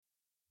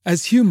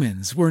As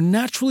humans, we're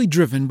naturally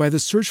driven by the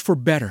search for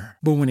better.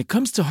 But when it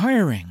comes to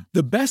hiring,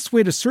 the best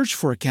way to search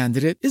for a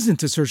candidate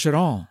isn't to search at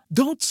all.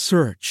 Don't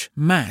search,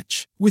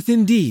 match with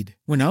Indeed.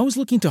 When I was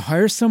looking to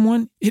hire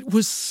someone, it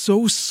was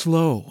so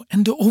slow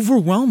and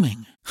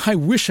overwhelming. I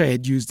wish I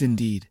had used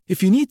Indeed.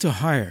 If you need to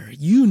hire,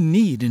 you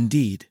need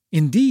Indeed.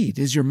 Indeed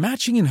is your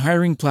matching and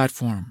hiring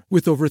platform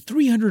with over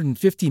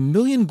 350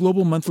 million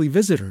global monthly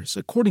visitors,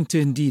 according to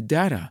Indeed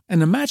data,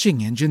 and a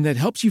matching engine that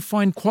helps you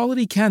find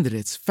quality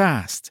candidates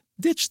fast.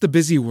 Ditch the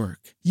busy work.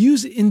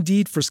 Use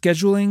Indeed for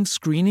scheduling,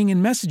 screening,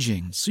 and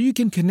messaging so you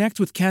can connect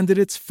with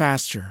candidates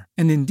faster.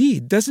 And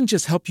Indeed doesn't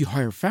just help you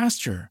hire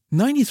faster.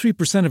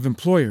 93% of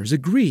employers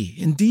agree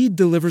Indeed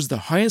delivers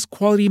the highest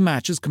quality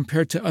matches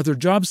compared to other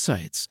job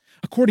sites,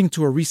 according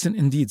to a recent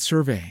Indeed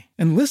survey.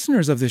 And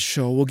listeners of this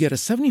show will get a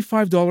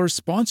 $75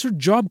 sponsored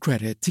job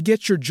credit to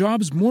get your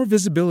jobs more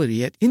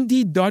visibility at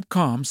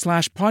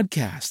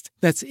Indeed.com/podcast.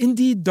 That's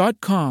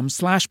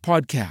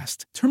Indeed.com/podcast.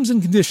 Terms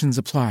and conditions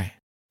apply.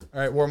 All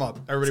right, warm up.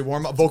 Everybody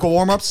warm up. Vocal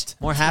warm-ups.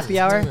 More happy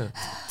hour?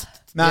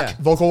 Matt,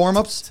 vocal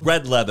warm-ups.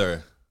 Red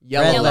leather.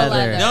 Yellow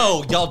leather.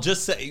 No, y'all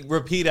just say,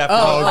 repeat after.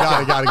 Oh,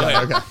 got it.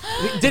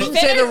 Okay. Didn't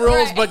say the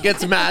rules, but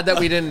gets mad that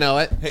we didn't know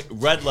it. Hey,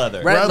 red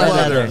leather. Red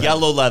leather.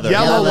 Yellow leather.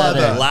 Yellow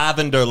leather.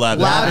 Lavender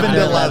leather.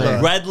 Lavender leather.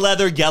 Red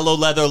leather, yellow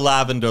leather,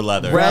 lavender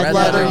leather. Red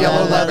leather,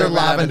 yellow leather,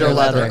 lavender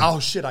leather. Oh,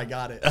 shit, I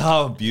got it.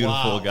 Oh,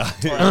 beautiful, guys.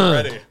 All right,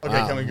 ready.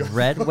 Okay, can we go?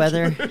 Red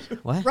weather.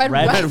 What?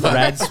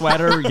 Red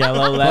sweater,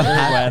 yellow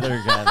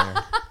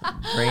leather.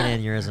 Brain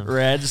aneurysm.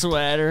 Red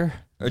sweater.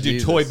 Or do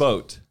Jesus. toy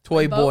boat.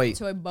 Toy boy.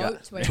 Toy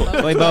boat. Toy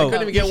I boat.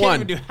 couldn't even get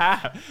one. Do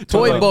half.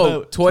 Toy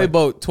boat.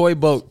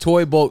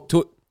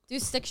 Do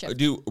stick shift.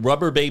 Do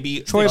rubber baby.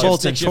 Troy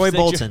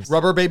Bolton.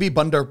 Rubber baby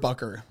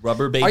Bunderbucker.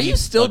 Rubber baby. Are you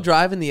still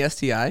driving the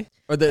STI?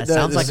 Or the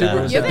sounds like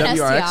Super, a- You have an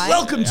WRX? STI?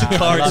 Welcome to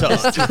Car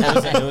Talk.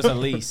 It was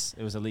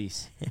a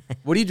lease.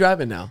 What are you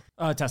driving now?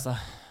 Tesla.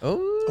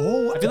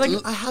 Oh, I feel like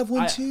I have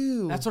one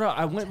too. That's what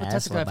I went with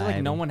Tesla. 'Cause I feel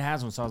like no one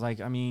has one, so I was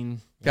like, I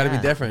mean, Got to be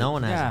different. No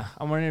one has yeah, it.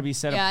 I wanted to be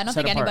set. Yeah, I don't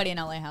set think apart. anybody in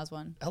LA has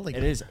one.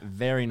 It is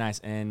very nice,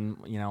 and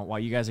while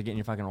you guys are getting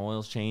your fucking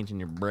oils changed and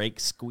your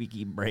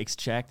squeaky brakes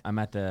checked, I'm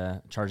at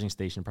the charging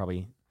station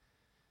probably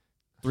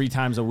 3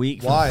 times a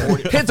week. Why?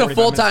 It's a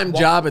full-time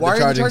job at Why the are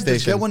you charging charging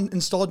station. Get one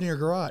installed in your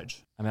garage.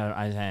 I mean,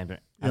 I have You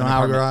don't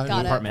have a garage?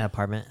 Got it.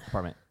 Apartment.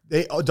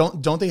 They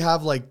don't they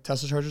have like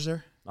Tesla chargers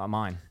there? Not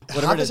mine.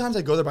 Half the times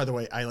I go there, by the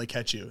way, I like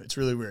catch you. It's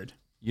really weird.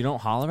 You don't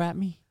holler at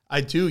me? I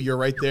do. You're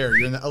right there.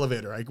 You're in the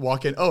elevator. I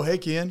walk in. Oh, hey,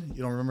 Kian.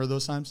 You don't remember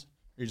those times?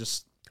 You're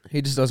just. He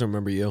just doesn't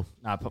remember you.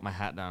 No, I put my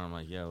hat down. I'm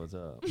like, yo, what's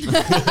up?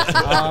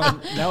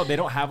 No, they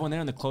don't have one there,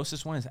 and the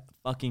closest one is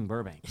fucking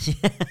Burbank.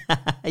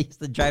 I used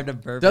to drive to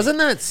Burbank. Doesn't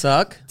that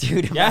suck?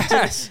 Dude,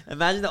 Yes.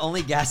 imagine the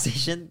only gas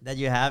station that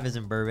you have is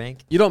in Burbank.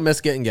 You don't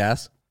miss getting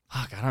gas?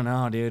 Fuck, I don't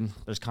know, dude.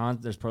 There's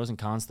pros and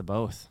cons to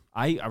both.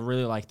 I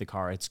really like the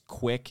car. It's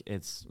quick.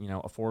 It's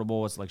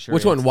affordable. It's luxurious.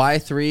 Which one?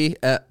 Y3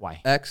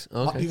 Y. X?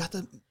 Oh, Okay. you got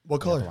the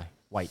what color?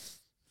 White.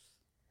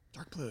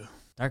 Dark blue.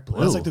 Dark blue.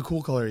 That's like the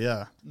cool color.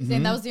 Yeah.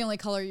 Saying that was the only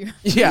color you.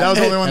 Yeah, That was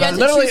the only one. You had to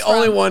literally choose from.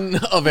 only one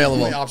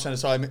available. Only option.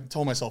 So I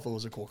told myself it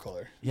was a cool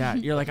color. Yeah,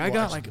 you're like, I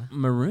got like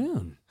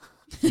maroon.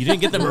 You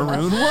didn't get the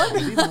maroon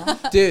one?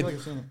 Dude,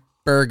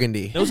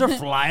 burgundy. Those are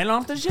flying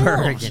off the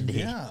shelves. Burgundy.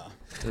 Yeah.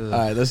 All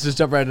right, let's just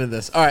jump right into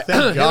this. All right, Thank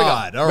here we go.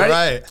 God. All Ready?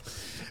 right.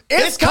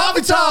 It's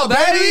coffee time,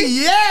 baby.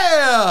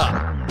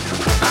 Yeah.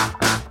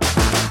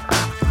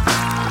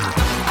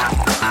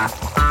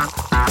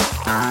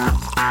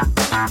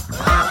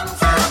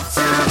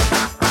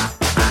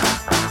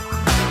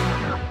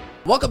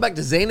 Welcome back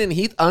to Zane and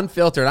Heath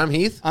Unfiltered. I'm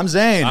Heath. I'm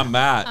Zane. I'm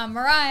Matt. I'm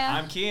Mariah.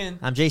 I'm Kian.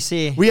 I'm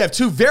JC. We have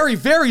two very,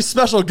 very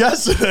special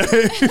guests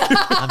today.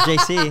 I'm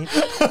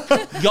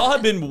JC. Y'all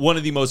have been one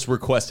of the most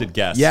requested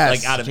guests.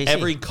 Yes. Like out of JC.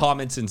 every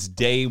comment since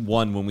day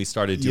one when we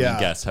started doing Yeah.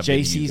 guests. Have been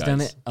you JC's guys.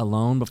 done it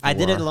alone before. I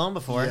did it alone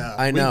before. Yeah,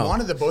 I know. We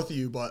wanted the both of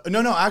you, but no.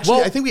 Actually,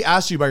 Well- I think we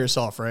asked you by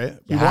yourself, right?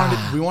 We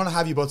want to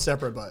have you both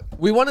separate, but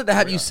We wanted to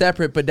have you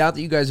separate, but now that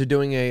you guys are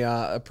doing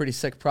a pretty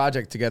sick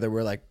project together,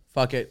 we're like,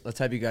 fuck it, let's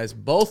have you guys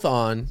both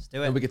on,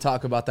 do it. and we could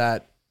talk about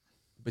that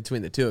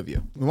between the two of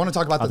you. we want to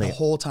talk about that the take it.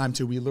 whole time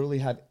too. We literally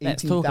have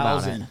Let's talk about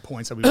 18,000 it.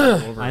 points that we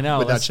went over. I know.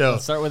 with that show.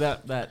 Let's start with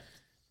that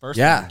first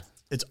Yeah. one.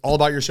 It's all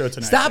about your show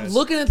tonight. Stop guys.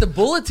 looking at the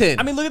bulletin.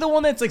 I mean, look at the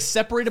one that's like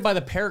separated by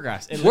the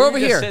paragraphs. It We're over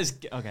literally here.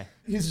 just Says, okay.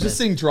 He's just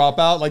seeing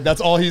dropout. Like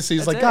that's all he sees.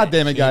 That's Like, it. God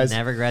damn it, guys.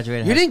 Never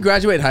graduated. you didn't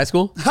graduate high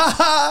school?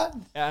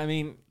 I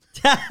mean,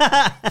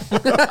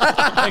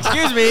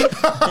 excuse me.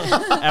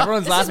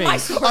 Everyone's laughing.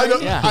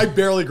 I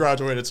barely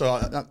graduated,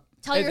 so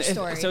Tell your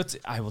story.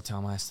 I will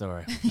tell my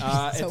story.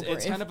 So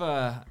It's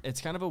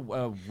brave. kind of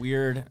a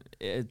weird.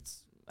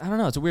 I don't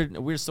know. It's a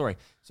weird story.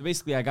 So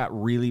basically, I got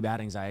really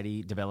bad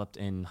anxiety developed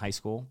in high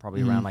school,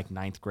 probably around like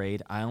 9th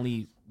grade. I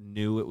only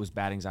knew it was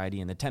bad anxiety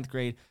in the 10th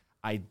grade.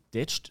 I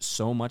ditched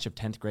so much of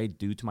 10th grade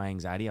due to my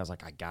anxiety. I was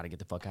like, I got to get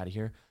the fuck out of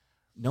here.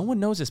 No one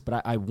knows this,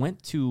 but I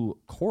went to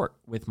court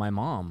with my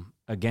mom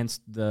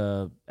against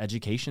the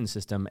education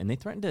system, and they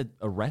threatened to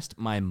arrest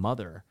my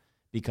mother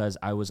because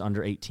I was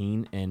under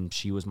 18 and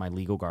she was my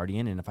legal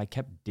guardian. And if I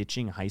kept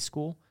ditching high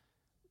school,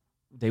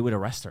 they would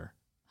arrest her.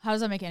 How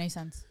does that make any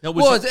sense? No,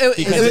 Well, it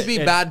because would be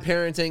it- bad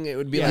parenting. It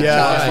would be like, Yeah,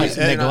 child like abuse,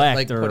 neglect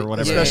like or putting-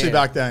 whatever. Especially yeah.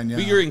 back then. Yeah.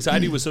 but your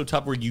anxiety was so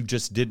tough where you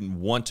just didn't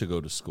want to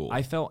go to school.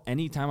 I felt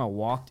anytime I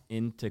walked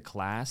into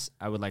class,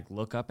 I would like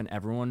look up and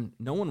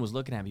no one was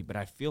looking at me, but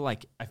I feel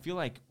like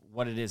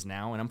what it is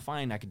now, and I'm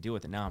fine. I could deal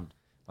with it now. I'm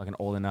fucking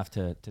old enough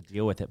to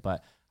deal with it,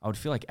 but I would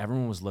feel like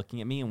everyone was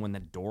looking at me, and when the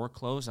door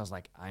closed, I was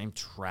like, I'm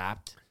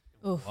trapped.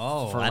 Oh,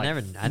 For I like- never.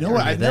 I You know never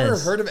what? knew I've never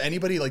this. heard of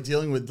anybody like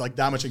dealing with like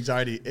that much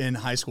anxiety in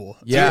high school.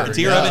 Yeah.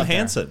 Dear Yeah. Evan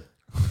Hansen.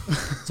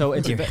 So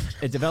it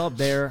developed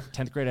there.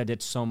 10th grade, I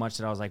did so much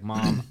that I was like,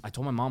 Mom, I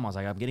told my mom, I was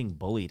like, I'm getting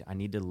bullied. I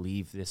need to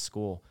leave this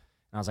school.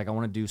 And I was like, I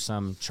want to do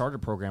some charter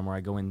program where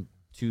I go in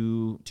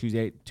two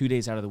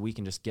days out of the week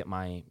and just get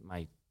my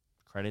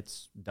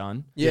credits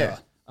done. Yeah.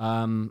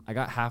 I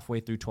got halfway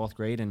through 12th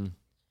grade and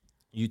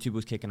YouTube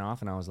was kicking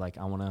off, and I was like,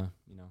 I want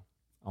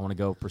to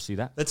go pursue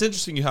that. That's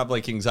interesting. You have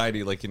like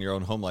anxiety like in your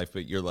own home life,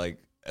 but you're like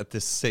at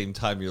the same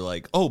time you're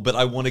like, oh, but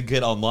I want to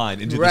get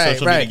online and do the Right,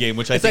 social right. media game,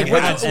 which It's I think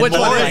like, adds which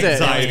more one is it?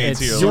 anxiety It's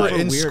into You your were life.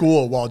 in weird.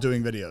 school while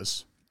doing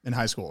videos in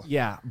high school.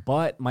 Yeah,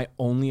 but my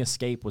only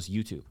escape was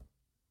YouTube.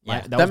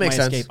 Yeah, that that was makes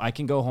my sense. escape. I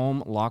can go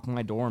home, lock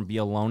my door, and be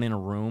alone in a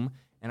room,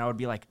 and I would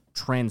be like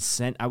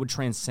I would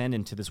transcend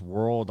into this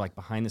world like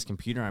behind this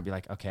computer, and I'd be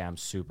like, okay, I'm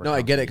super. No,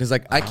 I get it because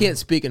like I can't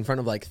speak in front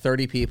of like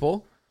 30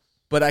 people,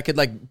 but I could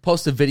like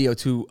post a video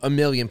to 1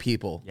 million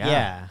people.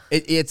 Yeah.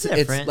 It's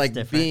Different, like it's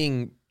different.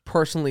 being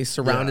personally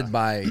surrounded Yeah.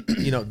 by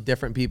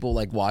different people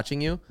like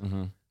watching you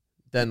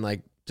than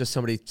like just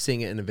somebody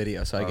seeing it in a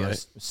video. So I get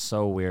it.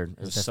 So weird.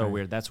 It was so different.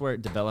 weird. That's where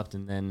it developed,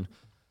 and then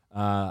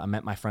I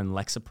met my friend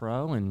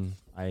Lexapro, and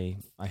I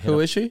hit Who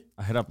up, is she?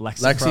 I hit up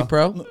Lexapro. Lexi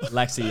Pro?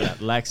 Lexi, yeah.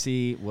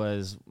 Lexi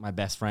was my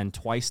best friend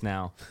twice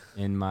now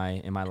in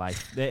my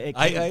life.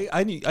 I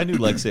knew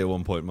Lexi at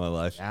one point in my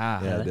life.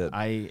 Yeah, I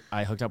did.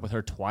 I hooked up with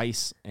her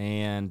twice,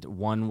 and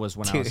one was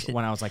when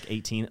I was like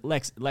 18.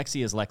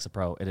 Lexi is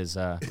Lexapro. It is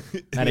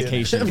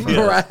medication for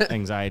Right.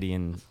 anxiety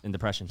and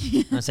depression.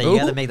 I'm saying you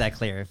got to make that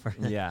clear.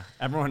 Yeah,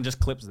 everyone just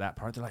clips that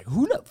part. They're like,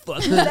 "Who the fuck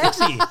is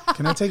Lexi?"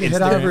 Can I take a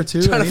hit out of her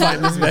too? Trying to I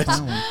need find this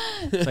find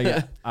one. So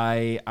yeah,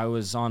 I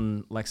was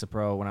on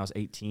Lexapro when I was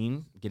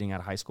 18, getting out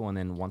of high school, and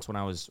then once when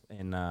I was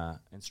in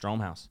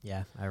Stromhouse.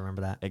 Yeah, I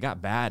remember that. It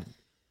got bad.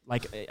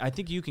 Like I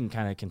think you can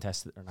kind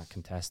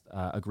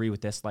of agree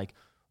with this. Like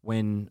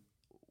when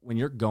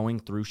you're going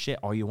through shit,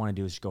 all you want to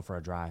do is just go for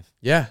a drive.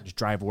 Yeah. Just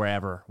drive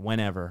wherever,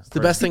 whenever. It's the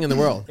best thing in the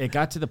world. It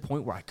got to the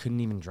point where I couldn't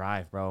even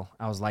drive, bro.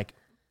 I was like,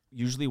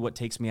 usually what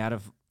takes me out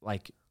of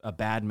like a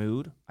bad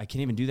mood, I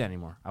can't even do that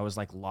anymore. I was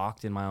like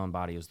locked in my own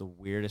body. It was the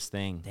weirdest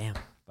thing. Damn.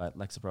 But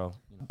Lexapro,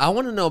 I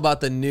want to know about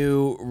the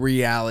new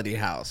reality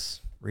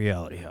house.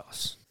 Reality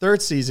House.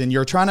 Third season,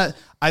 you're trying to.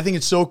 I think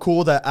it's so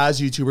cool that as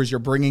YouTubers,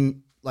 you're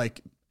bringing like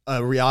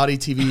a reality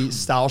TV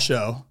style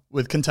show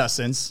with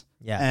contestants.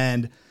 Yeah.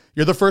 And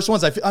you're the first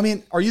ones. I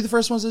mean, are you the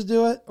first ones to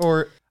do it,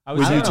 or I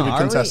was I don't YouTube know. with Are we?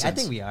 contestants? I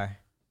think we are.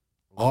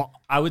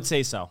 I would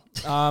say so.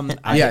 I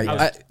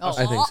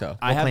think so.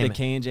 I have claim the it.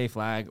 K&J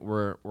flag.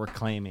 We're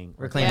claiming.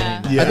 We're claiming Yeah.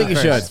 it. Yeah. I think you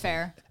should. That's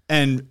fair.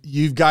 And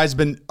you guys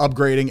been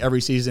upgrading every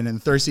season.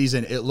 And third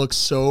season, it looks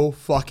so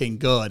fucking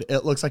good.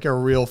 It looks like a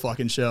real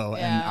fucking show.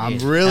 And Yeah. I'm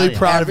Hell really yeah.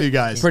 proud of you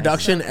guys.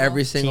 Production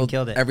every single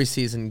killed it. every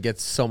season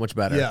gets so much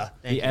better. Yeah.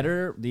 The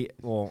editor, the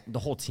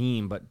whole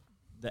team, but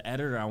the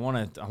editor, I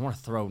want to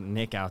throw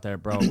Nick out there,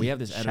 bro. We have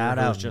this editor Shout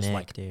who's out just Nick,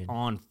 like dude.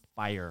 on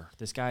fire.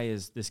 This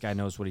guy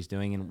knows what he's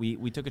doing, and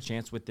we took a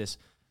chance with this,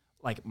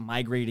 like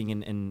migrating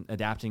and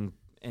adapting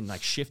and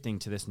like shifting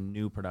to this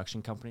new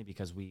production company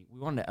because we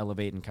wanted to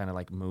elevate and kind of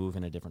like move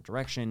in a different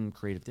direction,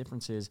 creative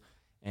differences,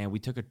 and we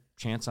took a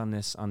chance on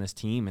this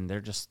team, and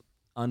they're just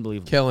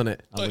unbelievable. Killing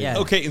it. Yeah.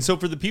 Okay, and so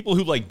for the people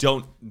who like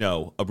don't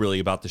know really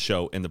about the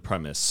show and the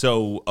premise,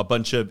 so a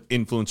bunch of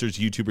influencers,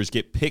 YouTubers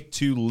get picked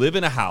to live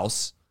in a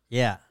house,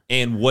 Yeah.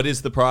 and what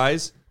is the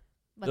prize?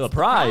 What's The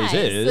prize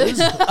is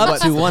Up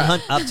to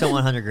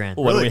 100 grand.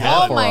 what do we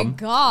have Oh for my him?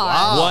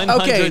 god.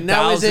 Okay,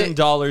 now is it-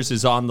 $100,000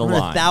 is on the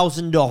line.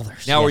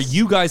 $100,000. Now, Yes. are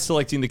you guys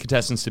selecting the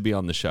contestants to be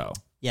on the show?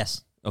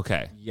 Yes.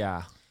 Okay.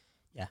 Yeah.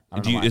 Yeah. I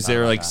don't know why I Is thought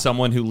there about like that.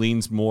 someone who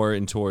leans more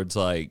in towards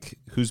like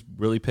who's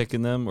really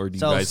picking them, or do you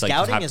So guys like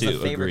scouting have is to the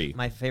favorite, agree?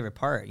 my favorite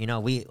part. You know,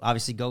 we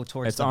obviously go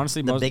towards It's the,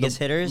 honestly the most biggest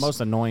hitters,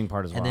 most annoying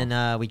part as well. and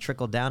then we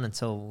trickle down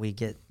until we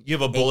get. You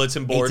have a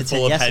bulletin 8 board to 10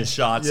 full of yeses.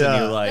 headshots, Yeah.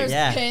 and you're like, There's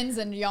Yeah. pins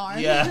and yarn.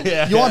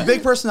 yeah. You want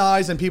big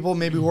personalities and people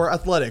maybe who are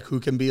athletic, who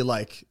can be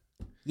like,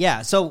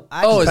 Yeah. So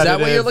I Oh, is that what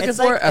Competitive. you're looking it's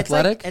for? like,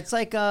 Athletic? It's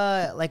like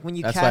when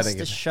you That's what I cast think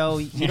the of. show,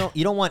 you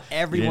don't want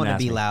everyone to ask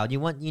be me. loud. You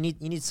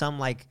need some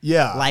like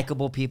Yeah.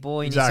 likable people.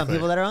 You need Exactly. some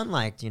people that are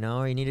unliked. You know,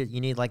 or you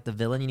need like the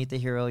villain. You need the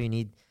hero. You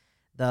need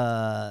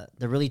the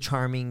really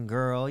charming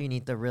girl. You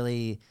need the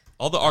really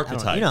All the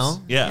archetypes. you know,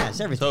 yeah, yeah, it's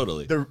everything.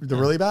 totally. the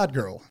really bad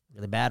girl,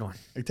 really bad one.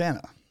 like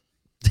Tana.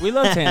 We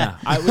love Tana.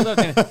 We love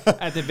Tana.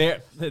 At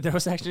there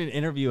was actually an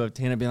interview of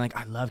Tana being like,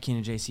 "I love Ken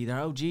and JC. They're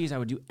OGs. I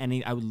would do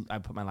any. I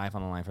put my life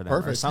on the line for them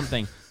or Perfect.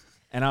 something."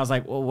 And I was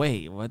like, "Well,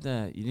 wait, what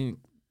the? You didn't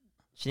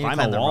She didn't Climb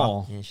climb a the wall.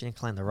 rock. Yeah, she didn't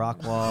climb the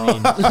rock wall.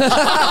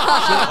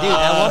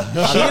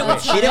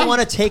 She didn't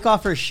want to take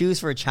off her shoes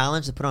for a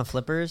challenge to put on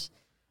flippers.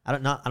 I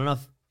don't know if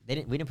we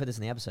didn't put this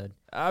in the episode.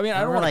 I mean, I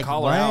And don't we're want to like,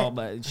 call what? her out,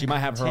 but she might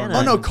have her own. Tana.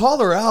 Oh no, call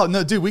her out.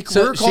 No, dude, we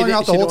were calling her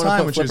out the whole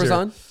time when she was flippers here.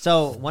 on.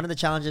 So one of the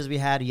challenges we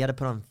had, you had to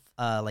put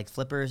on like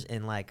flippers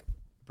and like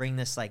bring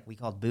this like we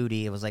called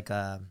booty. It was like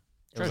it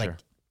Treasure.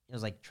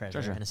 was like treasure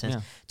Treasure, in a sense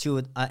yeah.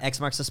 to X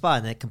marks the spot,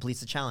 and it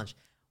completes the challenge.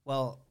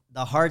 Well,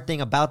 the hard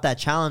thing about that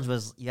challenge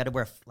was you had to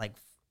wear like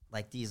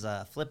these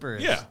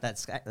flippers. Yeah.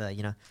 That's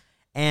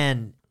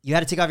and you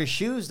had to take off your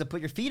shoes to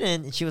put your feet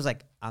in. And she was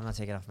like, "I'm not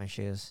taking off my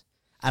shoes.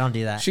 I don't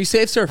do that." She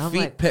saves her I'm feet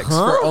like, pics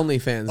huh? for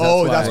OnlyFans.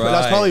 Oh, why.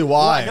 that's probably Well,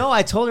 why. no,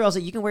 I told her I was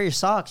like, "You can wear your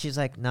socks." She's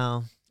like,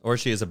 "No." Or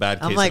she has a bad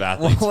I'm case like, of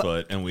athlete's what-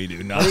 foot, and we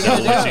do not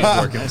know what she's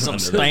working Some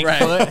under. stank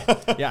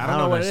foot. Yeah, I don't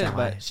know what it is, understand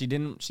why. but she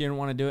didn't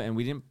want to do it, and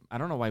we didn't. I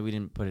don't know why we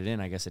didn't put it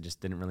in. I guess it just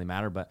didn't really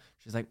matter. But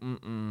she's like,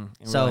 mm. And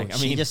we're So like,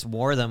 she just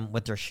wore them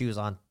with their shoes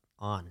on.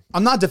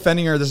 I'm not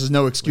defending her. This is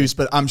no excuse,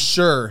 but I'm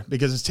sure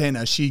because it's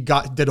Tana, she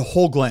did a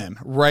whole glam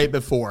right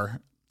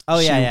before. Oh,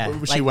 she, yeah.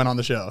 She Like, went on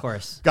the show. of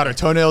course. Got her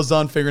toenails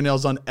done,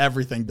 fingernails done,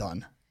 everything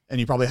done. And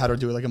you probably had her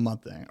do it like a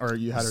month thing, or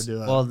you had her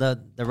do it. Well, the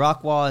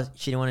rock wall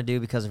she didn't want to do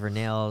because of her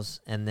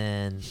nails, and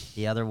then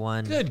the other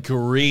one. Good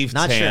grief,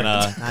 Not sure.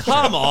 Tana. Not sure.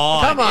 Come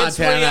on. Come on, it's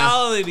Tana.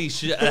 reality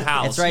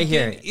house. It's right You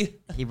here.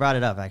 can- He brought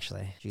it up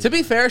actually. To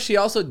be fair, she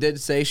also did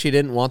say she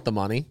didn't want the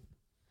money.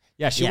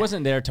 yeah, she Yeah.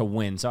 wasn't there to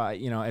win. So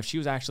if she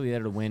was actually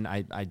there to win,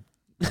 I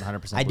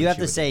 100%. I do believe have she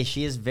to would. say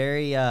she is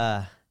very.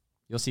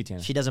 You'll see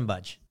Tana. She doesn't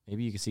budge.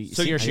 Maybe you can see.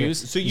 So See her you-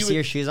 shoes. So You you see her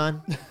would, shoes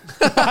on?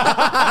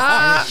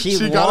 And she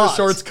got her walked.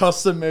 shorts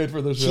custom made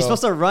for the show. She's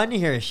supposed to run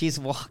here. She's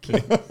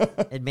walking.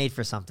 It made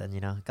for something,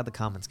 Got the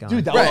comments going.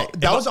 Dude, that, Right.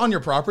 that was on your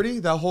property.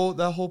 That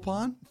whole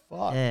pond.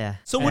 Fuck. yeah.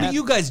 so what are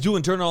you guys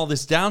doing during all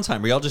this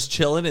downtime? Are y'all just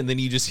chilling and then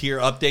you just hear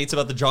updates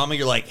about the drama?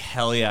 You're like,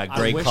 hell yeah,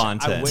 great wish-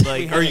 content. I wish we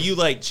Like, had are a- you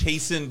like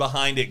chasing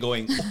behind it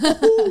going,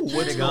 ooh,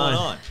 what's going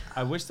on?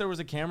 I wish there was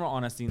a camera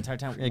on us the entire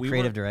time. Really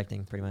creative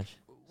directing, pretty much.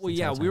 Well,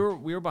 yeah, we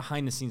were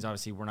behind the scenes.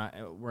 Obviously,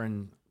 we're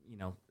in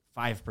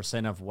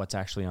 5% of what's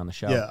actually on the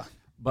show. Yeah.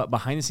 But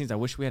behind the scenes, I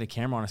wish we had a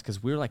camera on us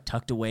because we were like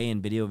tucked away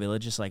in Video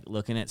Village, just like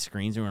looking at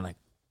screens, and we were like,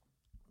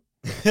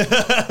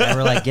 And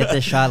we're like, get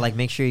this shot. Like,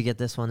 make sure you get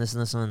this one, this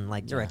and this one.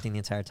 Like, directing the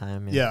entire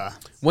time. Yeah.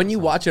 When you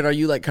watch it, are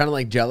you like kind of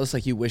like jealous,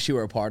 like you wish you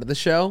were a part of the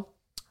show?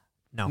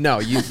 No. No,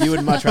 you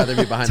would much rather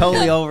be behind. the Totally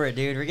camera. over it,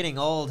 dude. We're getting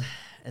old.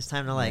 It's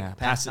time to like Yeah,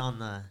 pass pass it. on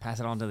the. pass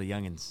it on to the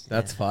youngins.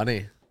 That's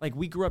funny. Like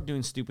we grew up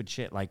doing stupid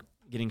shit, like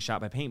getting shot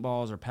by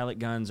paintballs or pellet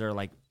guns or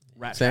like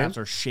rat Same. traps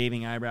or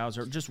shaving eyebrows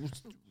or just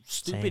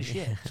stupid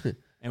Same. shit.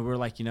 And we're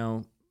like,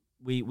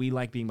 we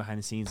like being behind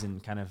the scenes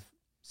and kind of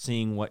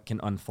seeing what can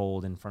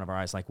unfold in front of our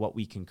eyes, like what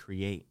we can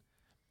create.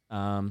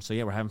 So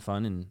yeah, we're having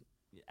fun and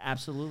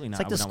absolutely not.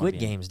 It's like the Squid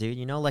Games, dude.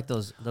 Like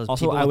those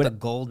Also, people I with would- the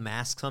gold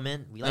masks come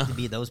in. We like to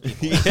be those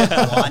people,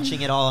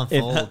 watching it all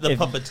unfold. The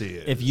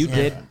puppeteer. If you Yeah.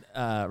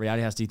 did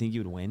Reality House, do you think you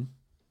would win?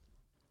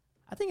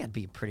 I think that'd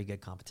be a pretty good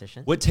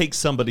competition. What takes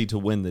somebody to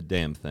win the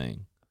damn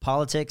thing?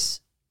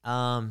 Politics,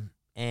 and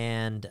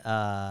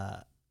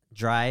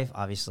drive,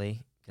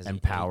 obviously,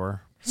 And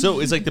power.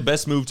 So is like the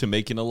best move to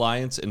make an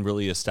alliance and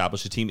really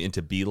establish a team and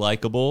to be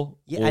likable?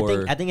 Yeah,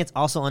 or I think it's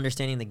also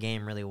understanding the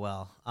game really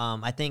well.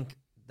 I think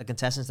the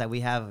contestants that we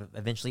have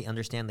eventually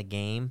understand the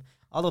game,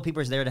 although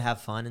people are there to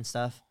have fun and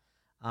stuff.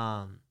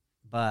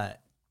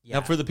 But yeah,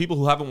 Now, for the people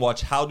who haven't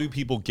watched, how do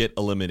people get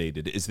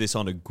eliminated? Is this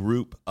on a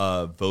group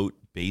vote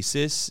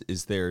basis?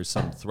 Is there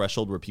some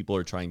threshold where people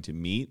are trying to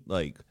meet?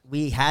 Like,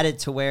 we had it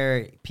to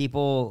where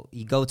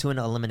you go to an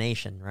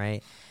elimination,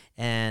 right?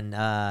 And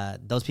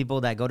those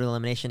people that go to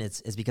elimination,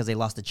 it's because they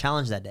lost the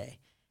challenge that day.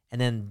 And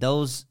then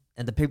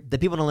the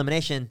people in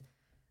elimination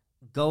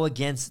go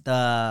against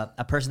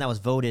a person that was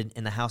voted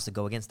in the house to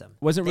go against them.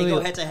 Wasn't They really-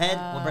 go head to head.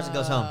 One person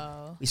goes home. Oh.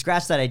 We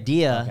scratched that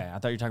idea. Okay, I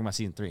thought you were talking about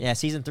season 3. Yeah,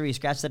 season 3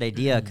 scratched that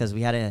idea because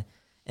we had to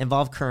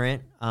involve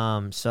Current.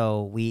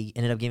 So we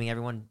ended up giving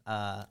everyone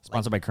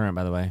Sponsored by Current,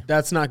 by the way.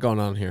 That's not going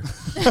on here.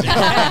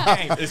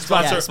 it's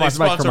sponsored by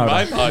my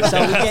Komodo.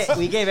 podcast. So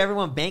we gave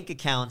everyone bank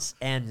accounts,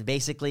 and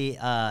basically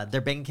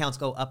their bank accounts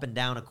go up and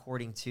down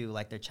according to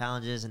like their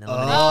challenges and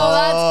eliminations.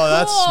 Oh, that's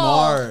that's cool.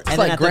 smart. And like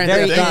then at the Grand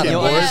very Theft end, Auto.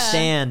 you'll Yeah.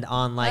 understand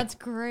on like That's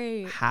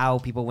great. how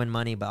people win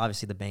money, but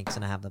obviously the bank's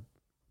gonna have the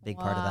big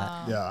part of that.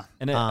 Wow. Yeah.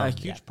 And a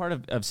huge yeah. part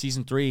of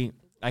season 3,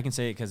 I can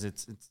say it because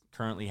it's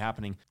currently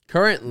happening.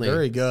 Currently,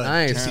 Very good.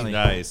 Nice. Apparently.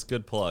 Nice.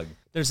 Good plug.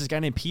 There's this guy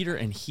named Peter,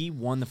 and he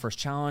won the first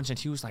challenge, and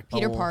he was like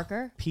Peter oh,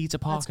 Parker? Pizza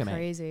That's Parker, man.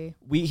 crazy.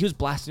 He was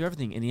blasting through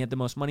everything, and he had the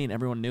most money, and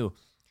everyone knew.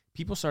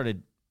 People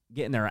started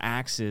getting their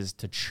axes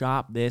to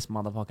chop this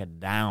motherfucker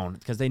down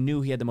because they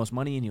knew he had the most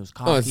money and he was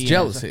cocky. Oh, it's and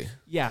jealousy.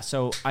 Yeah,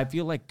 so I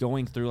feel like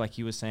going through, like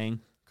he was saying,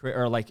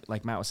 or like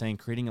Matt was saying,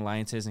 creating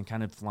alliances and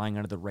kind of flying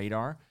under the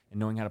radar and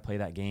knowing how to play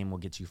that game will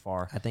get you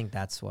far. I think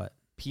that's what.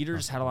 Peter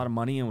just had a lot of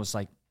money and was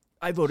like,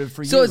 I voted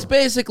for you. So it's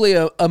basically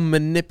a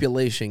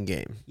manipulation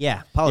game. Yeah,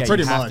 Yeah, politics.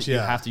 Pretty you have much, to, You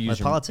yeah. have to use Like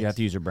your politics. you have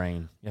to use your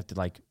brain. You have to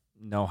like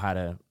know how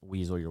to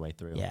weasel your way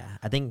through. Yeah,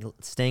 I think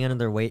staying under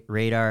their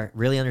radar,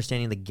 really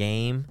understanding the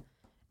game,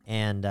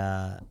 and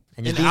just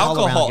And being all around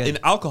alcohol, good. and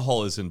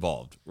alcohol is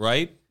involved,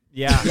 right?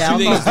 Yeah. Yeah,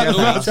 Do they-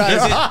 alcohol's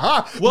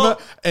there. well,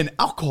 And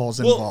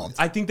alcohol's well, involved.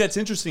 I think that's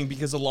interesting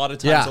because a lot of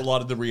times, Yeah. a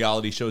lot of the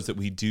reality shows that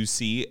we do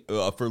see,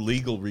 for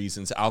legal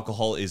reasons,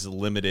 alcohol is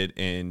limited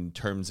in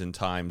terms and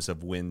times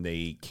of when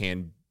they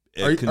can.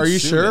 Are you consume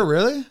sure? it.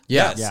 Really?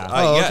 Yes. Yeah.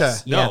 Oh,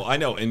 Yes. okay. No, Yeah. I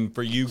know. And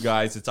for you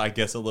guys, it's, I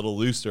guess, a little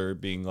looser,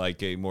 being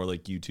like a more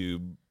like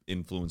YouTube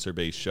influencer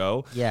based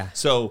show. Yeah.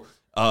 So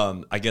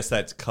I guess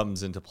that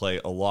comes into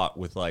play a lot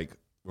with like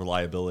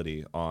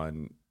reliability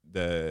on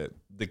the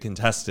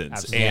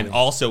contestants, Absolutely. and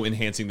also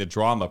enhancing the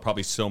drama.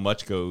 Probably so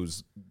much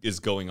is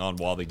going on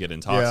while they get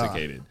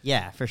intoxicated.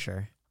 Yeah, for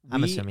sure.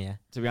 I'm We- assuming, yeah.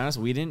 To be honest,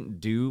 we didn't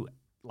do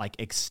like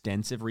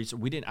extensive research.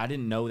 I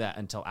didn't know that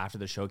until after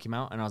the show came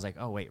out, and I was like,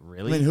 oh wait, I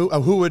really? mean,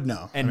 who would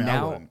know? and I mean,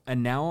 I wouldn't.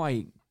 now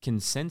I can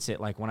sense it.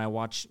 Like when I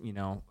watch,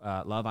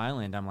 Love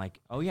Island, I'm like,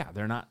 oh yeah,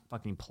 they're not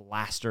fucking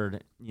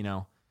plastered.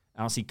 I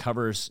don't see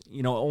covers.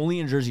 Only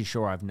in Jersey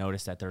Shore I've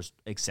noticed that there's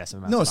excessive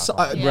amounts. No, of so,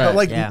 alcohol. Yeah. but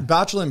like Yeah.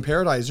 Bachelor in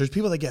Paradise, there's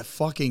people that get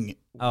fucking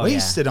Oh,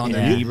 wasted yeah. on Yeah.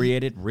 there. You-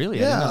 Inebriated, really?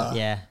 I didn't know Yeah. that.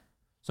 Yeah.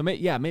 So we Like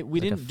a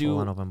didn't do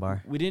full-on open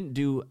bar. We didn't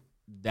do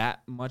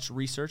that much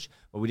research,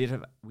 but we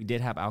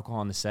did have alcohol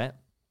on the set,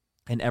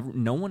 and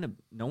no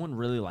one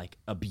really like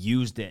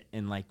abused it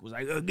and like was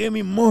like, oh, give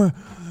me more.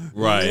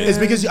 Right. It's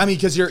because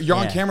you're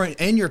on Yeah. camera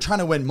and you're trying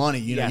to win money.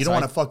 You know, Yeah, you so don't I-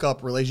 want to fuck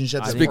up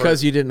relationships. It's at Because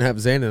work. you didn't have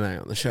Zane and I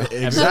on the show.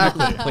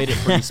 Exactly. Played it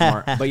pretty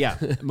smart. But yeah,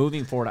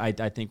 moving forward,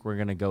 I think we're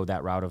gonna go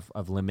that route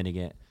of limiting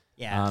it.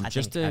 Yeah, I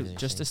just think to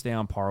interesting. stay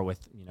on par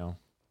with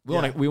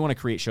we want to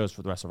create shows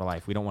for the rest of our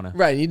life. We don't want to.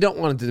 Right, you don't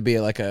want it to be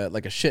like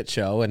a shit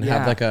show and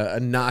have Yeah. like a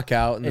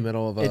knockout in the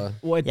middle of a.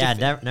 Yeah,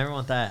 never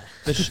want that.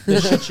 the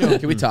shit show.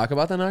 Can we talk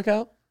about the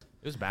knockout?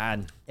 It was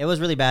bad. It was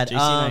really bad. JC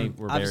and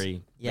I were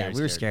obviously- very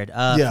we were scared.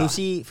 scared. Yeah.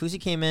 Fusi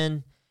came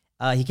in.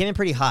 He came in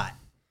pretty hot.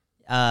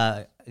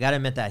 I gotta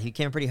admit that he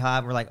came in pretty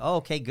hot. We're like, oh,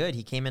 okay, good.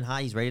 He came in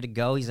hot. He's ready to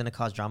go. He's gonna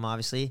cause drama.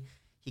 Obviously,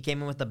 he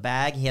came in with the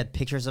bag. He had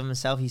pictures of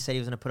himself. He said he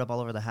was gonna put up all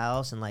over the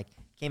house and like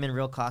came in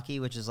real cocky,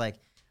 which is like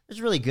it's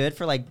really good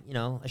for like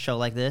a show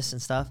like this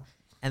and stuff.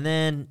 And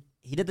then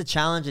he did the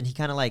challenge and he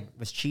kind of like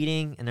was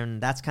cheating. And then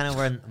that's kind of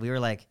when we were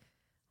like,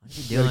 what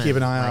are you Gotta doing? keep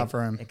an eye out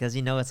for him. Because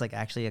it's like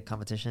actually a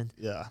competition.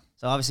 Yeah.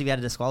 So obviously we had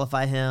to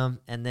disqualify him,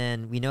 and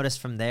then we noticed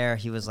from there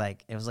he was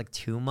like it was like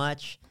too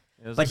much.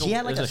 But like he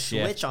had like it a was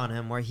shift. switch on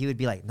him where he would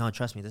be like, "No,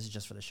 trust me, this is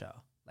just for the show.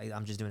 Like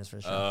I'm just doing this for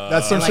the show."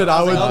 That's some And, shit like,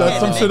 I was would. like, That's okay,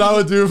 some then shit I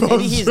would do. if I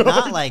Maybe was he's drunk.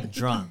 not like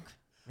drunk.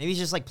 Maybe he's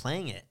just like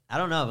playing it. I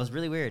don't know. It was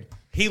really weird.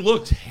 He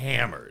looked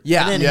hammered.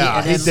 Yeah, And then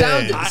Yeah, he he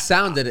did.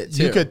 sounded it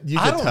too. You could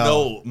I don't tell.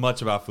 know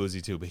much about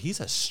Fuzi too, but he's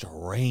a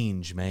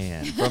strange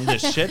man from the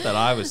shit that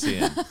I was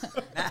seeing.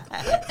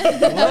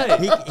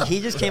 he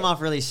just came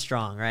off really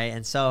strong, right?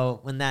 And so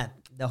when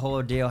the whole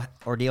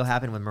ordeal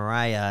happened with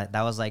Mariah,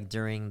 that was like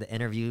during the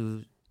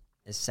interview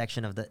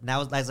section of that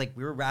was like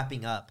we were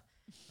wrapping up,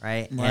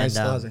 right? Mariah and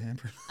still has a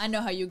hamper. I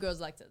know how you girls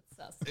like to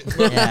obsess.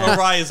 Yeah.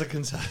 Mariah's a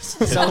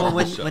contestant. So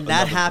when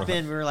that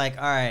happened, we were like,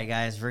 all right,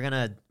 guys, we're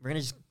gonna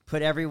just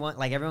put everyone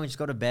just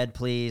go to bed,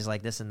 please,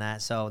 like this and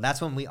that. So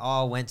that's when we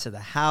all went to the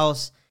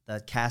house. The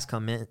cast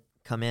come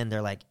in,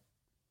 they're like,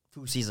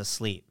 Fusi's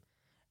asleep,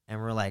 and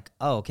we're like,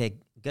 oh, okay,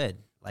 good.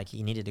 Like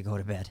he needed to go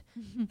to bed,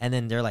 and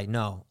then they're like,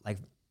 no, like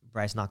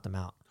Bryce knocked him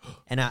out,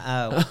 and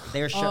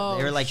they were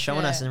they were like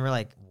showing us, shit. and we're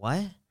like,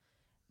 what?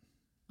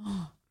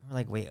 We're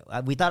like, wait,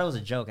 we thought it was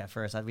a joke at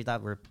first. We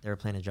thought they were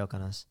playing a joke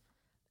on us.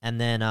 And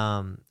then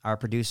our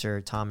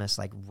producer, Thomas,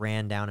 like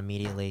ran down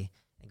immediately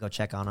and go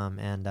check on him.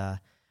 And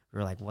we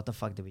were like, what the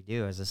fuck did we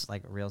do? Is this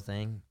like a real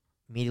thing?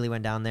 Immediately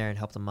went down there and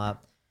helped him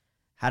up.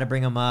 Had to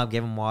bring him up,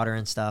 gave him water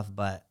and stuff.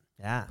 But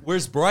yeah.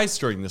 Where's Bryce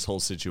during this whole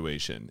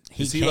situation?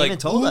 He Is came like, and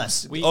told "Oops"?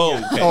 us. We- Oh,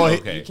 yeah. okay. Oh,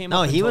 okay. He came No,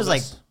 up and he told was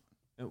like, us-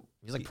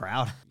 he was like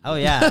proud. Oh,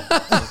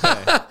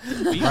 yeah.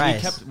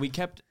 we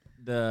kept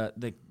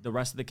the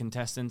rest of the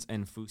contestants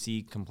and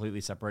Fusi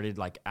completely separated.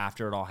 Like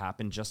after it all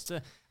happened,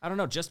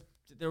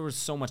 there was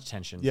so much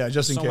tension. Yeah,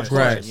 just in so case. much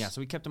Right. tension. Yeah, so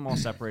we kept them all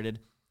separated.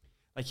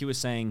 Like he was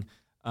saying,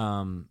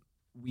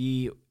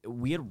 we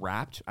had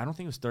wrapped. I don't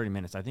think it was 30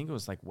 minutes. I think it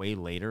was like way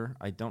later.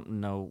 I don't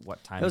know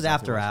what time. It was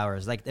exactly after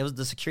hours. Like it was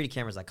the security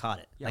cameras that caught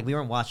it. Yeah. Like we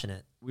weren't watching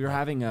it. We were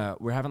having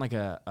like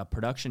a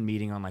production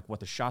meeting on like what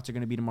the shots are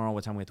going to be tomorrow,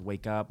 what time we have to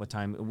wake up, what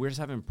time. We're just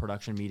having a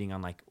production meeting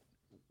on like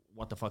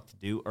what the fuck to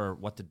do or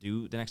what to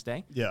do the next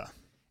day. Yeah.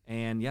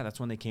 And yeah, that's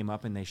when they came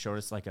up and they showed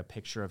us like a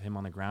picture of him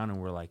on the ground,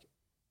 and we're like,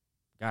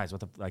 guys,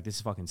 what the like this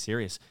is fucking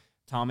serious.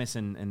 Thomas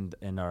and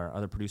our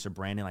other producer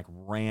Brandon like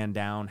ran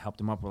down, helped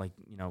him up. We're like,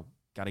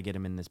 got to get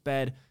him in this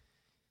bed.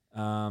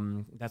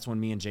 That's when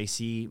me and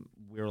JC,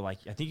 we were like,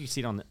 I think you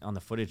see it on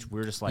the footage. We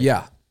were just like,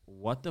 Yeah.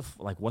 what the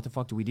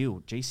fuck do we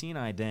do? JC and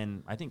I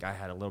then, I think I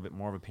had a little bit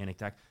more of a panic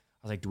attack.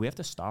 I was like, do we have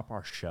to stop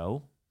our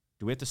show?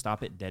 Do we have to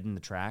stop it dead in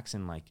the tracks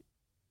and like,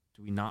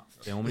 do we not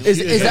film it?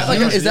 Is that like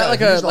a, is that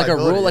like a huge like a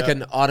liability, rule, like yeah.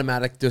 an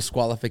automatic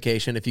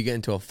disqualification if you get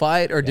into a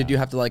fight, or did you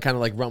have to like kind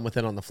of like run with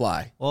it on the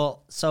fly?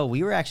 Well, so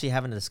we were actually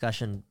having a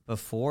discussion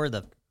before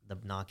the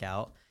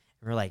knockout.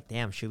 We were like,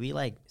 damn, should we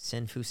like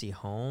send Fusi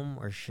home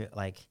or should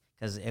like,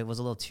 because it was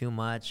a little too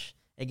much.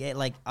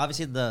 Like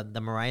obviously the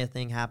Mariah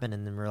thing happened,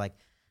 and then we're like,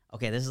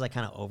 okay, this is like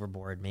kind of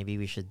overboard. Maybe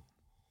we should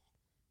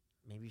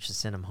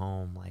send him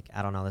home. Like,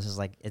 I don't know. This is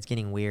like, it's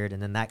getting weird.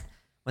 And then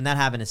when that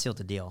happened, it sealed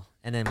the deal.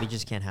 And then we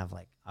just can't have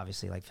like,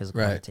 obviously like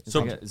physical. Right. irritation.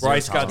 So like a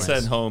Bryce zero got tolerance.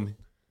 sent home.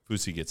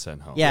 Fusi gets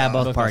sent home. Yeah,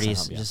 both both got sent parties.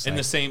 home, yeah. Just In the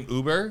like, same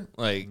Uber,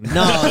 like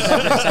no,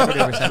 separate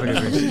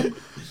Ubers.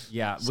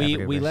 Yeah,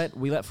 Separate we Ubers.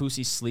 let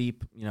Fusi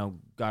sleep.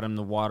 Got him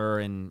the water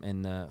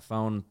and the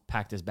phone,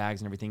 packed his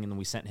bags and everything, and then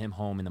we sent him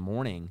home in the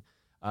morning.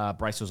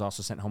 Bryce was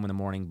also sent home in the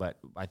morning, but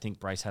I think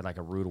Bryce had like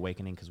a rude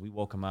awakening because we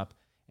woke him up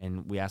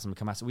and we asked him to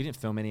come out. So we didn't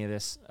film any of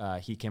this.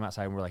 He came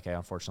outside and we're like, hey,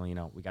 unfortunately,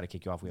 we got to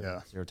kick you off. We have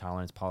a zero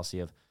tolerance policy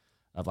of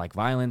like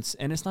violence,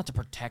 and it's not to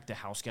protect the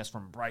house guest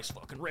from Bryce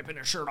fucking ripping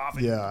his shirt off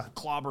and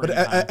clobbering.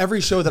 But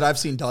every show that I've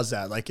seen does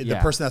that. Like the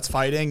Yeah. person that's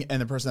fighting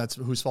and the person that's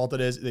whose fault it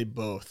is, they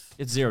both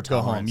it's zero go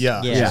tolerance. home.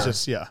 Yeah, Yeah.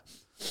 It's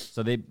just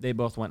So they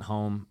both went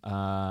home,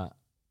 and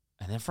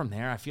then from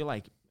there, I feel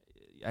like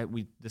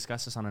we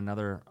discussed this on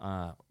another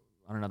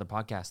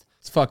podcast.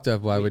 It's fucked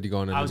up. Why would you go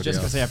on? I was just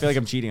gonna say, I feel like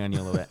I'm cheating on you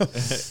a little bit.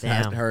 that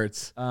Damn.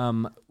 hurts.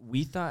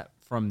 We thought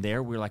from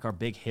there we were like our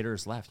big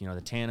hitters left.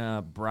 The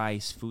Tana,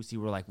 Bryce, Fusi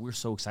were like, we're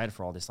so excited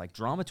for all this like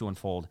drama to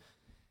unfold,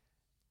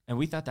 and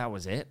we thought that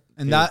was it.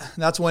 And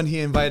that's when he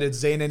invited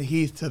Zayn and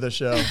Heath to the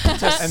show. And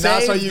that's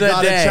save why you the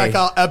got to day. check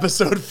out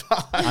episode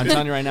 5. I'm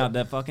telling you right now,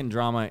 that fucking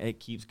drama, it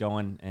keeps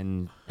going,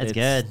 and It's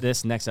good.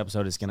 This next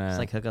episode is gonna, It's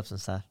like hookups and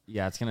stuff.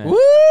 yeah, it's gonna. Woo!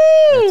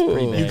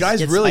 pretty big. You guys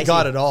Gets really spicy.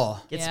 got it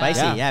all. Get Yeah. spicy.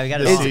 Yeah. Yeah, we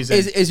got it This all.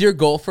 season. Is your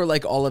goal for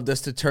like all of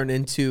this to turn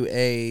into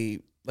a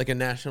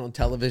national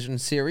television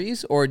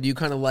series, or do you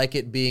kind of like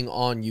it being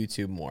on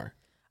YouTube more?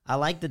 I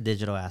like the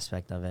digital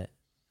aspect of it.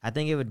 I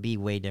think it would be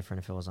way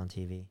different if it was on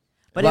TV.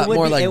 A lot it would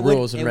more be, like it would-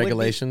 rules and it would be-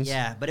 regulations.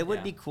 yeah, but it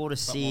would be cool to more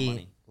see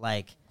money.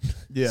 like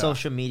Yeah.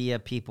 social media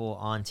people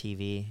on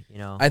TV.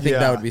 I think Yeah.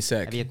 that would be sick.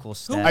 That'd be a cool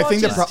step. I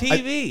think the watches pro-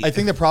 TV? I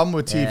think the problem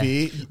with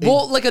TV.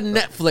 Well, like a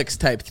Netflix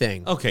type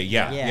thing. okay,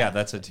 yeah, Yeah. yeah,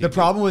 that's a TV. The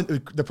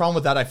problem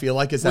with that, I feel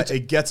like, is that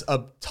it gets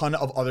a ton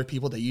of other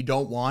people that you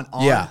don't want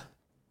on. Yeah.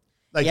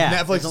 Like Yeah,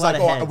 Netflix there's a is lot like,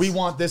 of oh, heads. we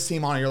want this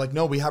team on. And you're like,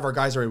 no, we have our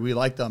guys already. We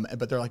like them.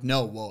 But they're like,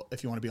 no, well,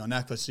 if you want to be on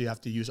Netflix, you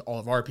have to use all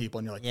of our people.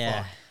 And you're like,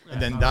 Yeah. fuck.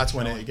 And then that's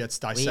when it gets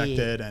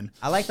dissected. And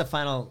I like the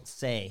final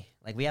say.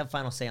 Like we have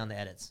final say on the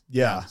edits.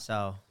 yeah.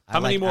 So How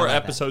many I more like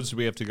that. episodes do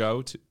we have to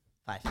go to?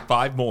 5.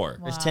 5 more.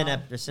 There's 10.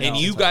 There's 10 And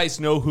you episodes. guys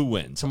know who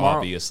wins, Tomorrow-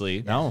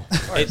 obviously. No,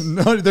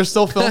 No, they're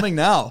still filming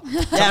now.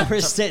 Yeah,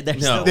 they're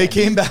still. They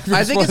came back.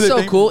 I think before it's the so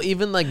thing. cool,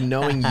 even like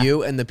knowing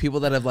you and the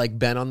people that have like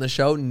been on the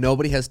show.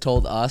 Nobody has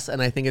told us,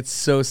 and I think it's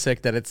so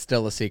sick that it's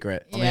still a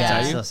secret. Yeah,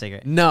 it's still a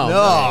secret. No,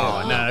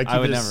 No, keep I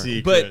would it a never.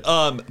 secret.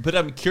 But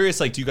I'm curious,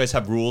 like, do you guys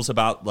have rules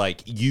about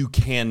like you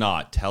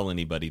cannot tell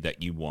anybody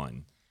that you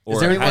won? Or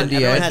there has, NDA?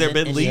 Everyone has has there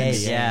been NDAs,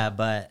 leaks? Yeah,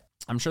 but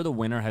I'm sure the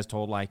winner has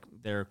told like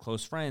their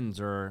close friends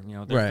or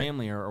their Right.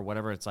 family or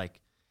whatever. It's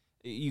like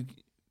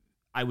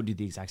I would do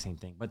the exact same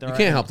thing, but there you are-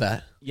 can't help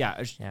that.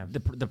 Yeah, Yeah.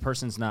 the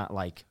person's not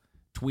like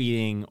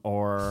tweeting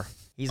or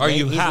he's Are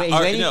you waiting. ha- He's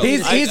are- waiting. no.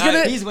 He's I-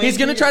 gonna he's waiting he's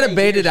gonna for try you to say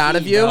bait he it or out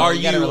of she, you. bro. Are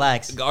You gotta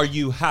relax. Are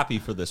you happy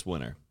for this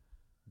winner?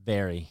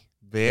 very.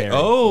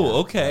 Oh,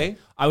 okay.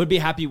 I would be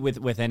happy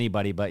with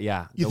anybody, but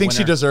yeah. You the think she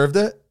winner- deserved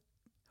it?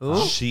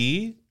 Who?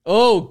 She?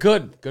 Oh,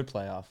 good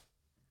playoff.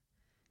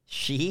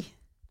 She?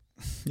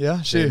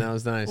 Yeah, she. Dude, that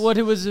was nice. What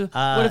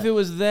if it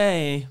was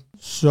they?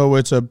 So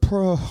it's a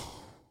pro.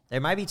 There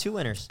might be 2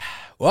 winners.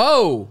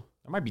 Whoa.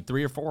 There might be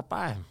 3 or 4 or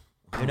 5.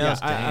 Who knows?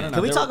 I don't know.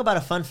 Can we There talk were- about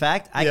a fun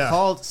fact? I Yeah.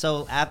 called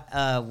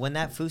when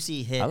that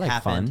Fusi hit I like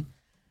happened.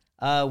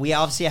 We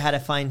obviously had to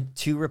find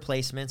 2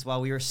 replacements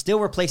while we were still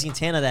replacing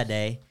Tana that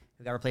day,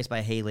 who got replaced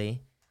by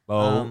Haley.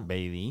 Oh,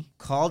 baby.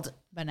 Called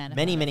Banana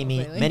many pineapple,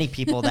 really? many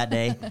people that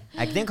day.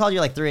 I then called you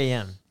like 3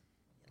 a.m.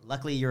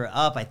 Luckily, you were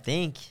up, I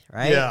think,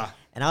 right? Yeah.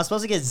 And I was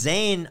supposed to get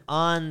Zayn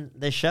on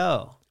the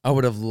show. I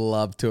would have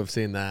loved to have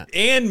seen that.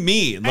 And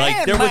me.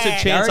 Like, there was a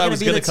chance You're I was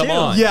gonna going be to the come 2.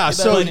 on. Yeah, You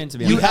so better lean into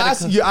me. you We had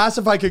asked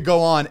if I could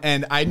go on,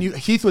 and I knew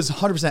Heath was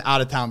 100%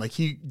 out of town. Like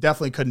he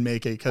definitely couldn't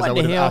make it because I What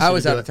would the have hell? asked. I him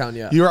was to do out of it. town,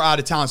 yeah. You were out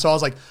of town, so I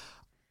was like,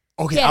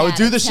 okay, Get I would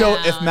do out the of show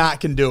if town. Matt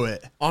can do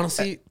it.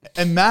 Honestly,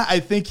 And Matt, I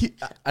think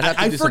I'd have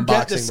to I do some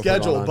forget the boxing before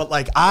going schedule, on. but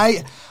like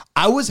I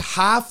was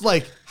half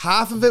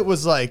of it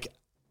was like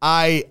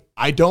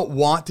I don't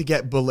want to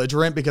get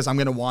belligerent because I'm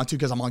gonna want to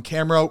because I'm on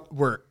camera.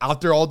 We're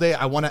out there all day.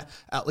 I want to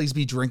at least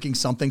be drinking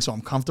something so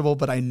I'm comfortable,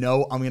 but I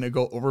know I'm gonna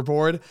go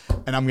overboard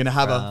and I'm gonna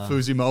have a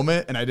Fusi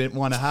moment, and I didn't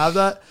want to have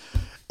that.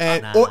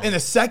 And and the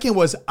second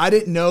was I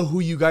didn't know who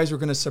you guys were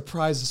gonna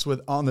surprise us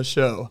with on the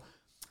show.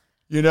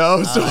 You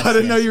know, so I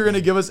didn't know you were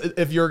gonna give us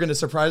if you were gonna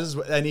surprise us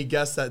with any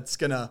guest that's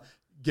gonna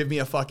give me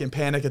a fucking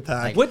panic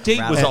attack. Like- What date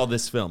was Rather- all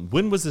this filmed?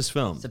 When was this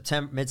filmed?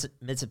 September,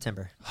 mid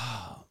September.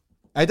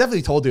 I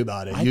definitely told you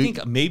about it. I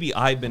think maybe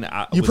I've been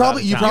out. You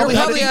probably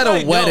had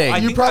a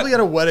wedding. You probably had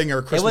a wedding or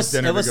a It Christmas was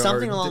dinner. it was to go,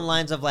 something or- along the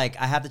lines of like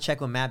I have to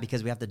check with Matt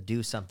because we have to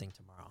do something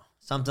tomorrow.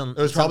 Something. It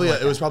was probably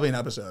something like that. probably an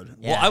episode.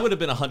 Yeah. Well, I would have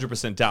been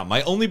 100% down.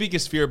 My only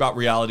biggest fear about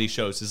reality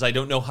shows is I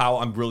don't know how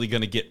I'm really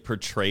going to get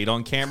portrayed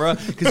on camera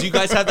because you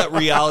guys have that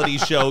reality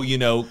show,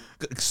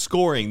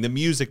 scoring, the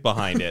music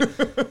behind it.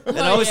 And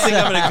I always think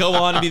I'm going to go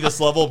on and be this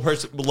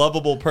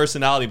lovable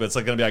personality, but it's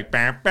like going to be like,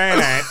 Here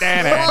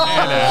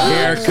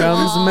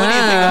comes what do you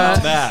think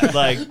about Matt. that?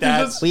 Like,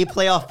 that's. We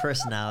play off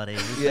personality.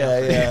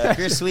 Yeah. If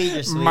you're sweet,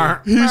 you're sweet.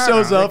 He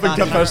shows up and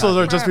Cocky. confessionals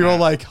are just people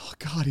like, oh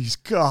God, he's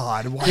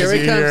God. Why Here is he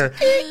he comes.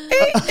 here?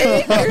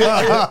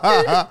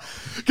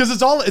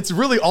 Because it's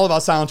really all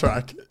about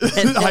soundtrack.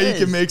 How you is.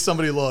 can make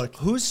somebody look.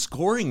 Who's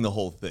scoring the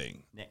whole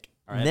thing? Nick.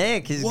 All right.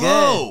 Nick, he's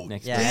Whoa, good.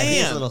 Nick's Yeah, good. he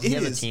has, Damn, he it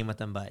has a is- team with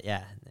him, but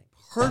yeah, Nick.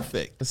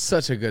 Perfect. It's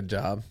such a good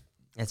job.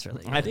 It's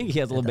really good. I think he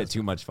has a little bit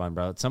too much fun,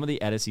 bro. Some of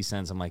the edits he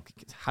sends, I'm like,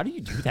 how do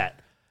you do that?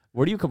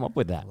 Where do you come up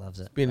with that?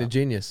 Loves it. Being a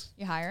genius.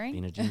 You hiring?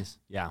 Being a genius.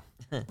 Yeah.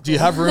 Do you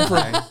have room for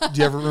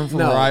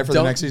Mariah for the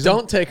don't, next season?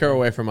 don't take her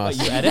away from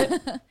us. You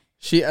edit?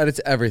 She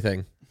edits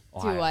everything.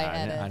 Oh, Do I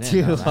edit?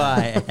 didn't know Do that.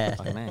 I edit?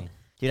 Fucking A.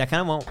 Dude, I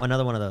kind of want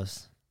another one of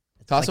those.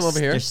 It's Toss them over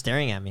here. They're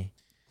staring at me.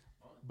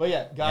 But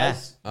yeah,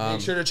 guys, Yeah.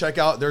 make sure to check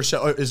out their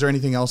show. Is there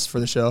anything else for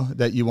the show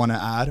that you want to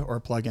add or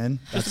plug in?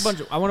 Just a bunch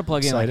of, I want to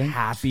plug in like exciting.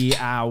 happy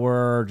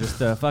hour, just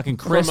a fucking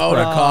crisp, Promote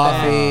a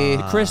coffee.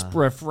 the crisp,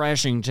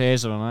 refreshing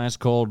taste of a nice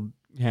cold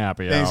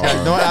happy Thanks, hour.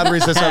 guys. No ad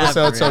reads this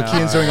episode, so Happy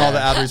Keen's doing all the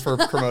hour. ad reads for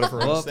Promoter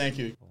for us. Well- Thank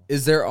you.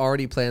 Is there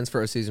already plans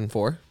for a season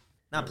 4?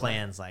 Not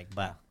plans,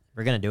 but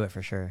we're gonna do it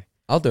for sure.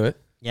 I'll do it.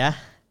 Yeah.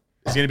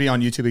 Is it going to be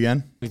on YouTube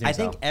again? We I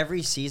think so.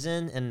 every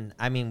season, and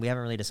I mean, we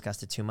haven't really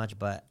discussed it too much,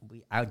 but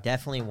I would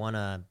definitely want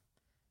to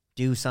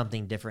do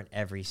something different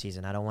every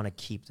season. I don't want to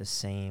keep the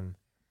same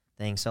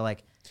thing. So,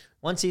 like,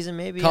 one season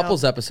maybe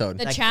Couples episode.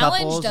 The Like challenge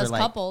couples does or,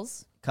 like,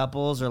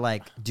 couples. or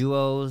like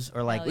duos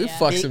or like Hell We yeah.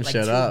 fucked big- some like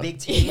shit two up. Big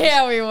teams.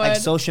 Yeah, we would. Like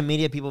social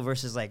media people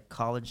versus like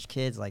college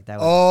kids. Like that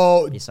would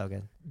Oh, be so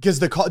good. because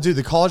the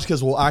college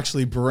kids will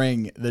actually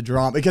bring the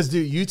drama. Because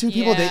YouTube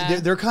people,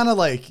 Yeah. they're kind of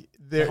like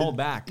They hold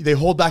back. They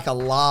hold back a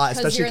lot, Because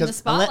especially you're in the because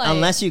spotlight.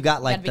 Unless you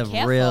got like Gotta the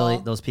be really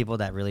careful. those people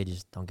that really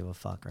just don't give a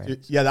fuck, right?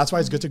 yeah, that's why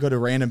it's good to go to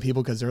random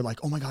people because they're like,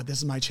 oh my god, this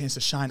is my chance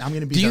to shine. I'm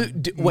gonna be Do you the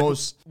do,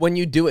 most. when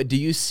you do it, do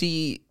you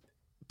see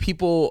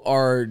people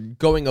are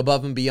going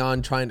above and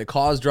beyond trying to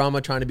cause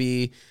drama, trying to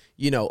be,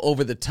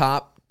 over the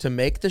top to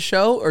make the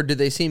show, or do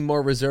they seem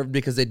more reserved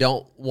because they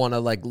don't want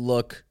to like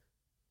look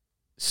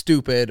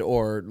stupid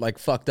or like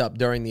fucked up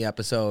during the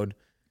episode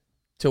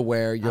to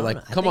where I you're don't like,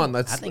 know. I come think- on,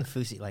 let's I think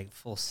Fusi like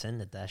full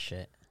send at that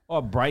shit.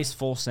 Oh, Bryce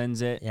full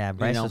sends it. Yeah,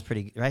 Bryce was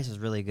pretty. Bryce was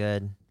really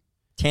good.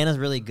 Tana's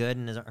really good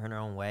in her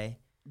own way.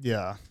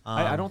 Yeah,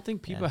 I don't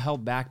think people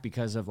held back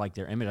because of like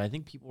their image. I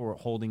think people were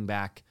holding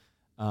back,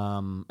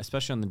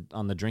 especially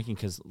on the drinking,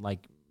 because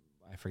like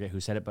I forget who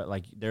said it, but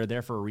like they're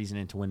there for a reason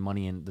and to win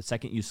money. And the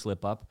second you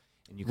slip up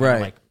and you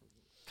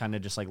kind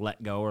of just like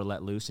let go or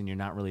let loose, and you're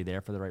not really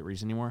there for the right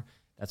reason anymore,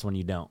 that's when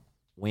you don't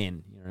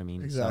win. You know what I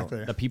mean? Exactly.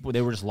 So the people,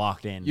 they were just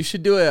locked in. You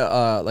should do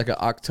a like an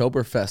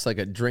Oktoberfest, like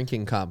a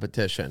drinking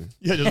competition.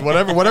 yeah, just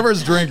whatever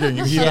is drinking,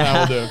 he and I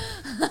will do.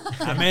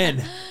 I'm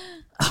in.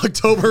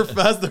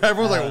 Oktoberfest,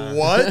 everyone's like,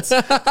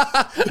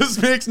 what?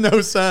 This makes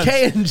no sense.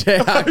 K&J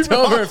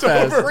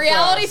Oktoberfest.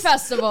 Reality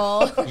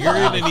festival. You're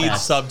going to need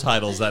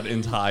subtitles that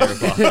entire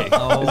fucking.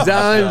 Oh,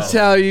 Don't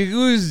tell you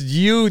who's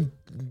you,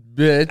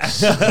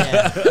 bitch.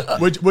 yeah.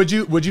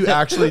 Would you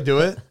actually do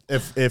it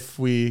if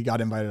we got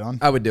invited on?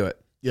 I would do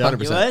it. Yeah.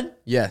 100%. You would?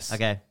 Yes.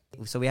 Okay.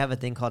 So we have a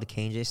thing called a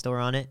K&J store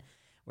on it,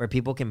 where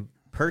people can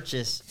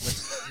purchase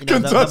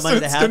the money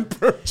they have.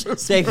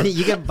 purchase.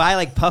 You can buy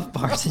like Puff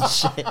Bars and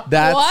shit.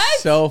 That's What?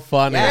 so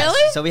funny. Yeah.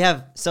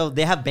 Really? So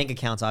they have bank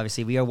accounts.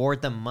 Obviously, we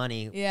award them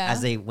money Yeah.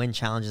 as they win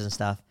challenges and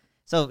stuff.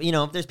 So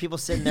if there's people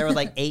sitting there with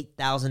like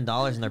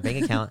 $8,000 in their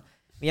bank account,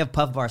 we have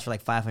Puff Bars for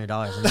like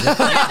 $500. And they're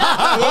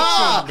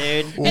like,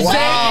 itching, dude. And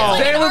Wow.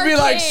 They They would be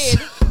like,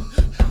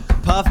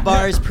 Puff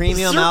Bars,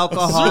 premium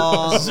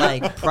alcohol,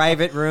 like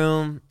private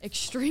room.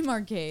 Extreme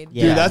Arcade.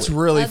 Yeah. Dude, that's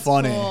really That's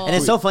funny. cool. And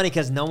it's so funny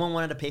because no one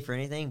wanted to pay for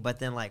anything, but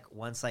then like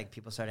once like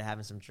people started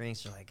having some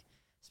drinks, they're like,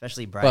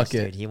 especially Bryce, Fuck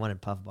it. dude, he wanted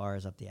Puff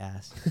Bars up the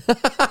ass.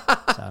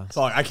 So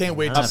So I can't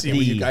wait to see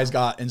what you guys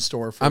got in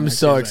store for I'm next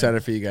so season.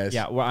 excited for you guys.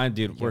 Yeah, well,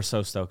 dude, we're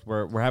so stoked.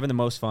 We're having the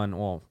most fun.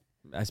 Well,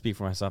 I speak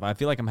for myself. I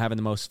feel like I'm having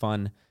the most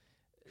fun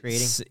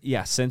creating.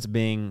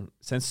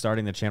 since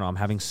starting the channel. I'm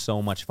having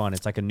so much fun.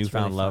 It's like a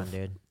newfound really love fun,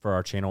 dude. for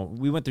our channel.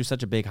 We went through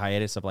such a big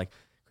hiatus of like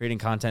creating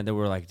content that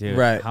we're like, dude,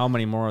 Right. how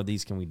many more of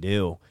these can we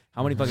do?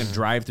 How many fucking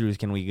drive-throughs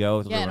can we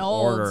go through Getting and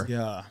old. order?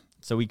 Yeah.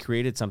 So we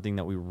created something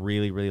that we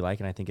really, really like,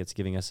 and I think it's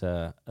giving us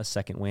a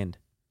second wind.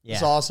 Yeah,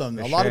 It's awesome.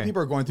 for A lot of sure.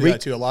 people are going through that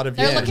too. A lot of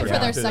They're viewers looking are for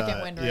their going through second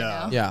that. win right Yeah.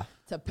 now. Yeah.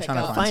 To pick Trying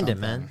to up. Find it,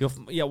 something. man.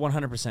 Yeah,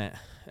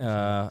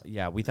 100%.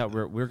 Yeah, we thought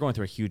we were going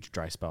through a huge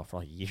dry spell for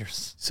like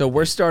years. So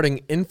we're starting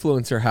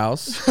Influencer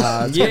House.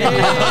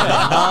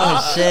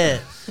 Oh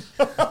shit.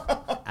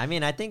 I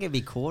mean, I think it'd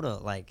be cool to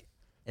like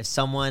if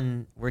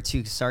someone were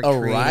to start A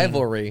creating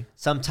rivalry.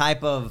 some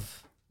type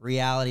of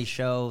reality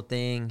show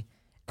thing,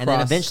 and then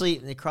Cross. eventually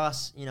they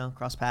cross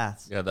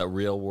paths. Yeah, that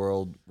real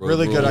world. road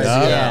Really good rules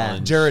idea. Yeah.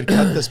 Jared,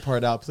 cut this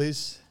part out,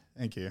 please.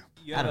 Thank you.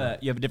 You have a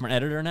different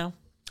editor now?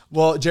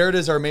 Well, Jared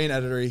is our main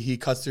editor. He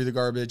cuts through the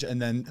garbage, and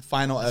then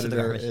final Cuts through the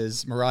editor garbage.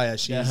 is Mariah.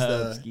 She's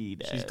Ski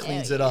she dad.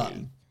 cleans it up.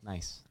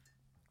 Nice.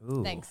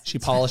 Ooh. Thanks. She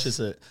polishes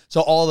it.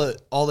 So all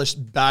the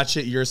bad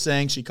shit you're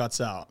saying, she cuts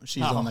out.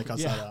 She's the one that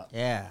cuts yeah. that out.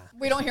 Yeah.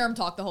 We don't hear him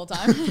talk the whole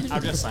time.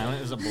 I'm just silent.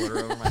 There's a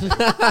blur over my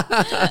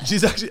face.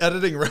 She's actually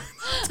editing right.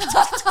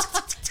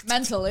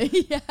 Mentally,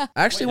 yeah. I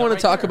actually want to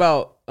talk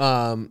about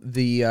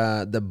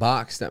the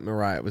box that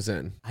Mariah was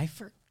in. I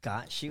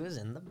forgot she was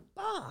in the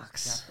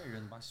box. You're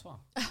in the box as well.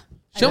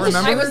 She almost-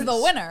 I was the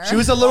winner. She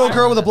was a little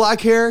girl with the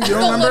black hair. You don't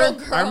the little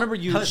remember? girl. I remember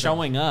you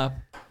showing up.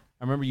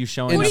 I remember you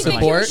showing In What up. do you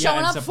think you were support?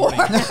 showing Yeah, in up for?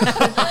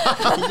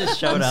 supporting. He just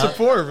showed up.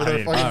 Support for I their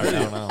didn't, fucking I video.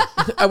 don't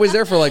know. I was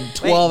there for like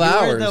 12 Wait, you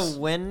hours. were the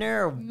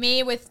winner. Or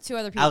Me with 2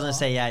 other people. I was gonna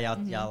say yeah,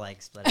 y'all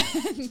like split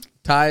it.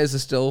 Ty is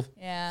still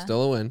Yeah.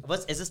 a win.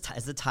 Is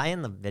the tie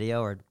in the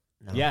video or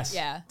no? Yes.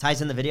 Yeah.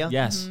 Ty's in the video.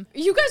 Yes.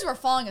 You guys were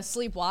falling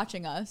asleep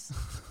watching us.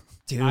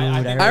 Dude,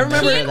 I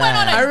remember- Ian went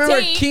on a I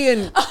remember date.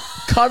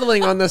 Kian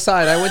cuddling on the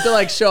side. I went to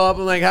like show up.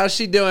 I'm like, how's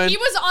she doing? He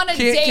was on a Kian-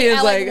 date Kian's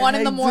at like 1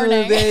 in the "Hey,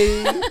 morning.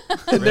 Zuby."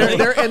 And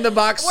they're in the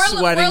box We're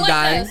sweating, like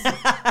dying. this.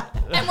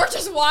 And we're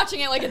just watching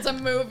it like it's a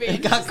movie.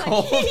 It got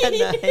cold at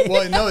night.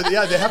 Well, no,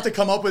 yeah, they have to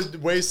come up with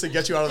ways to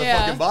get you out of the Yeah.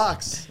 fucking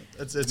box.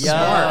 It's Yo. smart.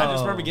 I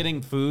just remember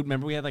getting food.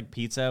 Remember we had like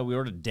pizza. We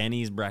ordered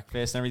Denny's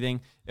breakfast and everything.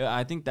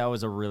 I think that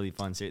was a really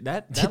fun series.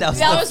 That That was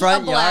That the was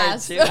front a yard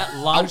blast. too. that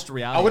launched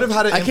reality. I would have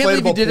had an I can't believe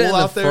inflatable you did it pool in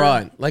the out there.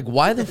 front. Like,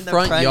 why the In the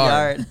front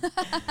yard?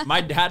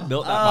 My dad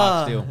built that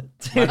box too.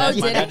 dude. My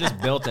did dad he?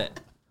 just built it.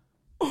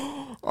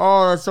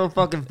 Oh, that's so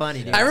fucking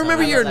funny, dude. I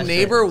remember love your that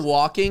neighbor shit.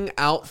 walking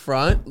out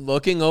front,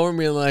 looking over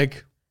me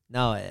like,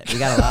 No, we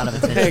got a lot of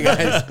attention. hey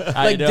guys.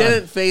 How you Like, doing?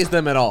 didn't phase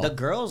them at all. The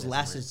girls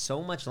lasted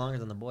so much longer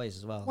than the boys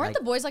as well. Weren't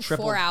the boys like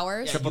triple- 4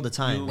 hours? Triple the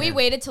time. We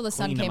waited till the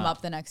sun Cleaned them came up.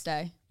 up the next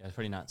day. Yeah, it's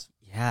pretty nuts.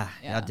 Yeah,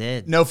 Yeah. y'all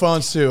did. No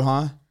phones too,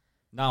 huh?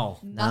 No.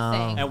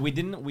 Nothing. And we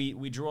didn't.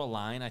 We drew a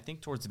line. I think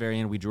towards the very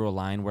end, we drew a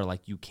line where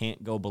like you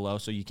can't go below,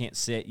 so you can't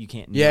sit, you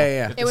can't. kneel. Yeah, yeah.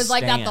 You have It to was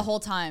like that stand. the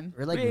whole time.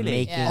 We're like Really?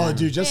 making. Yeah. Oh,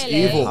 dude, just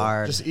Really? evil.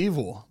 Hard. Just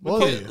evil. We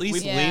Both could of at you.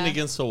 least Yeah. lean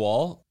against the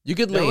wall. You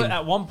could There lean. was-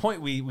 At one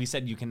point, we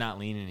said you cannot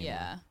lean anymore.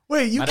 Yeah.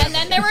 Wait, you And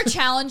then there were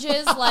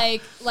challenges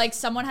like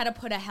someone had to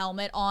put a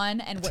helmet on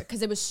and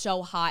because it was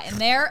so hot in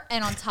there,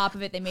 and on top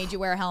of it they made you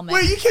wear a helmet.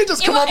 Wait, you can't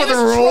just It come wa- up it with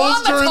the was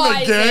rules during the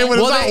traumatizing. game when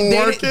Well, it's they, not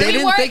they, working. they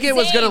didn't weren't think it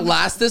was going to zing.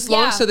 last this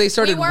long, Yeah. so they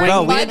started We weren't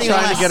waiting, Bro, we didn't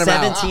trying to get them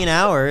out. 17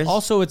 hours.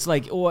 Also, it's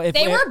like, well, if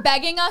They it, were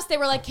begging us. They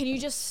were like, "Can you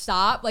just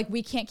stop? Like,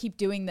 we can't keep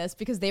doing this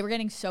because they were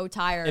getting so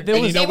tired." If it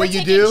And was- you They know were what you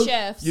taking do?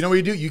 shifts. You know what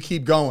you do? You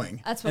keep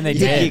going. That's what And we they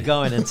You did. keep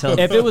going until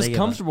if it was they give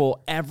up.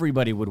 comfortable,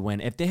 everybody would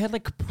win. If they had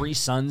like Capri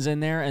Suns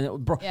in there,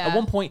 and bro, Yeah. at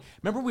one point,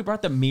 remember we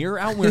brought the mirror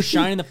out and we were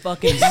shining the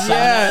fucking sun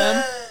at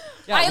them.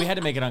 Yeah, we had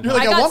to make it You're uncomfortable.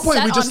 like, I at got one point,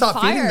 set we just on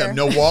stopped feeding fire. them.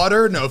 No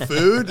water, no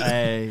food.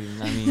 Hey,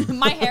 I mean,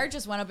 My hair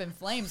just went up in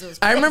flames. It was.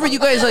 I remember crazy. you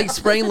guys like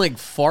spraying like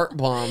fart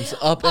bombs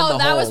up in Oh, the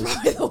that was holes.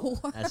 probably the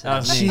worst. That's that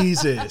was me.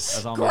 Jesus.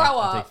 That's all Grow me. I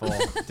up. take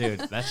full. Dude,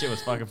 that shit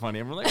was fucking funny.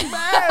 Everyone like,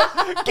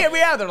 man, get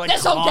me out. They're like,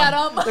 This'll get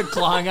 'em. They're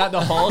clawing out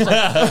the holes.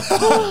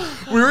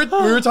 Like, We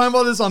were talking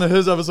about this on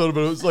his episode,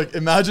 but it was like,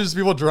 imagine just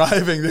people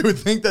driving. They would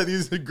think that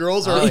these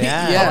girls are Oh,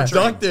 yeah. Yeah.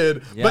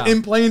 abducted, Yeah. but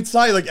in plain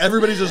sight, like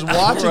everybody's just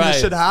watching Right.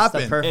 this shit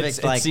happen. perfect.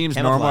 it like, seems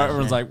camouflage, normal.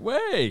 Everyone's man.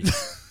 like, wait.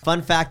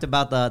 Fun fact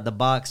about the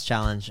box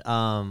challenge.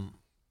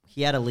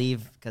 He had to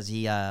leave because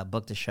he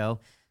booked a show.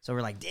 So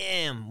we're like,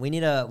 damn, we need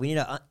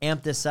to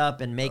amp this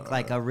up and make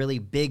like a really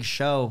big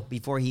show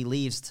before he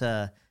leaves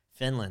to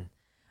Finland.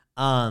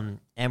 And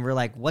we're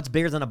like, what's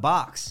bigger than a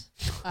box?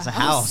 It's a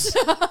house.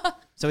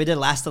 So we did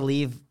Last to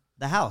Leave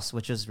the House,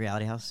 which was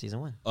Reality House season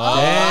 1.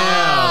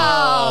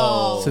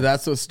 Oh. So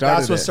that's what started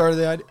That's what it. started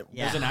the idea.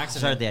 Yeah, It was an accident.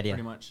 started the idea.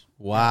 Pretty much.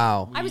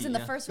 Wow. I was in the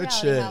first Good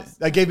reality shit. house.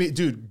 That gave me,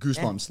 dude,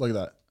 goosebumps. Look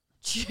at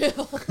Chill.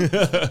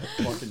 that.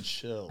 Fucking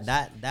chill.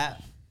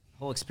 That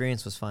whole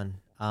experience was fun.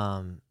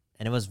 And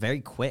it was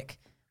very quick.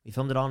 We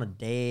filmed it all in a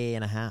day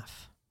and a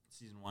half.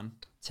 Season 1.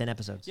 10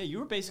 episodes. Yeah, you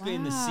were basically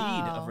in the seed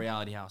Wow. of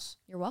Reality House.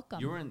 You're welcome.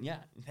 You were in, yeah.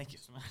 Thank you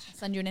so much.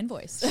 Send you an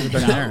invoice.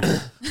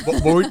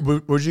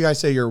 What would you guys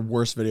say your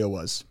worst video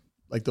was?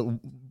 Like the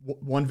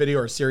one video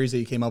or series that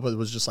you came up with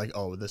was just like,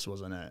 oh, this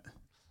wasn't it.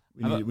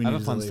 I have a to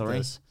fun delete story.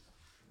 this.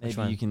 Maybe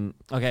one? you can.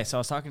 Okay, so I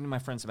was talking to my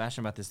friend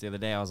Sebastian about this the other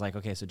day. I was like,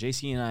 okay, so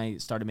JC and I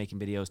started making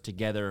videos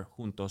together,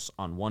 juntos,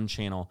 on one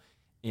channel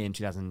in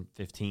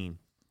 2015.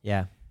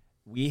 Yeah.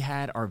 We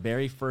had our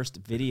very first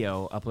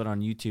video uploaded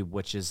on YouTube,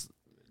 which is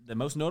the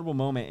most notable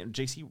moment.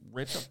 JC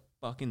ripped a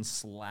fucking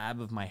slab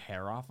of my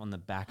hair off on the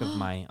back of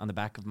my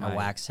I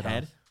waxed it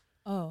head. off.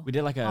 Oh. We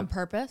did like a On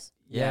purpose?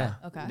 yeah.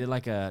 Okay. We did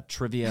like a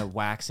trivia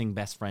waxing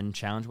best friend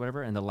challenge,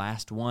 whatever. And the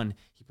last one,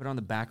 he put it on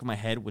the back of my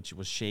head, which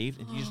was shaved,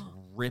 and he just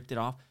ripped it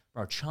off.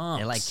 Bro,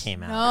 chomps. It like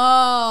came out.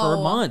 No.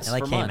 for months. It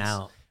like for came months,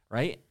 out.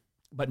 right?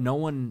 But no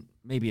one,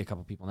 maybe a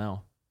couple people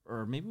know,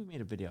 or maybe we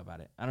made a video about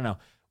it. I don't know.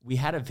 We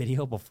had a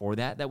video before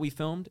that we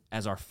filmed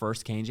as our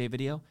first K&J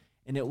video,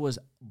 and it was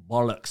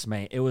bollocks,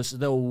 man. It was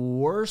the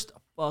worst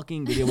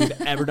fucking video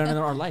we've ever done in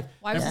our life.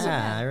 Why was it so Yeah,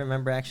 bad? I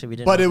remember actually we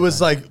didn't. But it know was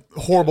that. like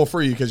horrible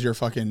for you because you're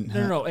fucking.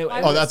 No. Why Oh,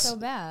 was that's- it so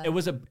bad?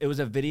 It was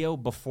a video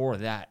before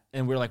that,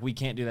 and we are like, we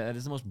can't do that. That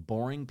is the most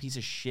boring piece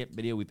of shit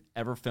video we've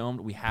ever filmed.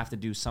 We have to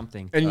do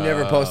something. And you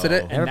never posted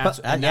it? And Never that's-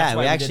 po- and that's yeah,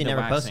 why we we actually did the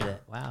never waxing. posted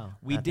it. Wow.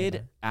 We Not that did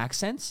bad.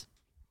 accents.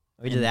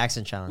 We did the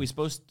accent challenge. We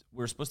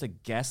were supposed to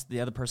guess the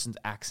other person's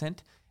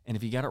accent, and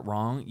if you got it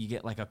wrong, you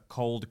get like a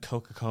cold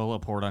Coca-Cola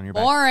poured on your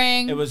back.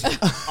 Boring. It was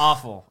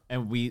awful,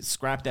 and we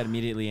scrapped that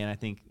immediately. And I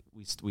think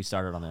we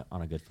started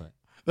on a good foot.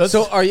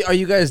 So are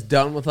you guys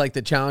done with like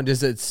the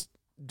challenges? It's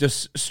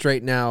just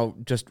straight now,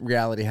 just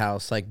Reality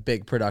House, like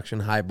big production,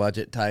 high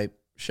budget type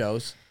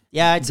shows.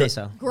 Yeah, I'd say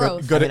so.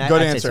 Growth. Good, I mean,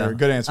 good I'd say answer. so.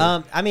 Good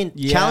answer. I mean,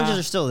 Yeah. challenges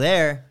are still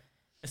there.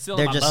 It's still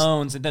They're in my just-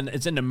 bones, and then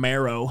it's in the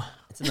marrow.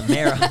 It's in the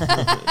mirror.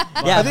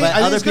 yeah, I think, but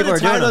other it's people gonna are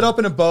tie doing that them. up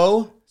in a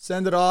bow,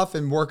 send it off,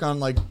 and work on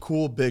like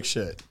cool big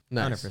shit.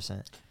 Nice.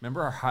 100%.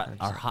 Remember our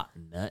hot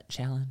nut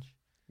challenge?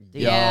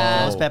 Dude,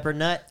 Yeah. Ghost pepper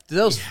nut.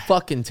 Those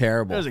fucking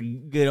terrible. That was a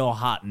good old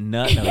hot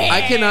nut.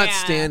 I cannot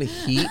stand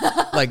heat,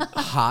 like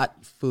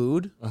hot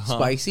food,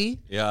 spicy.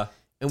 Yeah.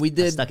 And we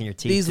did stuck in your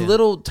teeth, these too.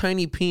 little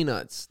tiny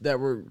peanuts that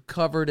were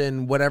covered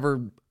in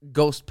whatever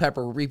ghost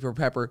pepper, reaper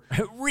pepper,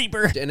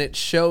 Reaper. and it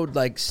showed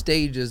like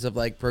stages of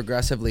like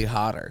progressively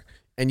hotter.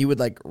 And you would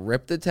like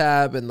rip the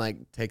tab and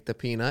like take the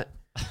peanut.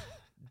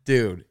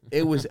 Dude,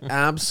 it was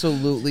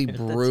absolutely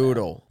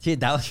brutal. Dude,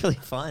 that was really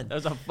fun. That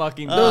was a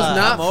fucking. That was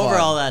not I'm over fun.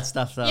 all that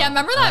stuff, though. Yeah,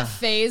 remember that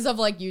phase of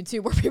like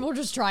YouTube where people were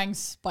just trying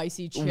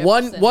spicy chips?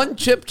 One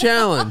chip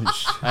challenge.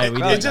 Hey, we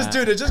It did just, that.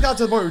 dude, it just got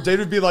to the point where David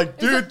would be like,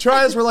 dude,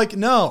 try this. We're like,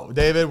 no,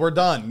 David, we're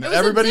done. It was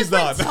Everybody's a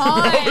different done.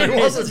 time. Nobody It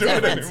wants was to a do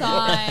it different anymore.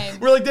 time.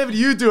 We're like, David,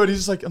 you do it. He's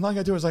just like, I'm not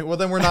gonna do it. It's like, well,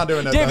 then we're not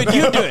doing it. David, then.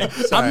 you do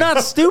it. I'm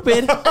not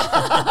stupid. Am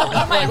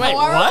I Wait,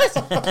 more? what?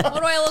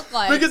 What do I look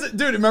like? Because,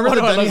 dude, remember What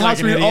the do I Benny look like, House?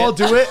 an We'd idiot? all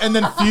do it, and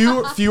then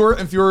fewer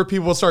and fewer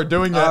people would start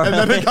doing it, and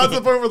then it got to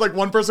the point where like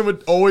one person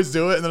would always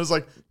do it, and then it's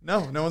like, no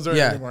one's doing it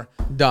Yeah, anymore.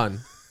 done.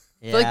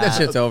 I feel like that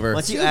shit's over.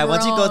 Once you Too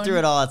once you go grown. through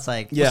it all, it's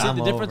like, Yeah. I'm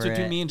the difference over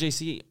between it. me and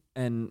JC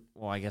and,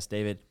 well, I guess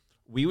David,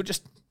 we would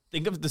just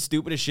think of the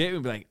stupidest shit.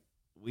 We'd be like,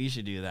 we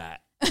should do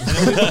that. And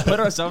then we would put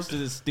ourselves to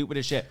the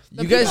stupidest shit.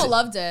 the you people guys-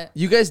 loved it.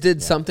 You guys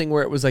did something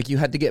where it was like you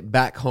had to get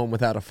back home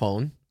without a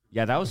phone.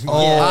 Yeah, that was. Oh,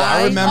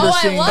 I remember Oh,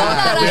 I seeing love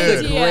that. that That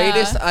was dude. the idea.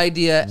 greatest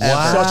idea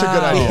ever. Such a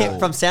good idea.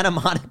 From Santa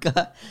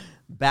Monica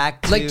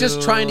back to Like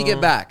just trying to get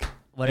back.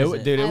 What is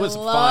it? Dude, it I was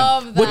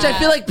love fun. that. Which I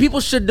feel like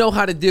people should know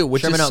how to do,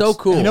 which Sherman is so Oaks.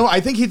 cool. You know,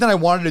 I think Heath and I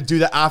wanted to do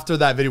that after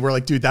that video. We're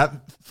like, dude, that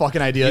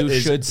fucking idea You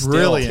is should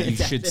brilliant. still.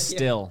 You should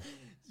still.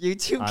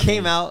 YouTube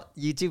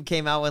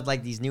came out with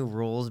like these new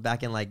rules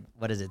back in like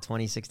what is it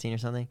 2016 or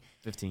something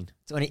 15.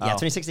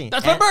 2016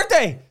 That's my And-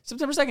 birthday,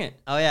 September 2nd.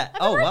 oh yeah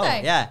wow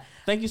birthday. yeah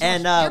Thank you so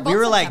and much. You're we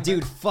were both like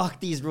September. dude fuck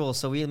these rules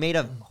so we made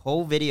a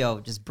whole video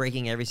just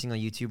breaking every single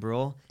YouTube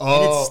rule and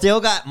Oh. it still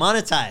got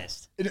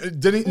monetized.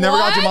 Didn't never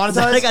got What?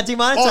 demonetized? It got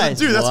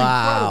demonetized. Oh, dude, that's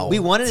Wow. incredible. We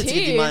wanted it to get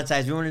Tea.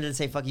 demonetized. We wanted to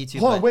say fuck YouTube.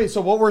 Hold on, but- wait.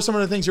 So what were some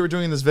of the things you were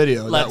doing in this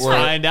video? Let's that were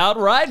find out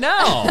right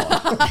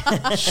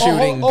now.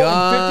 Shooting in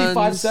guns.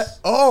 55 seconds.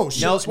 Oh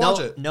shit! No, Let's watch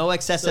no, it. no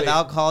excessive So-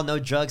 alcohol, no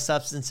drug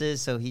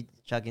substances. So he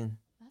chugging,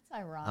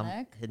 That's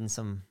ironic. hitting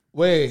some.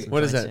 Wait,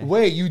 What is joints that? there.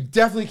 wait. You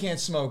definitely can't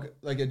smoke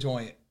like a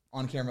joint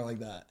on camera like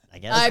that. I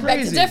guess I beg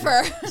to crazy.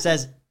 differ. it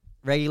says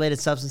regulated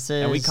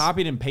substances. And we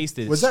copied and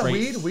pasted. Was that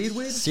straight.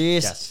 weed?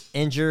 Serious Yes.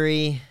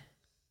 injury,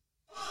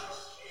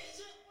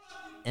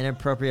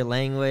 inappropriate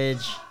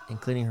language,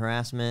 including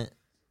harassment.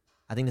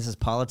 I think this is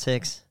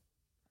politics.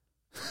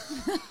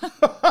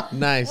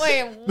 Nice.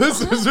 Wait,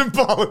 This isn't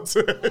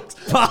politics.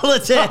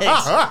 Politics.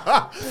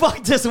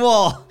 Fuck this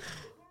wall.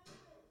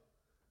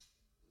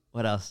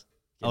 What else?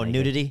 Oh,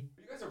 nudity.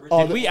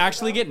 Did we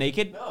actually get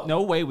naked?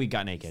 No way we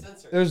got naked.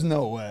 There's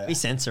no way. We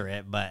censor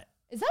it, but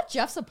is that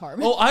Jeff's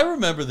apartment? Oh, I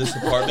remember this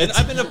apartment.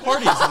 I've been to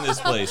parties in this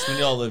place when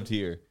y'all lived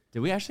here. Did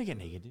we actually get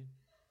naked, dude?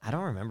 I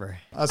don't remember.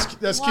 That's cute.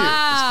 That's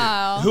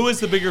wow. Who is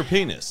the bigger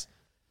penis?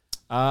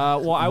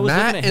 Well, I was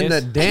Matt living and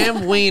at the his. damn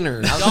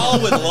wieners.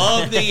 Y'all would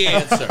love the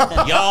answer.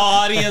 Y'all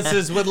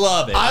audiences would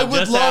love it. I I'm would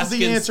just love the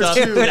asking answer, stuff.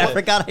 too. Dude, I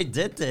forgot I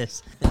did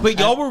this. But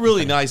y'all were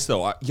really nice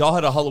though. Y'all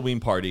had a Halloween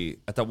party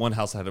at that one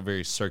house that had a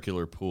very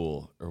circular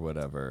pool or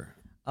whatever.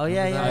 Oh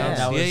yeah, yeah,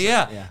 That was-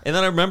 yeah. yeah. And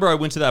then I remember I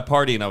went to that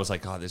party and I was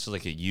like, oh, this is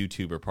like a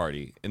YouTuber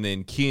party. And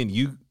then Kian,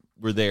 you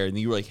were there and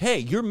you were like, hey,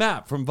 you're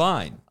Matt from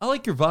Vine. I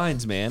like your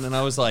Vines, man. And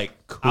I was like,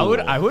 cool.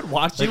 I would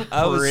watch you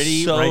I was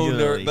pretty so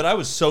regularly. but I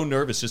was so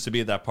nervous just to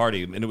be at that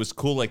party. And it was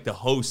cool. Like the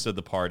host of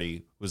the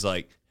party was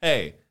like,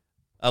 hey,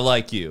 I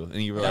like you.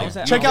 And you were like, was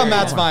at- Check out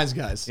Matt's Yeah. vines,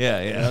 guys.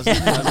 yeah.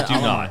 Do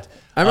not.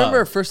 I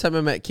remember first time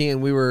I met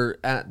Kean, we were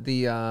at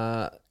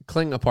the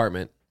Kling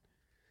apartment.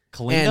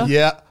 Kalinga? And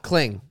Yeah.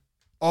 Kling.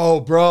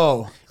 Oh,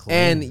 bro.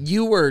 And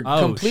you were Oh,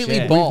 completely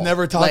shit. bald.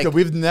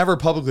 We've never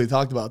publicly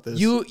talked about this.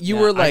 You Yeah,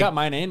 were I like got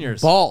mine and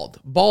yours. bald.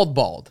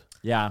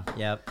 Yeah.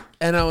 Yep.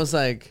 And I was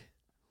like,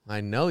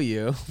 I know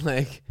you.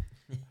 Like,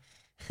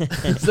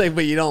 It's like,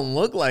 but you don't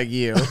look like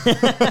you.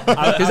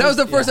 Because that was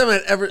the first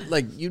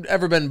time you'd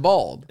ever been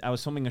bald. I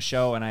was filming a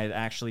show and I had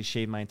actually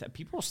shaved my entire.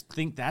 People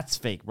think that's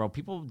fake, bro.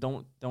 People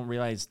don't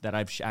realize that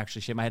I've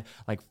actually shaved my head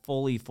like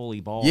fully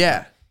bald.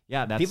 Yeah.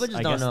 Yeah, that's. People just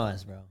I don't guess- know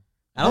us, bro.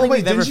 I don't think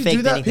we've didn't ever you do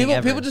faked that? anything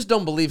ever. People just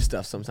don't believe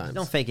stuff sometimes.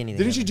 don't fake anything.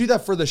 Didn't you do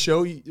that for the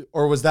show,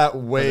 or was that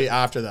way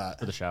after that?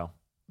 for the show.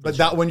 But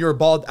that when you were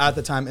bald at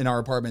the time in our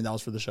apartment, that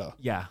was for the show.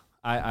 Yeah,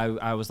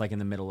 I was like in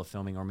the middle of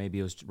filming, or maybe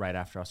it was right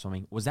after I was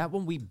filming. Was that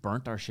when we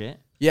burnt our shit?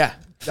 Yeah.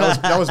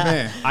 That was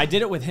me. I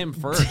did it with him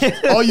first.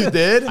 Oh, you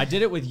did? I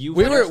did it with you.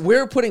 We first.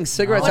 were putting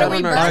cigarettes What out are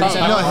on we our burning?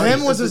 tongue. No, Party.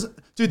 him was his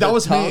dude. That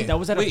was me. That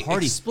was at Wait, a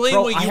party. explain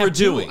Bro, what I you have were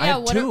two. doing. I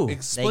have Yeah, two.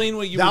 Explain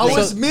what you That were doing.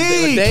 was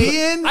me,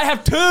 Kian. I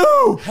have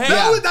two. Hey,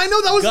 I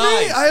know that was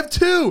guys. me. I have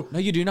two. No,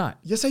 you do not.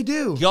 Yes, I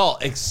do. Y'all,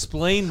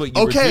 explain what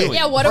you were Okay. doing.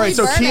 Yeah, what are All right, we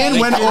so burning? Kian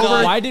went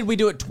over. Why did we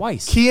do it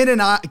twice?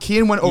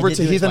 Kian went over did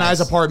to do it Heath and I's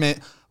twice. apartment.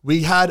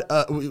 We had,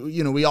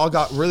 we all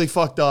got really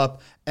fucked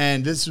up,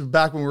 and this was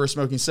back when we were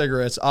smoking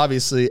cigarettes,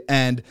 obviously.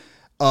 And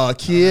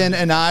Kian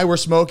and I were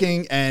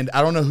smoking, and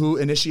I don't know who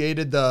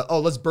initiated the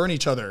let's burn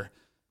each other,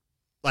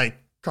 like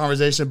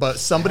conversation. But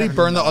somebody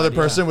burned the other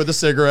person with a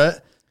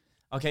cigarette.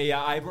 Okay,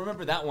 yeah, I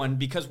remember that one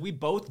because we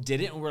both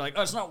did it and we're like,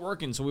 oh, it's not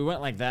working. So we went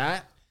like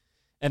that.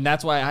 And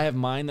that's why I have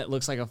mine that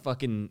looks like a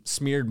fucking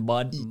smeared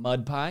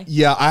mud pie.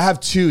 Yeah, I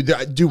have two.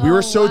 Dude, we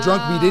were so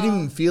drunk we didn't wow.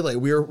 even feel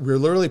it. We were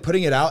literally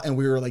putting it out, and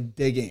we were like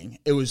digging.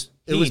 It was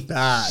Heath,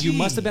 bad. You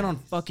must have been on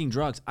fucking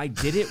drugs. I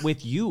did it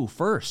with you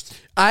first.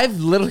 I've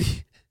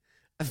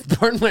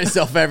burned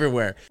myself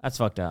everywhere. That's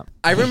fucked up.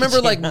 I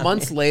remember like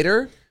months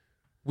later,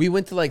 we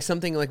went to like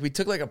something like we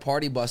took like a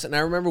party bus, and I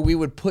remember we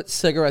would put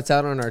cigarettes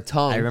out on our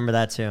tongue. I remember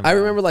that too. I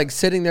remember like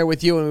sitting there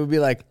with you, and we'd be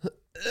like,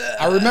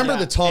 I remember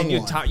the tongue And you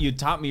one. you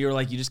taught me, you were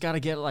like, you just got to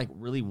get it like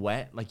really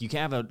wet. Like you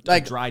can't have a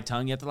Like- dry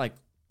tongue. You have to like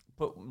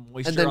put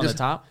moisture then on just- the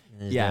top.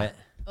 Just do Yeah. it.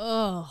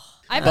 Ugh.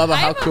 Bubba,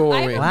 how cool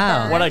are we?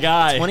 Wow. What a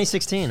guy.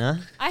 2016, huh?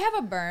 I have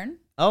a burn.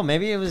 Oh,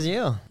 maybe it was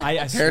you. I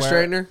Hair swear,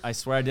 straightener? I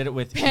swear I did it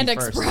with Panda you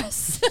first.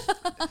 Express.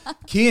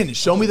 Kian,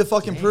 show me the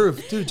fucking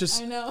proof. Dude,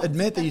 just I know.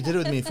 admit that you did it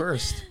with me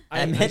first. I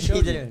admit showed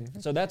he did you.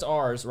 it. So that's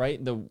ours,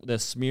 right? The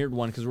smeared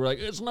one because we're like,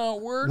 it's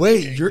not working.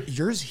 Wait,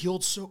 yours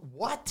healed so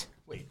what?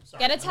 Wait, sorry.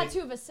 Get a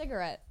tattoo of a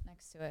cigarette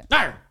next to it.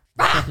 Arr!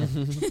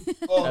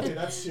 Oh, okay,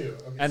 that's two.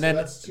 Okay, And then-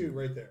 that's two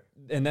right there.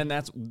 And then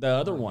that's the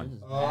other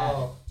one.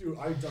 Oh, dude,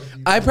 I dug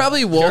you. I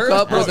probably woke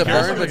up with a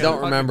Yours burn, is but don't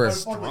fucking remember.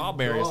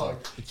 Strawberries. dog.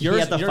 Yours,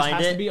 have to yours find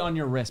has it? to be on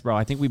your wrist, bro.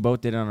 I think we both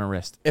did it on our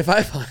wrist. If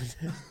I find it.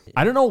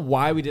 I don't know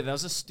why we did that. That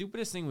was the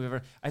stupidest thing we've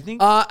ever. I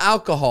think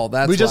Alcohol.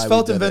 That's We just why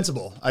felt did it.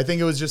 invincible. I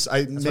think it was just what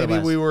it maybe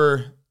was. we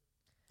were.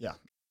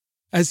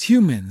 As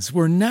humans,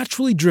 we're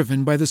naturally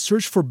driven by the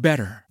search for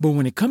better. But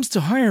when it comes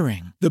to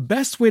hiring, the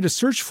best way to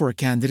search for a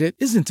candidate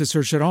isn't to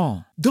search at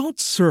all. Don't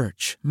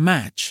search,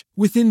 match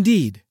with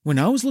Indeed. When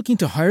I was looking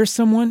to hire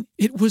someone,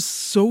 it was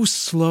so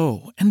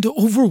slow and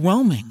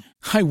overwhelming.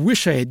 I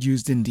wish I had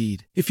used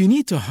Indeed. If you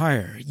need to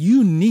hire,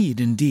 you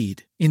need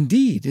Indeed.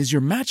 Indeed is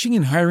your matching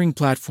and hiring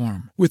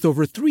platform with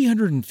over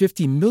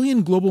 350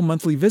 million global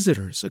monthly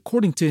visitors,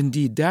 according to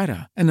Indeed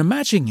data, and a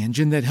matching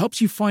engine that helps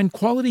you find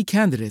quality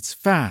candidates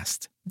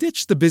fast.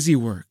 Ditch the busy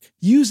work.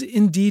 Use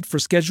Indeed for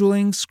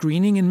scheduling,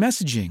 screening, and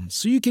messaging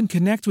so you can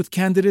connect with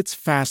candidates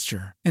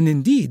faster. And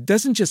Indeed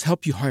doesn't just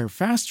help you hire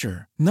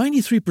faster.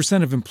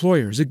 93% of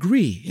employers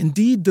agree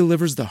Indeed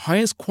delivers the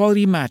highest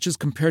quality matches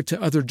compared to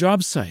other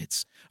job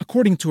sites,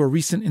 according to a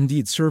recent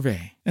Indeed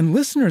survey. And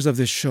listeners of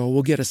this show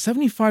will get a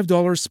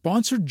 $75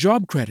 sponsored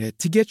job credit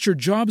to get your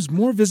jobs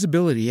more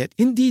visibility at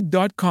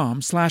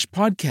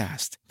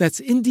Indeed.com/podcast. That's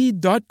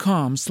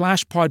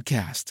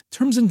Indeed.com/podcast.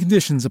 Terms and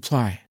conditions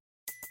apply.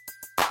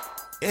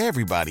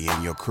 Everybody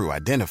in your crew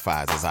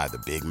identifies as either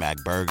Big Mac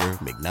Burger,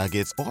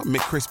 McNuggets, or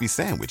McCrispy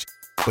Sandwich.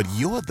 But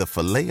you're the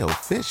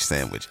Filet-O-Fish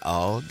Sandwich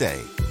all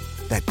day.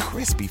 That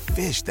crispy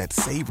fish, that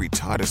savory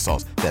tartar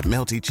sauce, that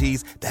melty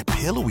cheese, that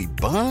pillowy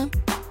bun.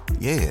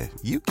 Yeah,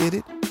 you get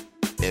it.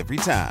 Every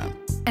time.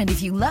 And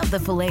if you love the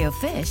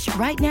Filet-O-Fish,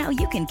 right now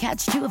you can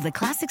catch two of the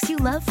classics you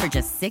love for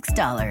just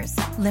 $6.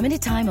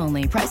 Limited time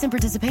only. Price and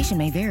participation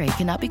may vary.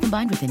 Cannot be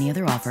combined with any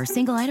other offer.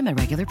 Single item at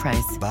regular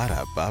price.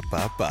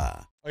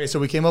 Ba-da-ba-ba-ba. Okay, so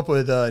we came up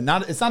with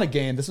it's not a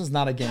game. This was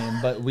not a game,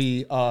 but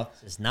we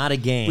It's not a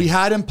game. we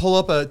had him pull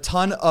up a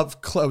ton of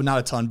not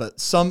a ton, but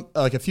some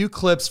like a few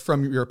clips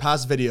from your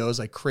past videos,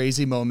 like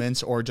crazy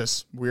moments or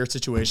just weird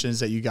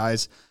situations that you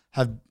guys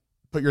have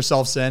put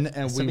yourselves in,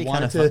 and This would we be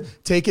wanted kinda to fun.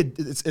 take it.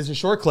 It's a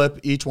short clip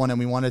each one, and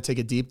we want to take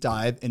a deep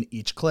dive in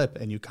each clip,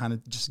 and you kind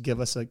of just give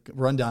us a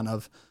rundown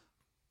of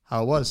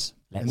how it was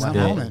in Let's that do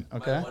it. moment.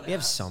 Okay. We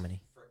have so many.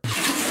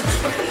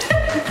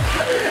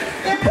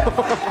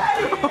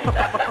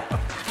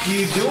 What are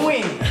you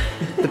doing?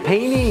 The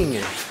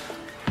painting.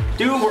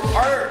 Dude,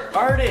 we're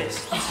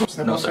artists.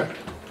 No, sir.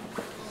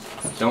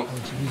 Don't.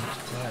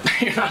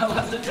 You're not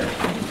allowed to do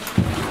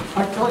it.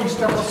 I tell you,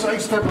 step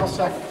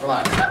outside.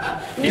 Relax.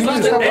 He's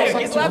left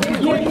it. He's left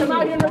it. You can't come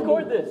out here and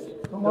record this.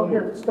 Come on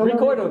here.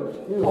 Record him.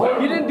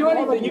 You didn't do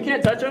anything. You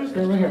can't touch him.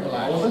 Stay right here.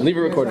 Relax. Leave it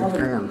recording.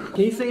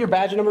 Can you say your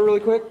badge number really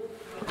quick?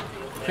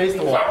 Face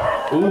the wall.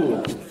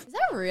 Ooh. Is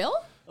that real?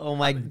 Oh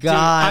my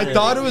god! I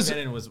thought it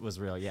was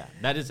real. Yeah,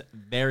 that is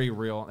very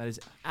real. That is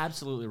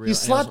absolutely real. He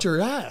slapped your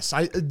ass.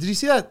 Did you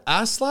see that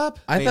ass slap?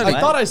 I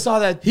thought I saw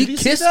that. He Did you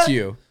see kissed that?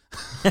 you.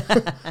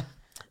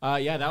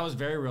 Yeah, that was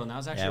very real. And that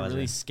was actually Yeah, it a was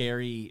really real.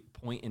 scary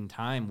point in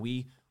time.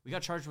 We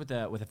got charged with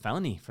a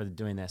felony for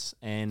doing this,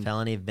 and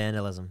Felony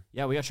vandalism.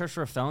 yeah, we got charged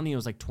for a felony. It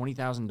was like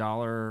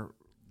 $20,000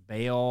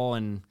 bail,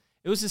 and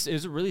it was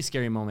a really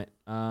scary moment.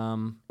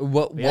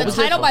 What The was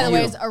title, it by the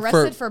way, you- is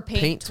Arrested for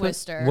Paint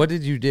Twister. What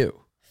did you do?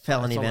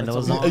 Felony It's a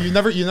vandalism. long- You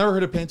never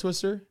heard of paint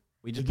twister?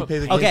 We just Did you put pay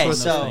the paint Okay, on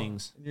those so-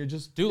 things. You're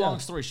just Long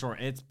story short,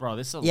 it's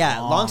this is a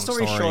Yeah, long, long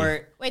story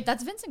short. Wait,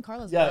 that's Vincent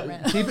Carlos. Yeah,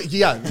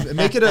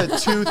 make it a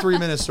 2-3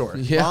 minute story.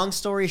 Yeah. Long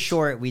story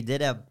short, we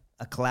did a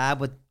collab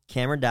with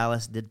Cameron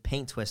Dallas, did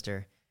Paint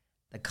Twister.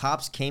 The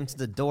cops came to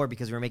the door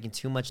because we were making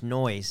too much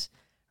noise,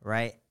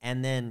 right?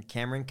 And then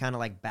Cameron kind of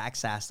like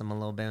backsassed them a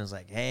little bit and was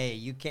like, hey,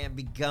 you can't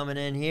be coming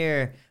in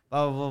here,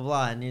 blah, blah,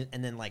 blah, blah.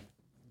 And then like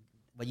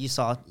what you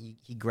saw,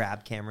 he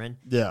grabbed Cameron.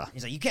 Yeah.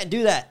 He's like, you can't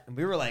do that. And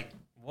we were like,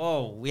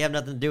 whoa, we have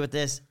nothing to do with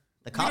this.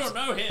 The cops, don't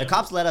know him. The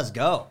cops let us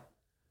go.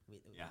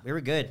 Yeah. We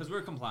were good. Because we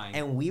were complying.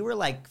 And we were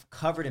like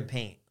covered in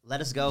paint.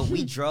 Let us go.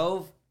 We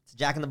drove to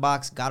Jack in the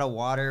Box, got a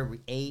water, we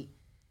ate,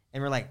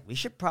 and we're like, we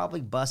should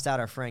probably bust out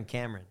our friend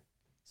Cameron.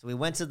 So we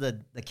went to the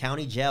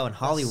county jail in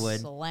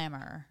Hollywood,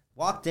 Slammer.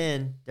 walked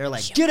in, they're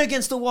like, get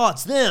against the wall,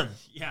 it's them.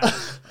 yeah,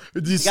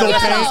 Did you still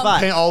got paint, spot.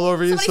 paint all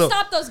over you? Somebody So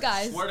stop those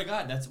guys. swear to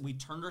God, we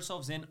turned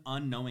ourselves in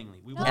unknowingly.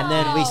 We No. And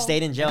then we Oh.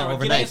 stayed in jail No,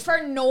 overnight.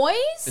 For noise?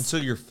 And so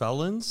you're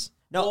felons?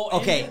 No,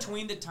 Well, okay. In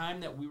between the time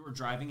that we were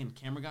driving and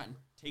camera got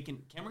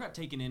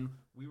taken in,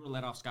 we were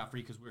let off scot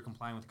free because we were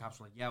complying with the cops.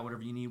 We're like, yeah,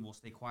 whatever you need, we'll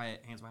stay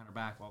quiet, hands behind our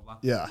back, blah blah.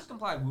 Yeah. We just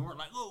complied. We weren't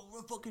like, oh,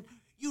 we're fucking,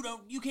 you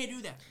can't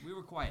do that. We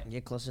were quiet.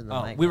 Get closer to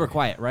the mic. We were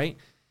quiet, right?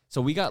 So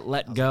we got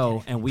let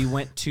go, and we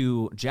went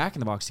to Jack in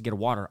the Box to get a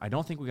water. I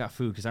don't think we got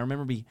food because I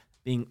remember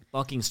being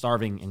fucking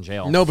starving in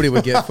jail. Nobody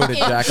would get footage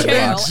In Jack in the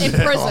jail, Box. in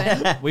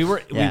prison. we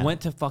Yeah.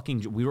 went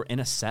to we were in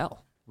a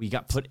cell. We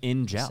got put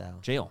in jail,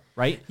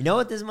 right? You know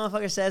what this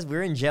motherfucker says?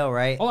 We're in jail,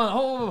 right?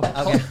 Hold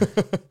on.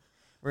 Okay.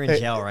 We're in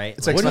jail, right?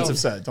 it's expensive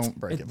set. Don't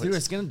break it, Dude, please.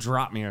 it's gonna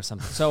drop me or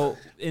something. So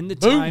in the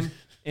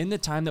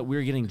time that we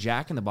were getting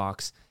Jack in the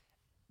Box,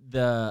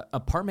 the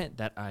apartment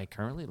that I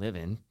currently live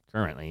in,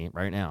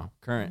 right now,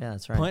 Yeah,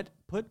 that's right.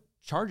 put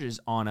charges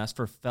on us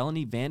for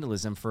felony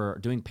vandalism for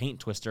doing paint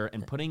twister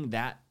and putting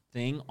that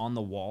thing on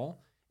the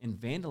wall and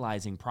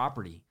vandalizing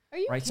property. Are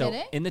you right? kidding?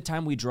 So in the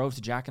time we drove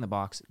to Jack in the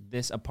Box,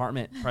 this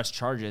apartment pressed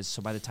charges.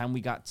 So by the time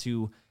we got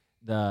to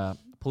the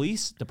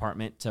police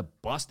department to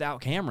bust out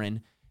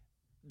Cameron,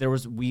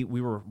 we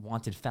were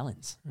wanted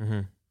felons.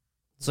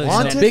 So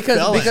Wanted Because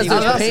felons. there's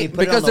Yeah. paint.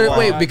 Put it on Because the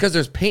wall. because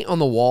there's paint on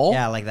the wall.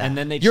 Yeah, like that. And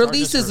then they Your charged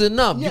lease us is for-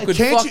 enough. Yeah, You could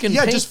can't fucking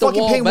yeah, paint just the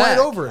fucking wall paint back. right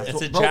over it.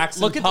 It's a Bro,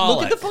 Jackson look at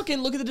Pollock.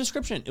 the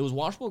description. It was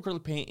washable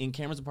acrylic paint in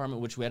Cameron's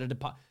apartment, which we had to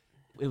deposit.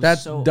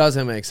 That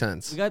doesn't make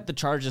sense. We got the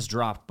charges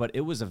dropped, but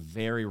it was a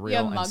very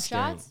real. You have and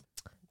scary- mugshots?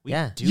 We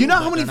Yeah. do, You know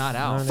but how many they're not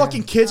out.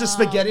 fucking kids with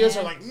spaghettios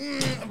are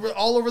like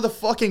all over the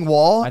fucking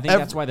wall? I think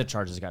that's why the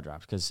charges got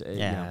dropped because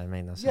yeah, it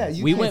made no sense. Yeah,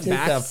 you we can't went take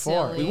back. that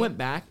far. We went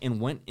back and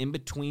went in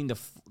between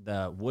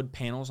the wood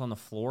panels on the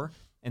floor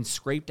and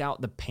scraped out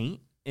the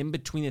paint in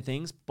between the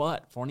things.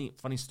 But funny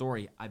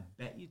story, I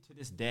bet you to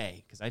this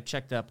day, because I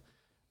checked up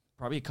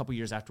probably a couple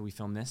years after we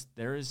filmed this,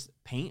 there is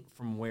paint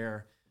from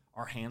where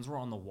our hands were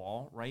on the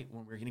wall, right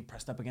when we were getting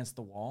pressed up against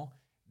the wall.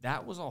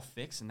 That was all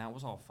fixed and that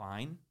was all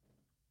fine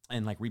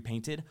and like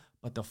repainted.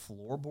 But the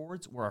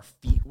floorboards where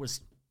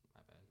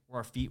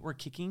our feet were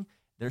kicking,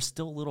 there's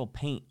still little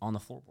paint on the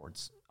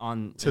floorboards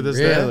To this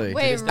day. Really?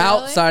 Wait, really?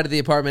 Outside of the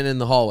apartment in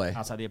the hallway.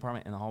 outside the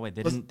apartment in the hallway.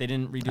 They didn't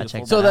redo the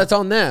floorboard. So that's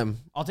on them.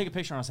 I'll take a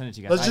picture and I'll send it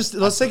to you guys.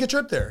 Let's take a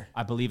trip there.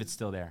 I believe it's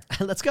still there.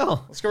 Let's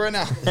go. Let's go right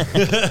now.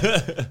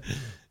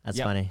 That's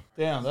Yep. funny.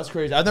 Damn, that's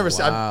crazy. I've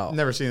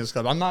never seen this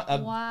club. I'm not.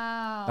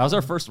 Wow. That was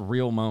our first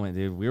real moment,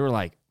 dude. We were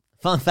like,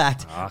 Fun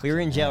fact: we were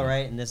in jail,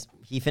 right? And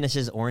he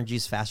finishes orange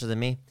juice faster than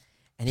me,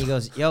 and he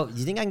goes, "Yo, do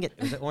you think I can get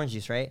it was orange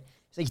juice, right?"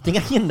 He's like, "You think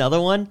I can get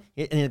another one?"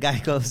 And the guy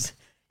goes,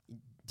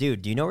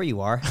 "Dude, do you know where you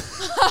are?"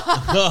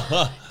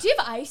 Do you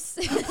have ice?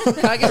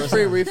 Can I get a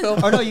free refill?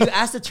 Oh no, you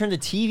asked to turn the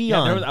TV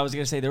on. I was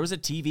gonna say there was a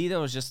TV that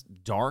was just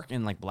dark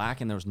and like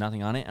black and there was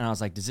nothing on it, and I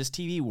was like, does this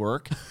TV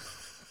work?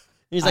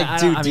 He's like, I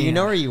 "Dude, do you mean,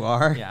 know where you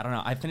are?" Yeah, I don't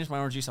know. I finished my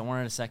orange juice. I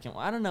wanted a second.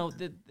 Well, I don't know.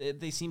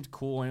 They seemed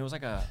cool, and it was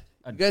like a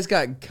You guys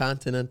got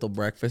continental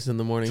breakfast in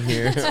the morning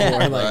here.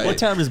 Or like, What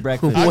time is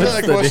breakfast? I What's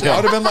got that the question. deal? I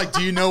would have been like,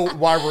 "Do you know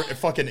why we're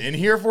fucking in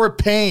here for?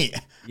 Paint."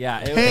 yeah.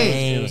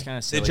 Hey. It was kind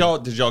of silly.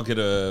 Did y'all get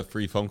a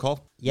free phone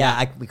call?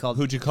 Yeah, we called.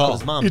 Who'd you call?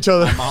 His mom. Each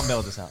other. My mom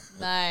bailed us out.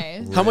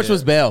 Nice. how much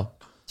was bail?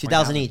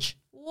 2,000 each.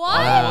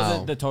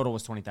 What? The total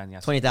was 20,000.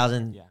 Yes.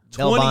 20,000. Yeah.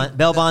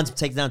 Bail bonds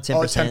take down 10%.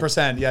 Oh,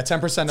 10%. Yeah, 10%.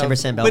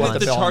 10% bail But bonds. if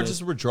the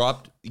charges were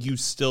dropped, you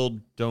still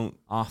don't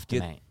Off get.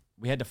 tonight.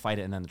 We had to fight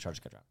it, and then the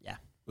charge got dropped. Yeah.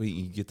 Wait,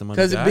 you get the money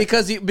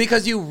back?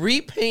 Because you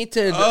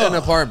repainted an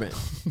apartment.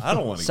 I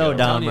don't want to So go.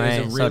 dumb, It was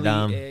a right? So really-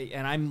 dumb.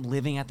 And I'm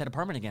living at that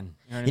apartment again.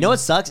 You know what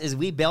sucks is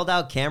we bailed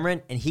out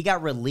Cameron and he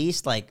got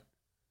released like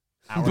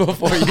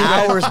Before you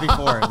hours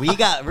before.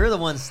 We're the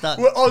ones stuck.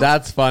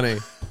 That's funny.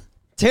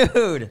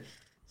 Dude.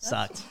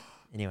 Sucked.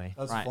 Anyway.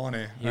 That's Right. funny.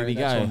 Here All we right,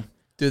 next go. one.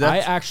 Dude, I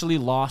that's actually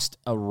lost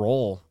a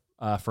role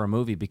for a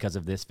movie because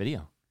of this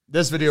video.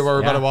 This video we're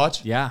about to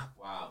watch? Yeah.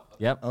 Wow.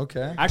 Yep.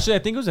 Okay. Actually, I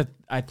think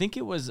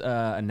it was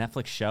a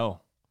Netflix show.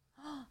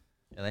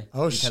 Really?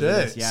 Oh, Because of shit.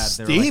 this. Yeah,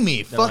 they were like-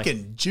 Steamy. they're like,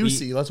 fucking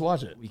juicy. Let's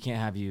watch it. We can't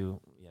have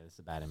you. Yeah, this is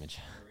a bad image.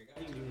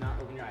 Do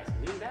not open your eyes.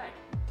 Lean back.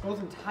 Close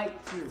them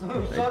tight too.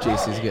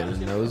 JC's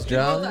getting a nose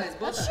job.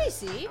 That's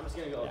JC. I'm just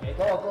gonna go. Okay.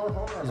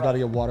 He's about to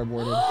get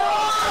waterboarded.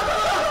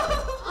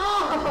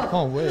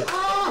 Oh, wait.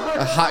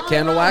 A hot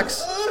candle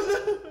wax.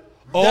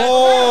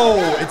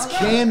 Oh, it's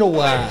candle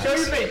wax. Show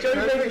your face. Show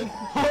your face.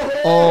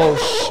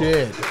 Oh,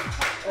 shit.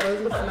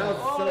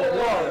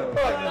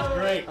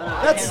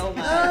 That's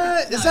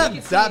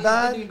Is that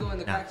bad? I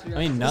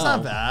mean, no. It's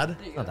not bad.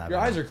 Not that Your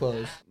bad. eyes are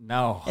closed.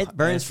 No. It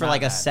burns It's for not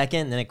like a bad.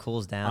 second, then it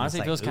cools down. Honestly,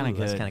 It's it feels like, kinda ooh,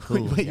 that's good. kind of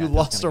cool. Wait, you it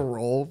lost a feels kinda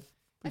roll?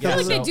 I feel like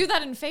So- they do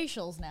that in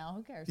facials now.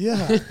 Who cares?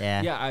 Yeah.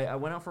 Yeah. Yeah, I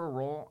went out for a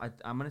role.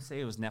 I'm gonna say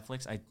it was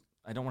Netflix.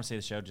 I don't want to say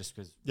the show just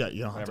because. Yeah,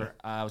 you don't have whatever.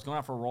 I was going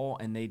out for a role,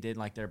 and they did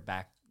like their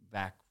back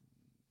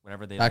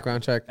whatever they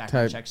Background check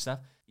background type. check stuff.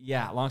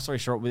 Yeah. Long story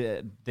short,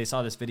 they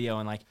saw this video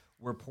and like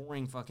we're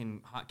pouring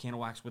fucking hot candle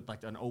wax with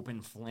like an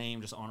open flame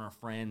just on our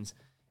friends.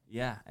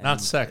 Yeah. Not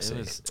and sexy.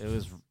 It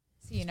was.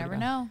 See, you never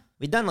know.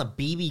 We done a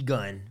BB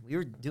gun. We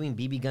were doing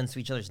BB guns to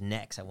each other's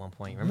necks at one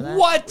point. Remember that?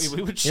 What?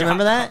 We would You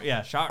remember that?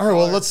 Yeah. Shot. All right,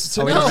 well, caller. let's.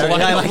 Oh, we no. don't remember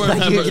that?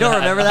 Like, you don't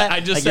remember that? I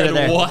just Like, you were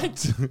said there.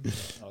 what?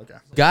 Okay.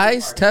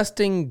 Guys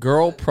testing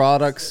girl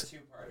products,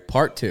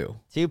 part 2.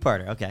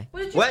 Two-parter. Okay.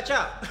 Watch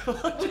out!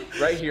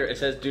 Right here, it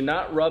says, do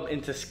not rub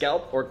into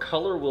scalp or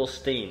color will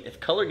stain.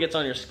 If color gets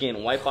on your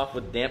skin, wipe off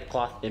with damp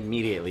cloth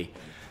immediately.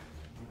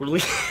 We're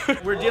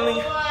dealing...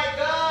 Oh my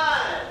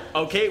God!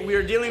 Okay, we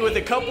are dealing with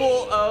a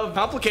couple of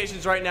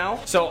complications right now.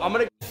 So I'm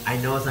gonna... I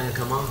know it's not gonna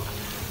come off.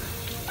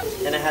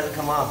 And it hasn't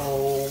come off.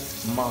 Oh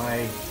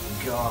my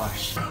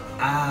gosh.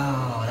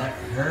 Ow, that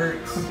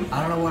hurts.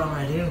 I don't know what I'm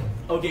gonna do.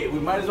 Okay, we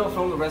might as well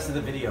film the rest of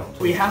the video.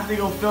 We have to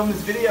go film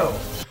this video.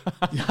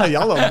 Yeah,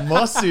 y'all are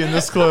musty in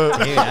this clip.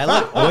 Dude, I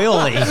look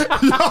oily.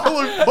 Y'all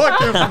look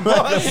fucking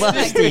musty.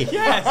 Musty.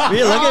 Yes.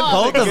 We look at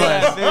both of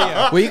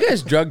us. Were you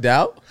guys drugged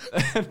out?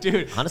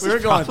 Dude, Honestly, we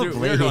were going probably.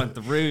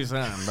 through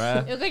something,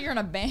 bro. You look like you're in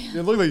a band.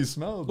 It looked like you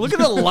smelled. Look at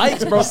the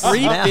likes, bro.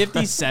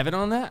 357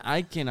 on that.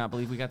 I cannot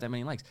believe we got that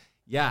many likes.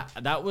 Yeah,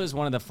 that was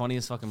one of the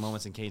funniest fucking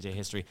moments in KJ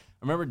history.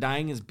 I remember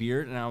dyeing his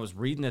beard, and I was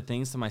reading the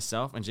things to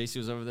myself, and JC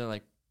was over there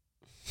like,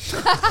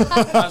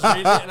 I was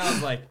reading it, and I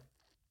was like,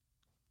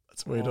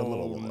 Let's wait a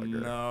little oh,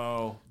 longer.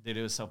 no. Dude,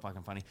 it was so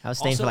fucking funny. I was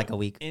staying for Also, like a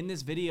week. In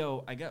this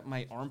video, I got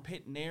my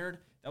armpit nared.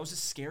 That was the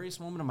scariest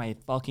moment of my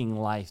fucking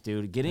life,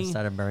 dude. It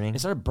started burning. It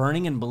started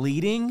burning and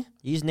bleeding.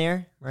 You use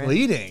Nair, right?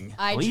 Bleeding.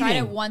 I tried Bleeding.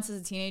 it once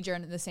as a teenager,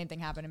 and the same thing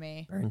happened to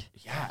me. Burned.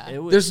 Yeah, it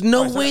was. There's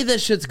no way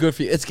that shit's good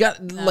for you. It's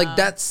got like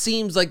that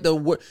seems like the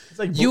word.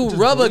 like You just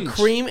rub a bleach.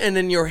 cream and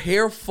then your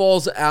hair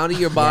falls out of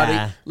your body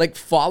Yeah. like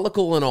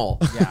follicle and all.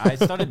 Yeah, I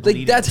started Like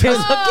bleeding. that's Look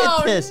Oh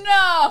at this. no!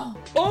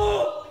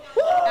 Ow,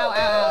 ow, ow,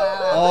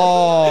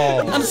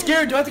 ow. Oh. I'm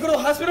scared. Do I have to go to the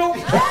hospital?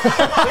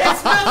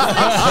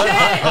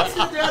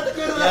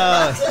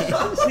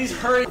 Please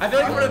hurry. I feel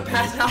like I'm gonna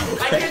pass out.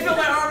 I can't feel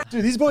my arm.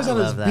 Dude, these boys I had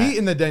us love that. beat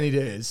in the Denny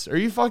days. Are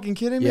you fucking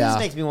kidding me? Yeah. This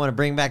makes me want to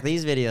bring back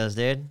these videos,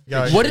 dude.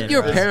 Yeah, What Shit, did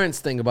your bro. parents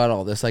think about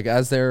all this? Like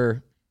as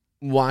they're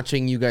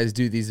watching you guys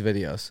do these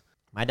videos.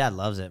 My dad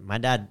loves it. My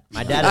dad.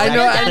 I is know,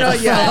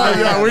 actually- yeah.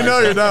 Yeah, we know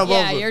your dad Yeah,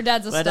 loves it. your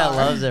dad's a My star. dad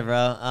loves it,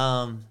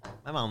 bro.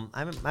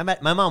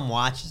 My mom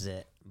watches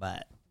it,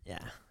 but yeah,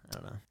 I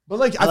don't know. But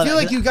like, I I feel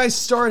love- like you guys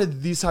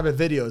started these type of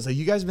videos. Like,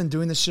 you guys have been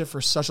doing this shit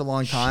for such a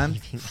long time.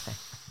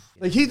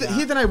 Like Heath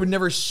and I would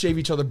never shave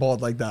each other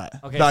bald like that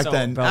Okay, back so,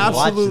 then. bro,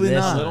 Absolutely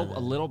watch this. not. A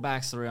little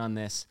backstory on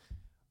this.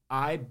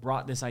 I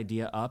brought this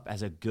idea up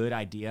as a good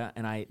idea,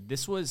 and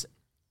this was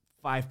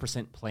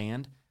 5%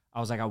 planned. I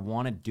was like, I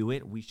want to do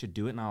it. We should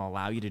do it, and I'll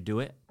allow you to do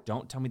it.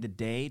 Don't tell me the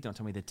day. Don't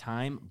tell me the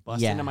time.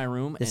 Bust into my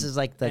room. This and, is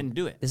like and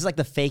do it. This is like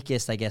the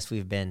fakest, I guess,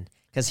 we've been,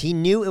 because he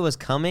knew it was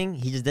coming.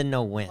 He just didn't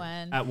know when.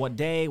 When? At what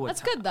day? What That's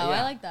ti- good though. yeah.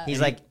 I like that. He's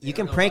like, you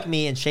can prank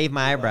me and shave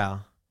my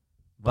eyebrow,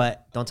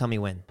 but don't tell me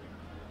when.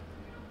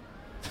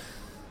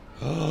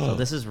 So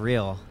this is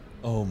real.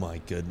 Oh my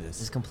This goodness.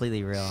 is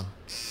completely real.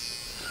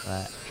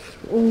 But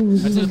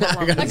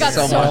I got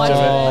so, so much of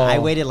it. I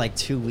waited like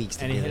 2 weeks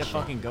to And he do hit a this shit.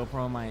 fucking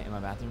GoPro in my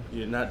bathroom.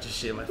 You're not just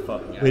shit my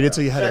fucking eye. Waited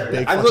till you had a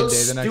big I fucking look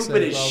day the next stupid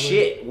day. as probably.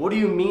 shit. What do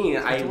you mean?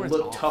 I where it's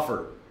look off.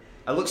 tougher.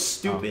 I look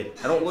stupid.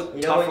 I don't look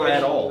You know, tougher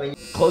at all.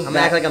 Close I'm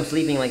gonna act like I'm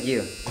sleeping like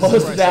you.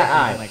 Close Where I that started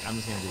eye. being like, I'm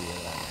just gonna do it.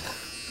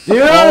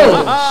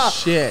 Oh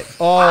shit.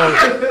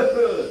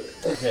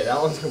 Okay,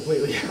 that one's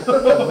completely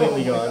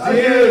gone.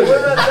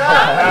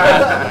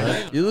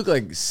 You look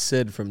like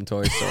Sid from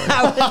Toy Story.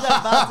 I was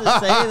about to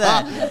say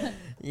that.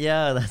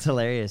 Yeah, that's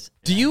hilarious.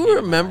 Do you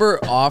remember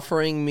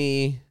offering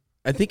me,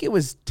 I think it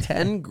was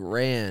 10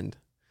 grand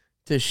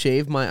to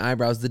shave my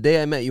eyebrows the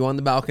day I met you on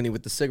the balcony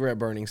with the cigarette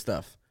burning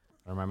stuff.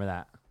 I remember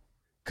that.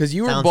 Because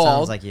you were Sounds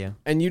bald, like you.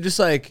 and you just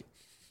like,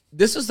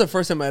 this was the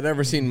first time I'd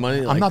ever seen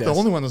money like I'm not this. the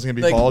only one that's going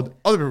to be Like, bald.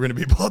 Other people are going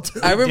to be bald too.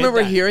 I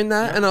remember that. hearing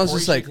that, and I was Before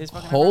just he like, shaved his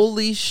fucking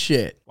holy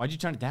shit. Why'd you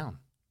turn it down?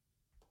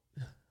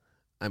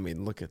 I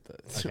mean, look at the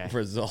Okay.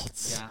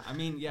 results. Yeah, I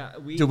mean, yeah.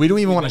 Dude, we don't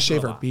even want to went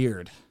shave through a our lot.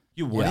 beard.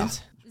 You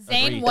wouldn't?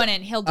 Zane Agreed.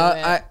 wouldn't. He'll do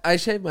it. I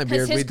shaved my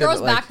Because beard. his We did grows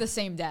it, like, back the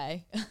same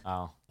day.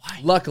 Oh.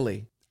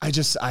 luckily.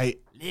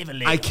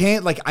 I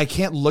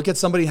can't look at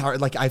somebody how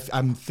like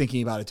I'm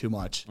thinking about it too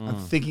much. I'm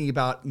thinking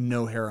about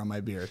no hair on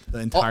my beard the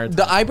entire time.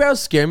 The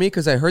eyebrows scare me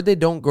because I heard they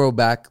don't grow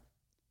back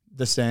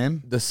The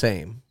same. the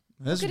same.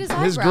 His, at his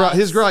his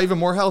eyebrows. grow even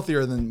more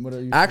healthier than what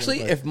are you?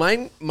 Actually, if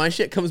my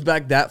shit comes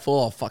back that full,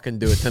 I'll fucking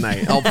do it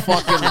tonight. I'll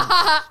fucking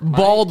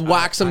bald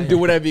wax them, do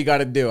whatever you got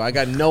to do. I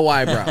got no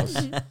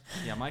eyebrows.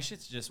 Yeah, my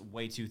shit's just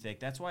way too thick.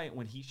 That's why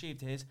when he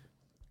shaved his,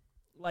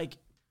 like,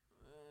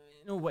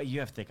 you know what? You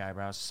have thick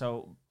eyebrows,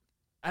 so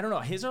I don't know.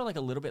 His are like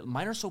a little bit.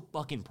 Mine are so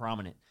fucking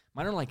prominent.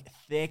 Mine are like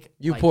thick.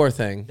 You like, poor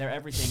thing. They're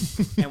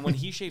everything. And when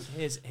he shaved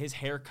his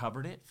hair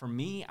covered it. For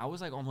me, I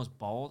was like almost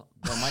bald.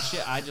 But my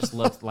shit, I just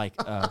looked like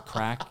a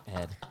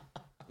crackhead.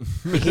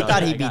 He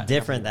thought he'd be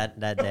different that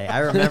day. I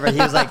remember he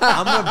was like,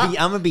 "I'm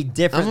gonna be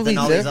different than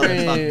all these other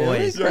fuck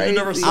boys.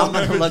 Crazy. I'm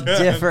gonna look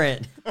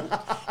different,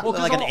 Well,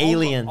 like an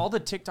alien." All the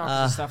TikToks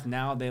and stuff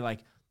now, they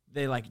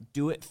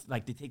do it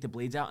like they take the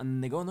blades out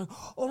and they go and they're like,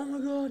 oh my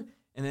god,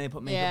 and then they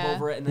put makeup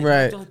over it and then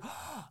they're like,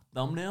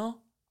 thumbnail,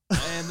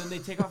 and then they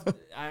take off.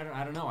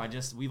 I don't know.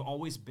 We've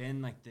always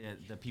been like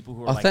the people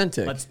who are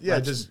Authentic. Like,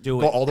 let's just do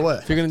go it all the way.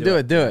 If you're gonna do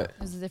it, do it.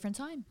 It was a different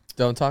time.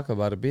 Don't talk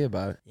about it. Be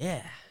about it.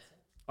 Yeah,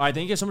 All right,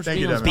 thank you so much for Thank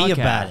being you, on this be podcast.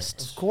 about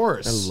it. Of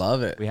course. I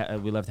love it.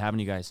 We loved having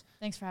you guys.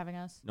 Thanks for having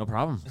us. No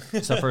problem.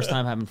 It's the first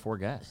time having 4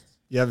 guests.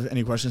 You have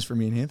any questions for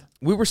me and Heath?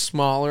 We were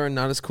smaller and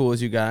not as cool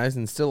as you guys,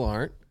 and still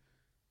aren't.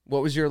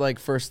 What was your like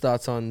first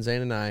thoughts on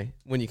Zane and I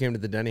when you came to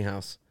the Denny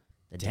house?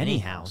 the Denny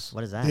house.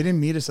 What is that? They didn't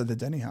meet us at the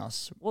Denny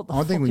house. What the I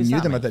don't think fuck we is knew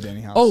that, them man? at the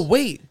Denny house. Oh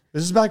wait,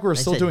 This is back when we were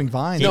still said doing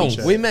Vine. no, and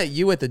shit. we met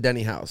you at the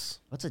Denny house.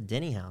 What's a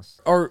Denny house?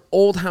 Our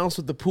old house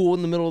with the pool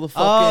in the middle of the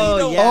fucking.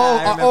 Oh,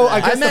 yeah. I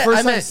guess the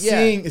first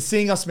time yeah.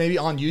 seeing us maybe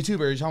on YouTube,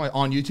 or you're talking about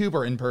on YouTube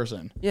or in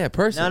person? Yeah,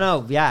 person.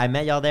 No. Yeah, I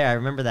met y'all there. I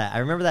remember that. I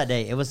remember that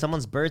day. It was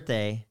someone's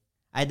birthday.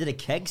 I did a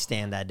keg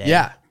stand that day.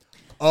 Yeah.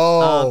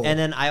 Oh, And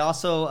then I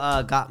also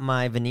got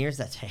my veneers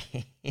that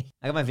day.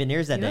 I got my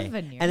veneers that You day. have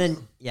veneers? And then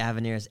I have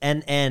veneers.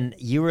 And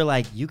you were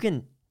like, you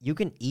can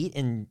eat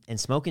and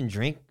smoke and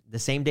drink the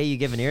same day you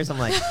get veneers. I'm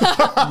like,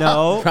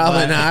 no,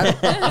 Probably not.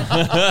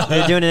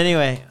 They're doing it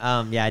anyway.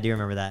 Yeah, I do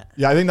remember that.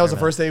 yeah. I think that was the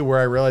first day where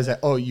I realized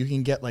that you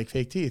can get like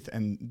fake teeth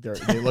and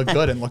they look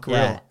good and look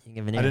Yeah, real. you can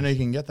get I veneers. didn't know you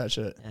can get that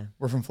shit. Yeah.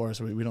 We're from Florida,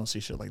 so we don't see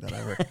shit like that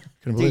ever. Couldn't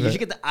Dude, believe you it. should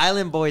get the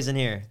Island Boys in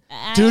here.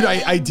 Dude,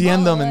 I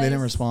DM'd them and they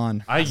didn't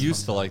respond. I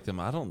used to like them.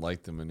 I don't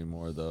like them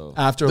anymore though.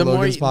 After the more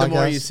Logan's podcast, the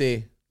more you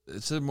see.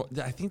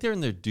 I think they're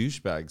in their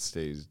douchebag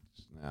stage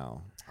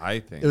now. I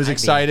think it was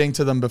exciting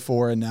to them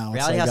before, and now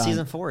Reality it's House like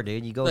season 4,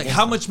 dude. You go like against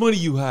how them. much money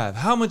you have?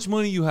 How much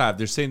money you have?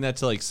 They're saying that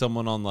to like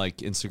someone on like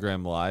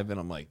Instagram Live, and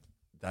I'm like,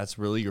 that's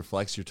really your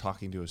flex. You're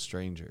talking to a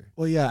stranger.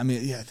 Well, yeah, I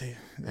mean, yeah, they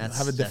That's-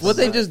 have a that's- different.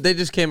 Well, they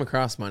just came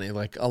across money,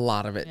 like a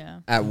lot of it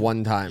at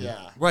one time.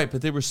 Yeah, Right,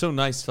 but they were so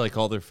nice to like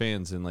all their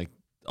fans and like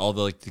all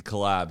the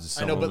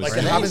collabs. I know, Someone but was like it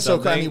saying happens so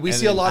quick. I something, mean, we and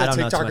see a then- lot I of don't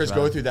know too much TikTokers about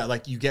go it. through that.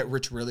 Like, you get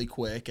rich really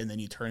quick, and then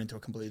you turn into a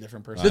completely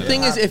different person. The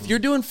thing is, if you're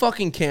doing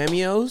fucking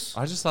cameos,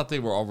 I just thought they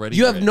were already.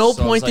 you have rich, no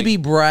so I was point to like, be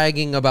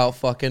bragging about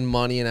fucking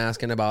money and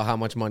asking about how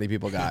much money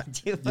people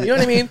got. You know what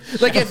I mean?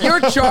 Like, if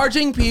you're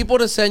charging people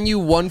to send you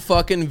one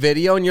fucking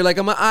video and you're like,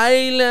 I'm an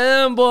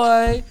island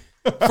boy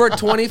for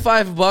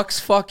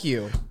 $25, fuck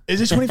you. Is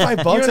it $25?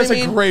 know what That's I a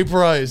mean? great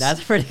price.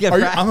 That's a pretty good. Are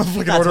you- price. I'm gonna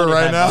fucking Not order it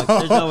right $25. now.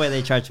 There's no way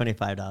they charge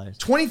 $25.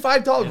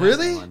 $25?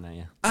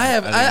 Really?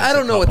 I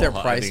don't know what their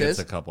price I think is. it's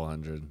a couple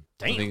hundred.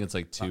 I think it's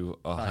like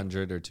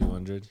 100 or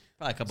 200.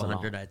 Probably a couple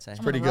hundred, I'd say.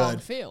 Pretty the wrong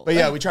good. field. But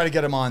yeah, we tried to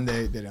get them on.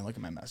 They didn't look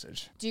at my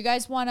message. Do you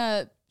guys want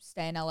to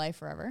stay in LA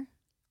forever?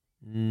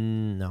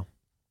 No.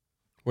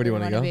 Where do you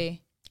want to go?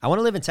 Be? I want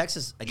to live in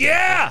Texas again.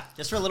 Yeah!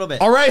 Just for a little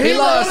bit. All right, he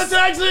lost. lost to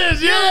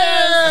Texas. Yeah.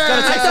 Let's go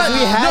to Texas.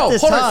 We had No,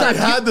 this hold on, talk. We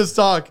had this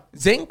talk.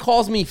 Zane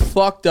calls me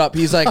fucked up.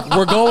 He's like,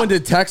 we're going to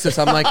Texas.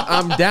 I'm like,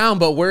 I'm down,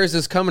 but where is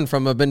this coming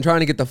from? I've been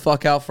trying to get the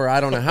fuck out for I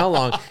don't know how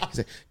long. He's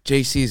like,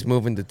 JC's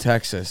moving to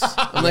Texas.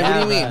 I'm like, what do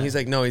you mean? He's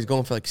like, no, he's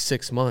going for like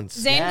 6 months.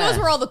 Zane Yeah. goes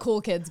where all the cool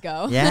kids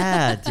go.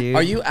 Yeah, dude.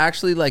 Are you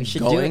actually like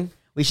should going? do it.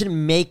 We should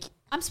make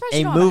I'm surprised a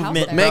you don't have a house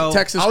movement. there. Make bro.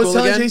 Texas I was cool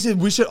telling again? Jason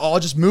we should all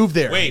just move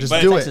there. Wait, just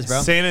but do Texas, it.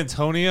 bro. San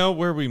Antonio,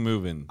 where are we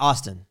moving?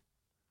 Austin.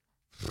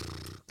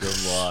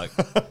 Good luck.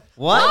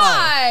 What?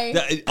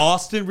 Why?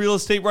 Austin real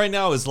estate right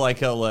now is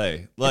like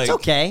LA. Like, It's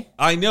okay.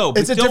 I know,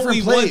 but It's a don't different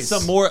we want place.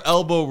 some more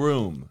elbow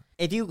room?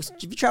 If you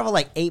travel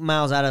like 8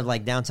 miles out of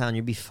like downtown,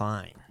 you'll be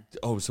fine.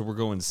 Oh, so we're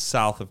going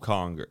south of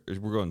Congress.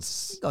 We're going.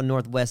 Go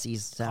northwest,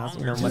 east, south,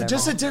 whatever.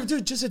 Just a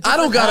different. I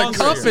don't got a Congress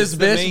compass, is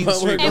the bitch. main But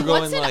street. And We're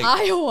what's going, in like-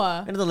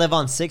 Iowa? I'm gonna live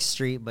on 6th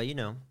Street, but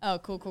Oh,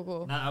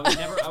 cool. No,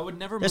 I would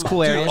never There's move.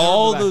 cool Dude, areas. I'll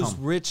All go back those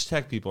home. rich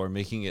tech people are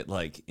making it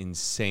like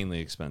insanely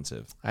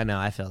expensive. I know,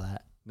 I feel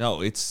that.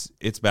 No, it's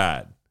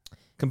bad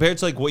compared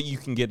to like what you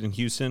can get in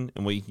Houston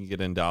and what you can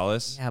get in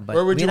Dallas. Yeah, but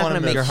Where would we're you not wanna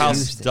gonna move? make Your house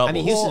Houston. I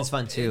mean, doubles. Houston's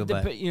fun too,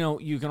 but you know,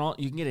 you can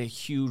get a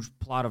huge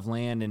plot of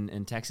land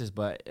in Texas,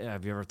 but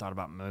have you ever thought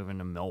about moving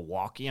to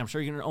Milwaukee? I'm sure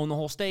you're gonna own the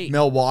whole state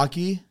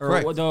Milwaukee. or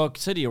Correct. the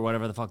city or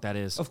whatever the fuck that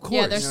is. Of course.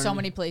 Yeah, there's so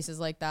many places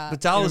like that. But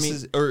Dallas You know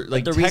is, or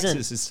like the Texas reason-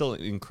 is still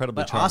an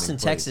incredibly but charming Austin,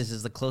 place. Texas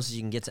is the closest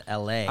you can get to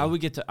LA. I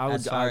would as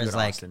far go as to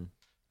like Austin.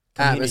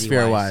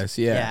 Atmosphere-wise,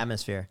 yeah.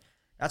 atmosphere.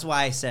 That's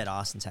why I said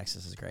Austin,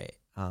 Texas is great.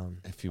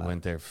 If you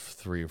went there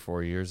 3 or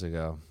 4 years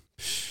ago.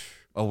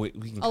 Oh, we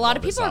can A call lot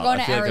of this people are out. going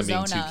I to feel like I'm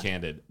Arizona. being too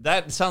candid.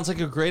 That sounds like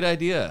a great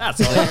idea. That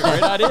sounds like a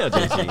great idea,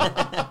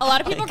 JT. A lot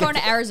of people are going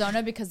to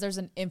Arizona because there's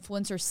an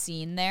influencer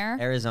scene there.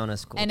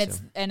 Arizona's cool And too.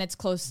 it's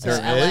close to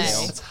There LA.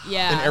 is?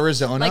 Yeah. In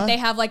Arizona? Like they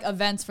have like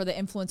events for the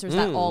influencers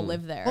that all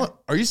live there. Oh,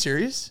 are you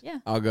serious? Yeah.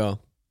 I'll go.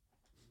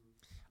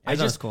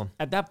 Arizona's cool.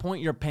 At that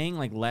point, you're paying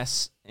like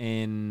less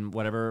in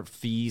whatever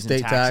fees and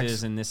State taxes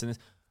tax. and this and this.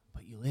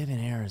 But you live in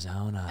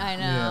Arizona. I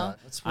know.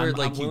 That's where I'm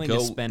like you willing go.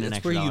 to spend an That's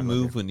extra where you dollar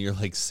move here. when you're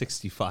like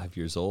 65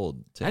 years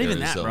old. To Not even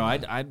that, bro.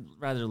 Arizona. I'd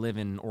rather live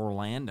in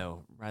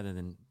Orlando rather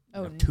than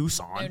Oh,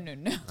 Tucson.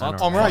 No.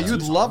 Fuck Oh, right. Tucson.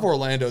 You'd love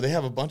Orlando. They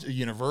have a bunch of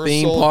Universal,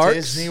 Theme parks.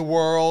 Disney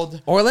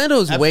World.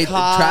 Orlando's way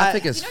Epcot.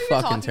 traffic is You know you're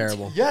fucking talking to-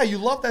 terrible. Yeah, you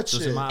love that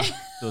shit.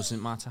 Those in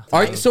Mata.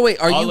 Are you, so wait,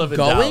 are I'll you live in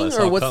going Dallas.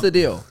 or I'll what's come. the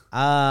deal?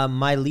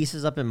 My lease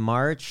is up in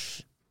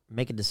March.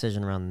 Make a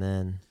decision around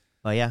then.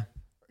 But yeah,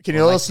 Can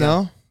you let us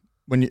know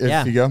when if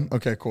Yeah. you go?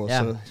 Okay, cool.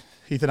 Yeah. So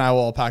Heath and I will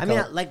all pack I mean,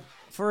 up. like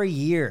for a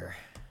year.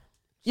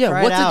 Yeah,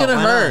 Try it what's it out. gonna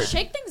Why not? hurt?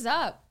 Shake things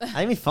up.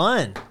 That'd be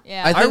fun.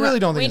 Yeah. I I think really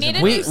don't we think need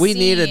it's a We new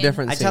need a scene.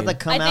 different I just have to scene.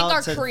 come I think out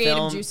our to creative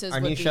film juices our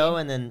would new be- show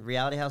and then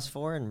Reality House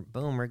 4 and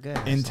boom, we're good.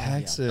 in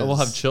Texas. We'll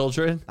have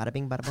children, Bada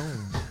bing, bada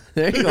boom.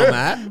 There you go,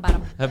 Matt.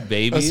 Bottom. have As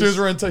babies. soon as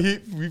we're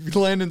we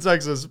land in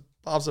Texas,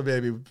 pops a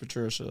baby with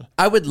Patricia.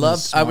 I would love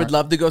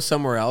smart. to go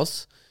somewhere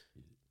else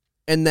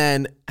and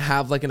then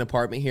have like an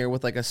apartment here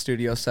with like a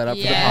studio set up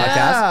for the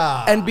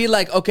Yeah. podcast and be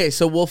like, okay,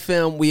 so we'll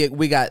film.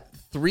 We got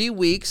 3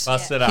 weeks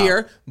Bust it out.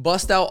 here,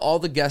 bust out all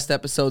the guest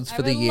episodes I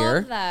for the would year.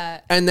 love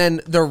that. And then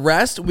the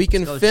rest we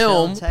can Let's go chill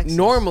film in Texas.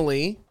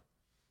 normally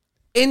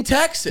in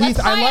Texas. Let's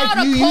buy out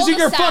a you using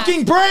your cul-de-sac.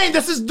 fucking brain.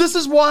 This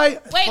is why.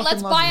 Wait,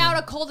 let's buy out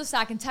a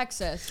cul-de-sac in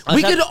Texas.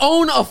 We could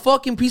own a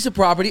fucking piece of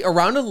property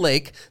around a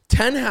lake,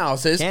 10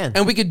 houses, Can.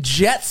 and we could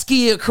jet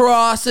ski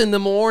across in the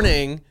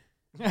morning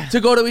to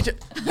go to each.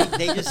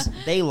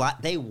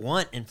 they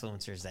want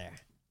influencers there.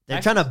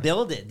 They're trying to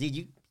build it, dude.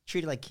 You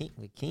treat it like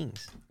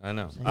kings. I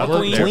know. Are I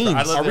lived there we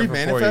for 4 years.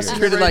 manifesting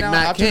Treated it like now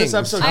Matt after this King.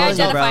 episode? I goes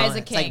identify up? as a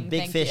It's like king, big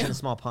thank fish you. in a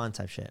small pond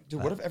type shit.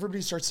 Dude, what if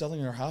everybody starts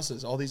selling their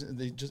houses?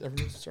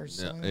 Everybody starts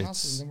selling their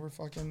houses, and then we're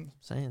fucking. I'm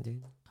saying,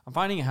 dude. I'm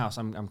finding a house.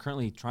 I'm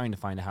currently trying to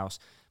find a house.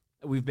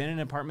 We've been in an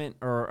apartment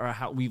or a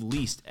house we've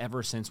leased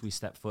ever since we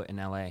stepped foot in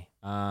LA.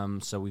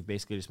 So we've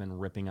basically just been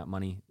ripping up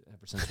money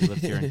ever since we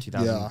lived here in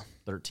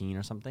 2013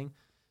 or something.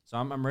 So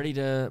I'm ready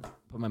to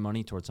put my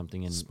money towards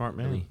something. And Smart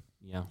man. really,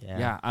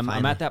 Yeah, I'm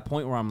finally. at that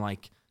point where I'm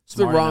like, It's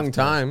the smart wrong enough to-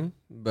 time,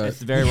 but It's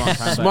the very wrong time.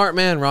 but- smart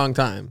man, wrong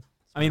time.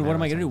 I mean, what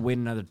am I gonna do? Wait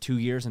another 2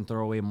 years and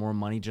throw away more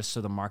money just so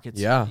the market's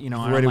Yeah. you know?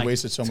 We've and I'm already like,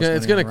 wasted so It's much. gonna,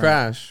 money on rent.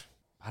 crash.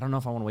 I don't know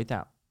if I want to wait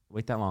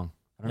that long.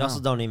 I You don't also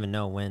know. don't even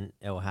know when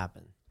it will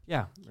happen.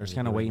 Yeah, we're just you're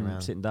kind of waiting waiting,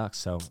 around. sitting ducks.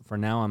 So for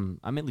now, I'm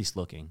at least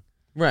looking.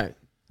 Right.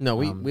 No,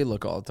 we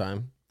look all the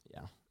time.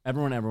 Yeah,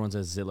 everyone's a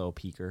Zillow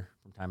peeker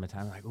from time to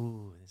time. Like,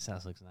 ooh, this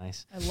house looks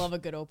nice. I love a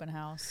good open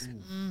house.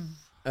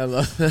 I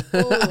love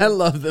I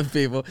love the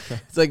people.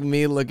 It's like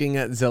me looking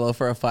at Zillow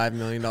for a $5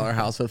 million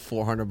house with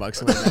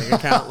 $400 in my bank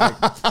account. Like,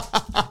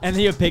 And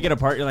then you pick it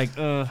apart. You're like,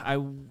 I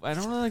don't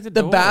really like the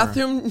the door.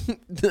 bathroom,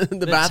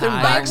 the bathroom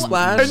tile.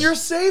 backsplash. And you're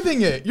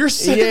saving it. You're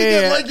saving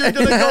Yeah. it like you're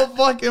gonna go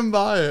fucking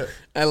buy it.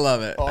 I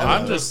love it.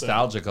 I'm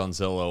nostalgic on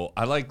Zillow.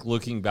 I like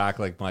looking back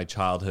like my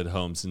childhood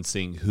homes and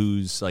seeing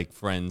whose like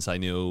friends I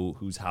knew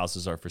whose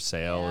houses are for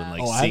sale and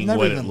like Oh, I've seeing never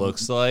what even- it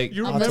looks like.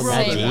 You I'm the remember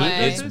all same that?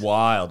 way. It's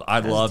wild. I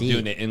love deep.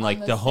 doing it. And like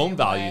the the home same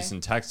values way.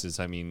 in Texas,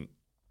 I mean,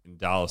 in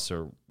Dallas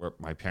or where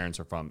my parents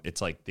are from,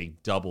 it's like they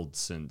doubled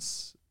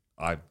since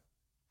I've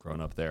grown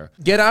up there.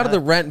 Get out of the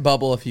rent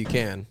bubble if you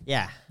can,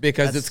 Yeah.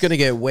 because it's gonna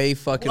get way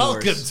fucking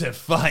Welcome worse. to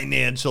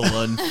Financial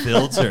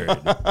Unfiltered.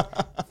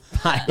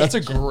 That's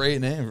a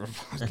great name.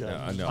 Okay.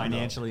 I know.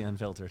 Financially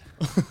unfiltered.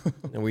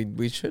 And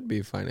we should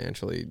be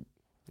financially,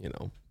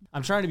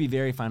 I'm trying to be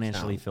very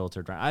financially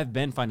filtered. Right, I've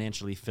been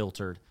financially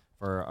filtered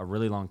for a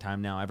really long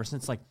time now. Ever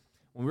since like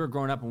when we were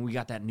growing up and we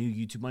got that new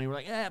YouTube money, we're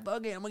like, yeah,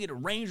 fuck it, I'm gonna get a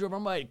Range Rover,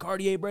 I'm gonna buy a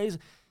Cartier brace.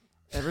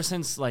 Ever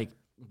since like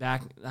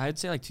back, I'd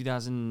say like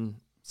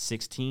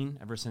 2016.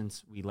 Ever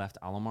since we left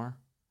Alomar,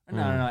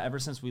 no. Ever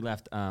since we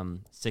left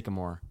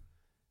Sycamore,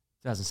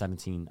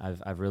 2017.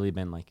 I've really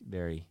been like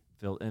very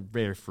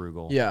very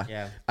frugal. Yeah.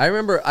 Yeah. I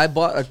remember I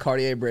bought a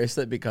Cartier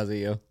bracelet because of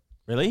you.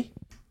 Really?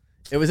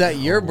 It was at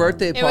your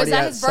birthday It was party at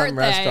at his some birthday,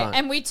 restaurant.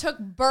 and we took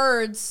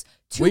birds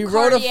to We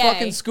rode a Cartier.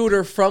 fucking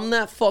scooter from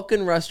that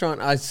fucking restaurant.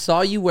 I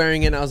saw you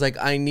wearing it, and I was like,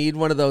 I need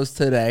one of those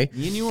today.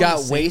 Me and you were got on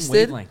the same wasted.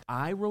 wavelength.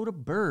 I rode a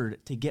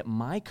bird to get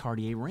my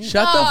Cartier ring.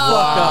 Shut the fuck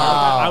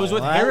up. I was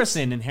with What?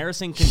 Harrison, and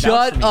Harrison can Shut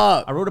vouch for me.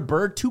 up. I rode a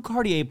bird to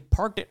Cartier,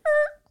 parked it,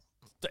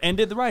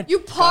 ended the ride. You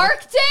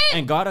parked it?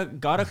 and got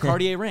a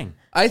Cartier ring.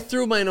 I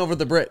threw mine over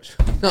the bridge.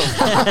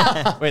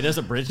 Wait, there's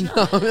a bridge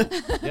now? Yeah,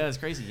 that's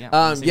crazy.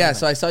 Yeah. Yeah,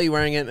 so I saw you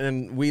wearing it,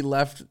 and we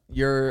left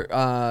your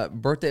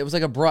birthday. It was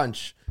like a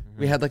brunch.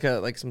 We had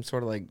like some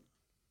sort of like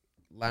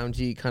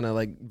loungy kind of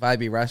like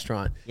vibey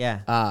restaurant.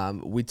 Yeah.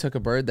 We took a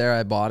bird there.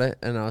 I bought it,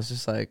 and I was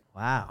just like,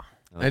 Wow.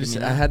 I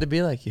had to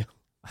be like you.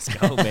 Let's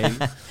go, baby.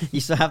 You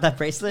still have that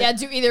bracelet? Yeah,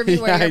 do either of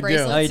you wear Yeah, I your do.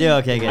 bracelets? Oh, you do?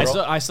 Okay, good.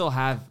 I still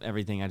have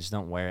everything. I just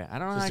don't wear it. I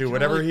don't know. Just I do can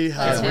whatever only- he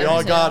has. Yeah. We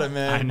all got it, I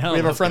man. know. We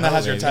have a Let's friend that go,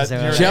 has your baby. tattoo.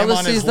 Jealousy your name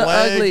on Jealousy's his the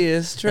leg.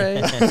 ugliest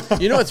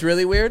trait. You know what's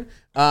really weird?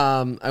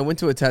 I went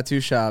to a tattoo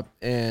shop,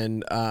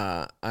 and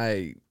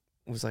I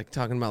was like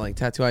talking about like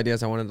tattoo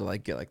ideas. I wanted to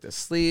like get like this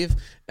sleeve,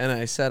 and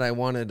I said I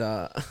wanted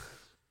a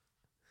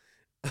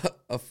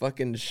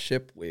fucking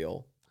ship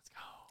wheel.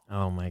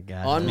 Oh my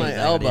god. On I my think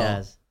he already elbow.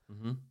 has.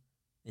 Mhm.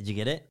 Did you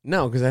get it?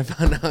 No, because I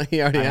found out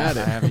he already had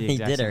I it. have the He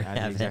exact did same- or I have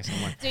the have exact it?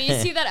 same one. Do you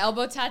see that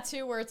elbow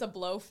tattoo where it's a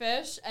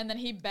blowfish and then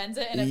he bends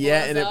it and it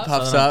Yeah, blows and it up?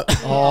 puffs up.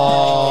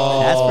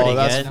 Oh, That's pretty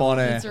That's good.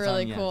 funny. It's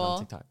really It's on cool.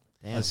 TikTok.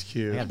 Damn. That's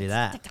cute. I gotta do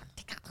that.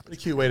 What a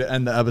cute way to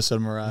end the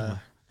episode, Mariah.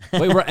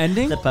 Wait, we're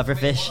ending? The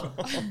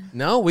pufferfish.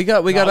 No, we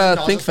gotta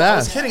think I was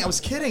fast. kidding.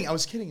 I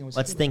was kidding.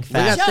 Let's think We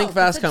got fast. think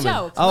fast It's a coming.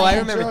 joke. Oh, I Plan.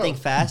 remember Joke. think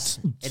fast.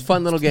 It's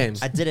fun little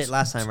games. I did it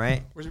last time,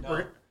 right?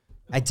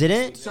 I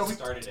didn't.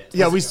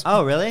 Yeah,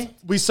 Oh, really?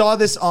 we saw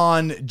this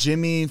on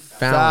Jimmy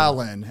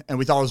Fallon, and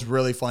we thought it was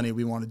really funny.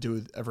 We want to do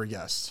with every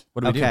guest.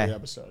 What do we do? Okay. Every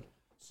episode.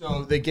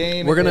 So the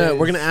game. We're gonna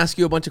is- ask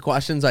you a bunch of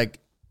questions like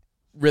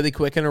really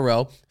quick in a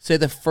row. Say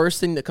the first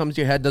thing that comes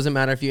to your head. Doesn't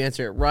matter if you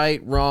answer it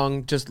right,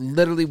 wrong, just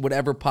literally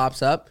whatever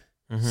pops up.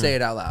 Say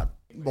it out loud.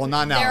 Well,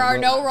 not now. There are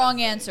but- no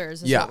wrong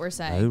answers, is Yeah. what we're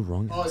saying.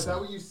 wrong. Oh, is that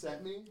what you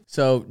sent me?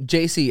 So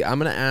JC, I'm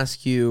gonna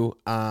ask you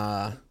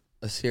a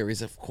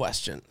series of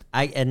questions.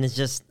 And it's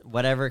just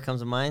whatever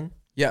comes to mind.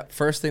 Yeah,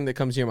 first thing that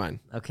comes to your mind.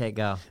 Okay,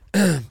 go.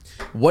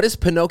 What is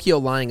Pinocchio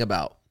lying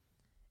about?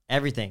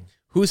 Everything.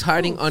 Who's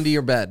hiding under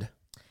your bed?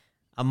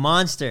 A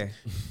monster.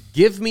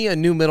 Give me a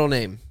new middle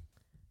name.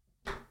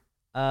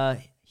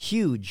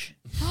 Huge.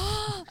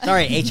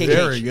 Sorry, HHH.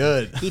 Very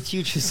good. Keith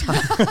Huge is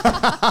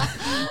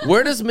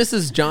Where does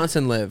Mrs.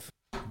 Johnson live?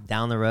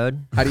 down the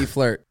road. How do you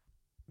flirt?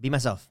 Be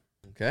myself.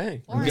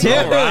 Okay. Dude.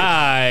 All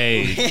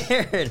right.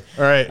 Weird.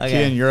 All right,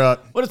 Okay. Kian, you're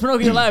up. What does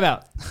Pinocchio lie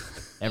about?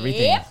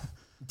 Everything. Yep.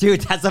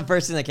 Dude, that's the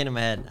first thing that came to my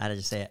head. I had to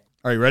just say it.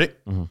 All right, ready?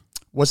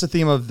 What's the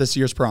theme of this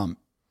year's prom?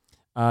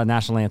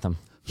 National anthem.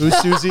 Who's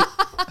Susie?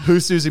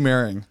 Who's Susie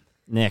marrying?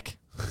 Nick.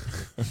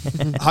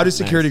 How do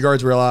security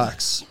guards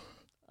relax?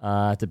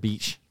 At the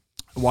beach.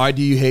 Why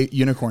do you hate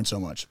unicorns so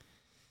much?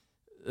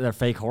 They're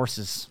fake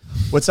horses.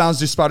 What sounds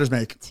do spiders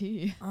make?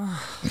 T.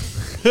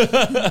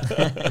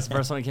 That's the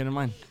first one that came to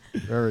mind.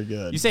 Very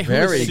good. You say who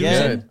Very is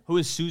Susan? good. Who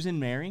is Susan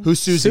marrying? Who's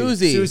Susie?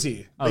 Susie.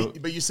 Susie. Oh.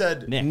 But you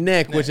said Nick.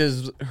 Nick, which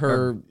is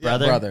her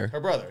brother. her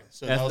brother.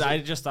 So that was I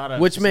just thought of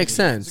Which makes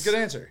Susan. sense. a good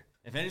answer.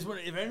 If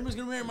anyone's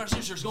gonna marry my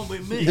sister, it's gonna be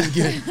me.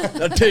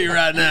 I'll tell you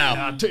right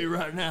now. I'll tell you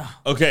right now.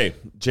 Okay,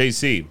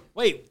 JC.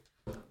 Wait.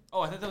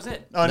 Oh, I thought that was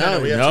it. Oh,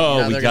 No, we have No,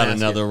 Now we they're got gonna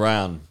ask another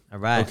round. All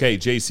right. Okay,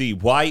 JC.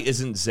 Why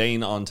isn't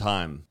Zane on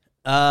time?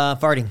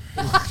 Farting.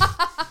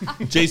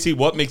 JC,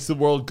 what makes the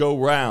world go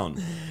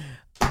round?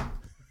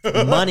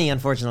 Money,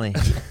 unfortunately.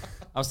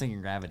 I was thinking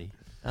gravity.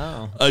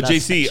 Oh.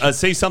 JC,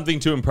 say something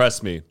to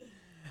impress me.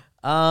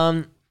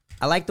 I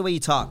like the way you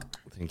talk.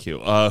 Thank you.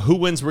 Who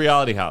wins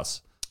Reality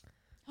House?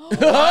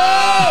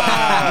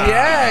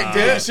 Yeah,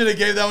 Dude, I should have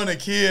gave that one to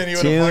Kian. He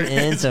would Tune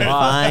have in to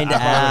find out.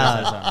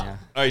 Yeah.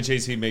 All right,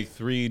 JC, make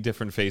 3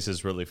 different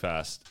faces really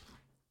fast.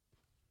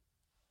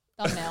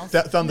 Thumbnails.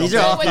 that thumbnail. These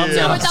are all With-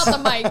 thumbnails. without the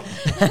mic.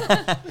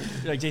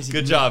 You're like, JC,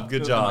 Good job,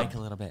 good move job. The mic a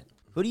little bit.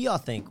 Who do y'all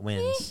think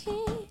wins?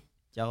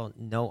 Y'all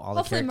know all the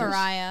Hopefully characters?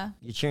 Mariah.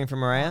 You're cheering for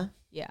Mariah?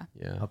 Yeah.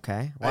 Yeah.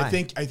 Okay. Why? I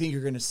think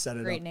you're gonna set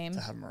it Great up name.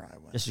 to have Mariah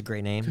win. Just a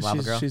great name.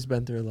 Lava Girl. She's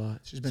been through a lot.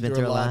 She's been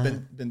through a lot.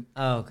 Been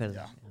Oh, because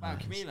Wow,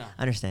 Camila.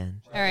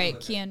 understand. All right,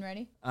 Kian,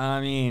 ready? I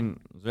mean,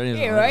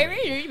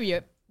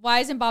 Why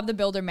isn't Bob the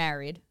Builder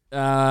married?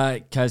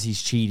 because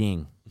he's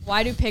cheating.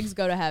 Why do pigs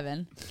go to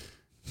heaven?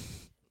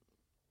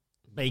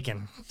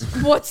 Bacon.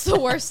 What's the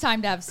worst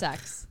time to have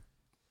sex?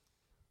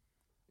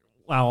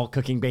 Wow,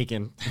 cooking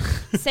bacon.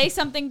 Say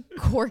something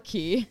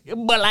quirky.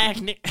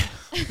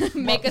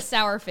 Make a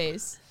sour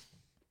face.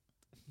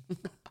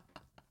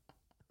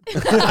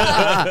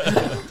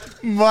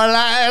 my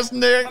last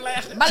Nick.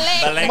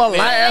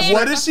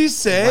 What did she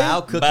say?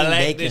 Wow, cooking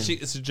bacon.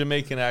 It's a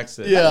Jamaican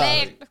accent.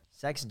 Yeah.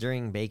 Sex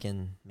during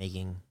bacon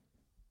making.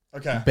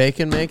 Okay.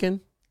 Bacon making?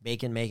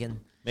 Bacon making.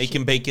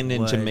 Making bacon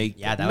in Would. Jamaica.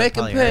 Yeah, that would Making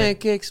probably hurt.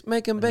 pancakes,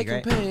 making That'd be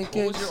bacon great. What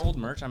pancakes. was your old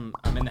merch? I'm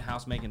in the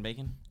house making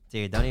bacon.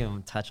 Dude, don't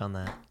even touch on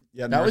that.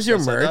 Yeah, That was your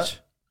said that. merch?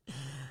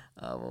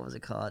 What was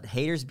it called?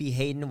 Haters be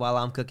hating while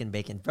I'm cooking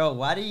bacon. Bro,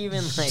 why do you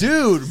even like...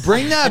 Dude,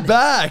 bring that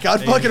back.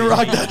 I'd fucking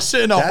rock that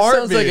shit in a That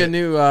heartbeat. sounds like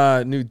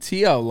a new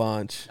Tio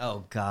launch.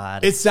 Oh,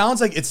 God. It sounds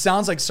like It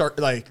sounds like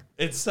Sarcastic,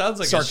 a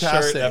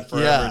shirt at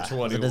Forever yeah. I was a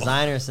 21.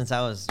 designer since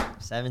I was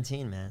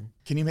 17, man.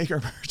 can you make our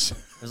merch? It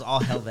was all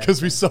hell there.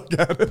 Because we suck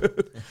at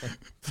it.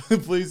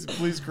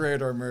 please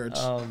create our merch.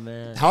 Oh,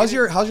 man. How's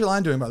your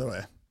line doing, by the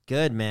way?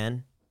 Good,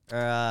 man.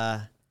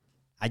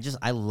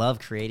 I love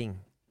creating,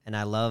 and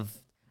I love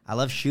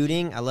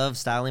shooting. I love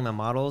styling my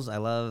models. I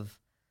love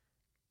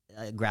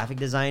graphic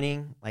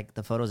designing, like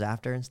the photos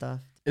after and stuff.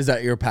 Is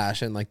that your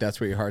passion? Like that's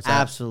where your heart's at?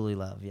 Absolutely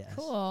love. Yes.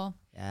 Cool.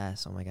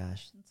 Yes. Oh my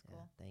gosh. That's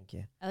cool. Yeah, thank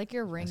you. I like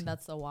your ring.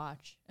 That's the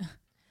watch.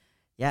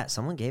 Yeah,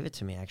 someone gave it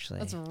to me actually.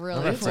 That's One of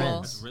really my cool.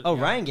 friends. Oh,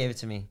 Ryan gave it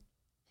to me.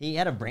 He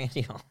had a brand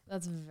deal.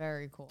 That's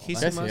very cool.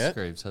 Casey That's it.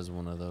 Musgraves has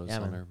one of those Yeah,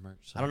 on man. her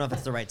merch. I don't know if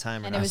it's the right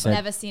time or And not. it was said-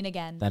 never seen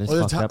again. That is Oh,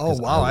 the fucked time- up. 'cause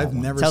oh I wow, want I've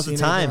one. never Tells seen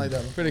the anything time. like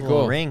that. Pretty Little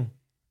cool. ring.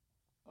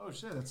 Oh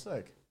shit, that's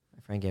sick.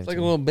 My friend gave It's it like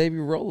to a me. little baby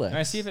Rolex. Can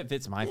I see if it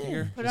fits my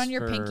finger? Put it on Just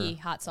your for- pinky,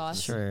 hot sauce.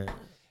 Sure.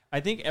 I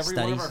think every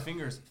one of Studies. our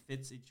fingers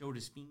fits each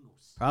other's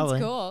fingers. Probably.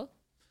 That's cool.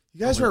 You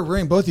guys wear a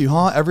ring, both of you,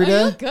 huh? Every Oh, you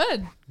day? look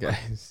good.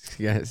 Guys,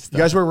 You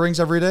guys wear rings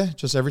every day?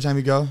 Just every time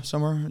you go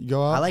somewhere, you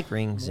go out? I like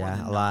rings,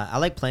 yeah, a lot. I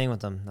like playing with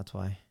them. That's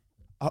why.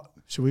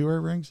 Should we wear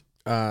rings?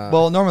 well,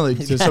 Well, normally,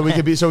 so we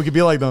could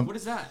be like them. What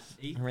is that?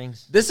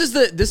 Rings. this is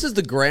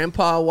the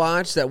grandpa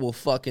watch that will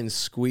fucking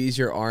squeeze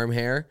your arm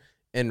hair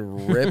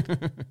and rip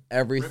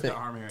everything.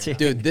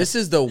 Dude, this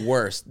is the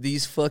worst.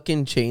 These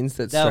fucking chains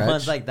that That stretch.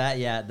 one's like that,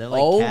 yeah. They're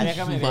like oh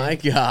catch. my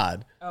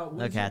god. Oh,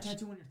 No catch.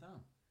 tattoo on your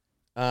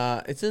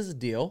thumb? It says a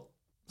deal.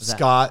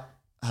 Scott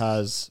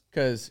has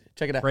Cause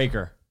check it out.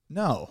 Breaker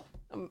no.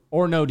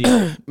 or no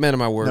deal. Man of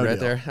my word, No right deal.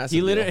 there. That's He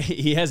a deal. literally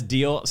he has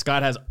deal.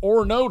 Scott has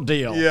or no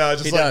deal. Yeah,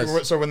 just He like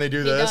does. so when they do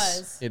He this.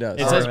 does. He does.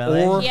 It says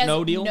really? or He has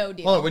no deal. No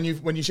deal. Oh, when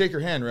you shake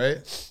your hand, right?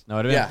 No,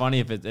 it'd have been Yeah. funny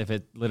if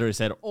it literally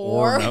said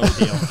Or. or no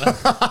deal,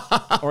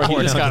 or he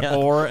just no got deal.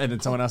 or and then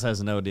someone else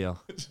has no deal.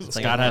 like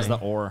Scott has the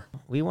funny. or.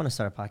 We want to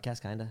start a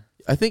podcast, kind of.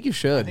 I think you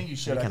should. I think you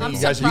should. I I'm think I'm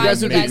you guys,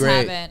 surprised you would be guys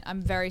great. haven't.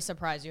 I'm very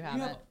surprised you You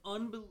haven't. have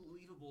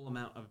unbelievable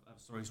amount of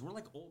stories. We're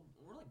like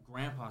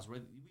grandpas. We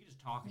can just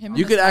talk. Him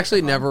You and could his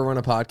actually microphone. never run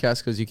a podcast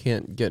because you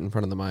can't get in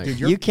front of the mic. Dude,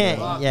 you're- You can't.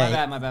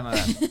 Yeah. My bad.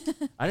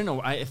 I didn't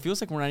know. It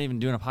feels like we're not even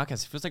doing a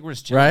podcast. It feels like we're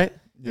just chilling. Right?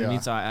 You know what I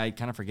mean? So I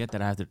kind of forget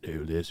that I have to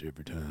do this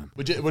every time.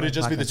 would it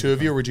just be the two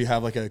of you, or would you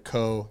have like a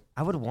co?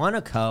 I would want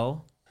a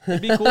co.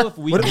 It'd be cool if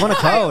we Would want a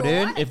co,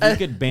 dude. if we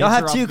could banter. You'll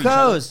have off two each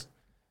other. co's.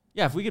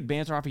 Yeah, if we could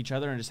banter off each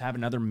other and just have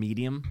another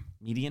median,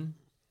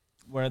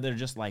 where they're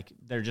just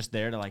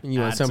there to like You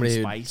want add some somebody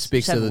who spice.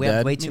 speaks Just to have, the we have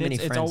dead. way too I mean, many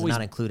it's friends to always-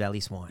 not include at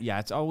least one. Yeah,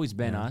 it's always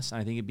been us, and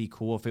I think it'd be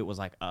cool if it was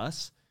like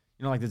us.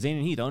 You know, like the Zane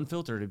and Heath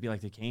unfiltered. It'd be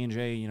like the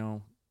K&J, you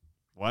know,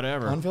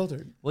 whatever.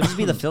 Unfiltered. We'll just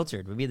be the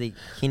filtered. We'll be the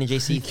Keenan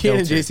JC Keen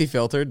and filtered. JC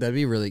filtered. That'd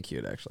be really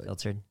cute, actually.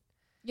 Filtered.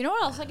 You know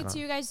what else I could see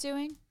you guys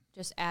doing?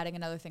 Just adding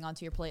another thing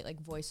onto your plate,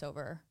 like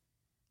voiceover,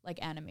 like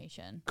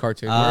animation.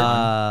 Cartoon.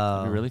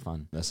 That'd be really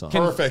fun. That's all.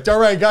 Perfect. All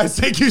right, guys.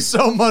 Thank you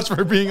so much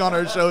for being on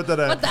our show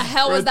today. What the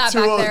hell was We're that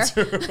back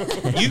there?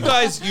 202.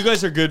 You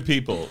guys are good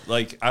people.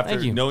 Like after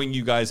Thank you. knowing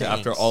you guys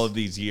after Thanks. all of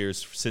these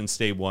years since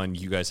day one,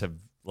 you guys have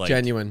like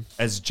Genuine.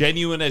 as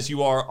genuine as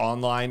you are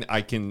online.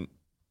 I can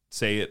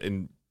say it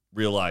in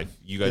real life.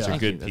 You guys Yeah. are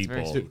good That's very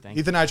people. sweet. Thank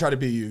Heath and I try to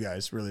beat you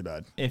guys really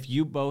bad. If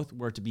you both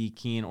were to be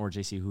Keen or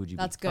JC, who would you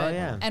That's be? good. Oh,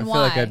 yeah. And I why?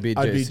 feel like I'd be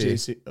I'd be JC.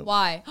 JC. Oh.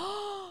 Why?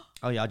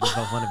 Oh, y'all just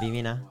both want to be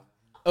me now?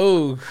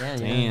 Oh, Yeah,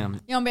 Damn.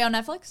 You want to be on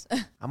Netflix?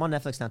 I'm on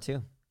Netflix now,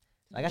 too.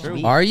 I got you True.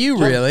 beat. are you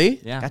really?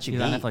 Yeah, Got you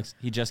he's on beat. Netflix.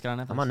 He just got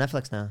on Netflix. I'm on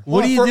Netflix now.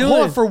 What are you Hold doing?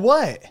 on, for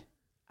what?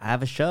 I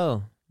have a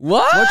show.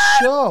 What? What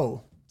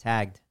show?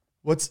 Tagged.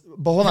 But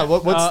hold on.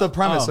 What's the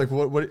premise? oh.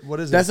 Like, what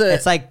is That's it? a.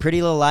 It's like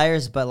Pretty Little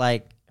Liars, but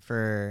like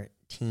for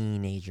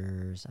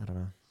teenagers. I don't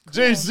know.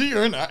 JC,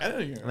 you're an actor.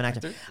 I'm an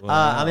actor.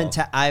 I'm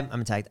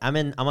in tagged. I'm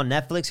on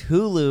Netflix,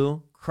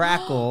 Hulu,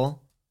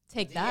 Crackle,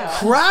 Take that.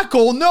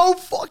 Crackle? No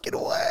fucking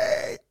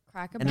way.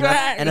 Crack a and, barrel.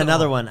 and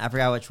another one. I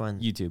forgot which one.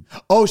 YouTube.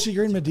 Oh, shit,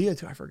 you're in Medea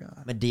too. I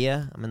forgot.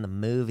 Medea. I'm in the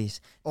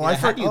movies. Oh, Dude, I I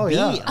had for- you oh, beat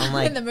yeah. on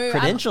like in the movie.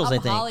 credentials. I'm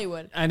I think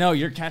Hollywood. I know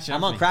you're catching.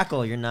 I'm up on to me.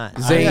 Crackle. You're not.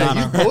 Zane, Yeah,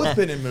 you- you've both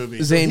been in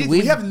movies. Zane, Heath,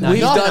 we've- we have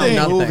we've done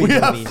nothing. We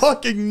have Movies.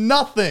 fucking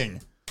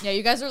nothing. Yeah,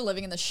 you guys are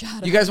living in the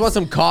shadows. You guys want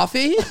some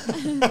coffee?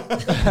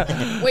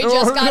 We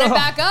just got it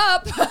back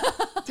up.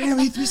 Damn,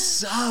 Heath, we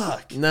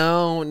suck.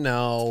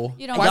 No.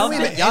 You don't Why don't we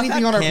want have Y'all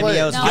anything had on our plate?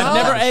 cameos No. for I've the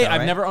never. show, I've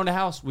right? never owned a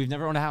house. We've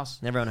never owned a house.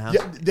 Never owned a house.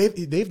 Yeah,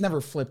 they've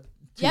never flipped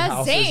two Yeah,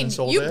 houses Zane, and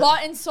sold you it.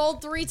 bought and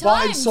sold 3 times.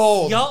 Bought and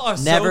sold. Y'all are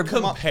Never-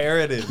 so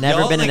comparative.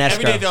 Never Y'all, been in like,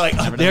 every day escrow. they're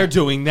like, oh, they're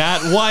doing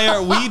that. Why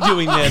aren't we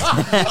doing this?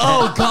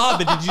 Oh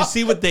God! But did you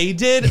see what they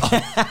did?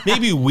 Oh,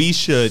 maybe we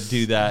should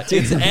do that.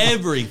 It's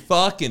every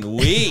fucking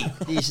week.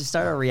 You should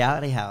start a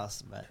reality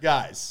house. But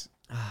Guys,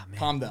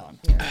 calm down.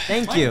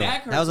 thank My you.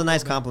 neck hurts That was a a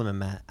nice little bit. compliment,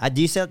 Matt.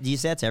 Do you say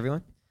that to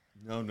everyone?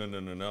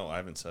 No. I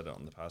haven't said it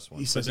on the past one.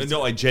 He says But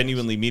no, I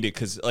genuinely mean it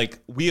because like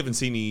we haven't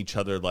seen each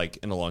other like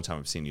in a long time.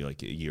 I've seen you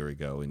like a year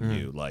ago, and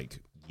you like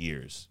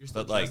years. You're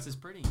still But like, just as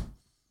pretty.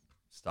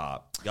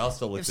 stop. Y'all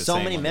still We look have the so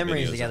same. many on the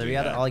memories videos together. that We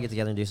gotta had. all get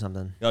together and do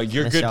something. No,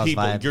 you're Miss good y'all's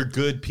people. vibe. You're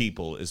good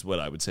people is what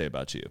I would say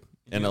about you.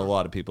 And a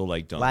lot of people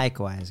like don't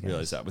Likewise, guys.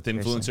 realize that. With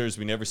Seriously. influencers,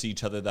 we never see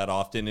each other that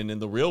often. And in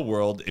the real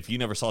world, if you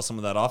never saw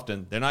someone that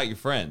often, they're not your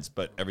friends.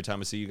 But every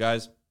time I see you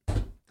guys,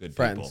 good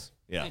Friends. people.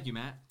 Yeah. Thank you,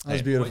 Matt. That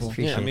was beautiful.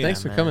 Appreciate I mean,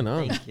 thanks that, for coming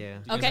on. Thank you. You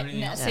guys have Okay,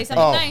 anything else? say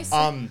something nice.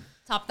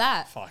 Top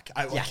that. Fuck.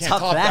 I Yeah, can't top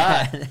top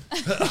that.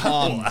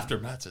 Oh, after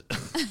Matt's it.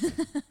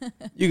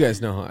 You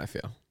guys know how I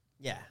feel.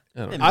 Yeah. I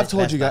don't know. I've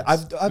told Best you guys.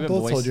 buds. I've We're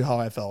both boys. told you how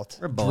I felt.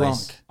 We're boys.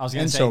 Drunk. I was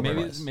gonna and say sober.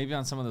 maybe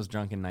on some of those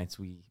drunken nights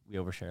we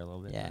overshare a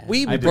little bit. Yeah.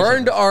 We I do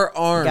burned something. our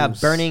arms. We got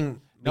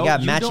burning. No, we got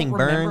you matching don't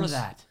remember burns.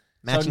 that.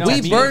 Matching no, We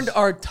tattoos. burned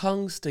our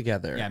tongues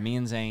together. Yeah, me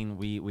and Zane,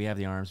 we have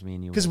the arms. Me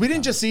and you. Because we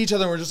didn't just see each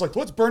other and we're just like,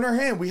 let's burn our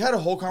hand. We had a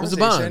whole was a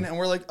conversation bond. and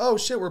we're like, oh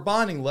shit, we're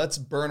bonding. Let's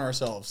burn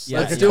ourselves. Yeah,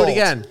 Like a Let's do it cult.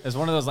 again. It's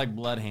one of those like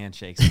blood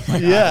handshakes. It's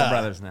like, Yeah. we're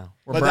brothers now.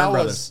 We're But burn that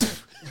brothers.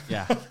 was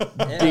Yeah.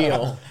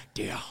 Deal.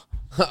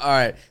 All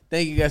right.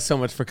 Thank you guys so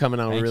much for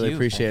coming on. We Thank really you.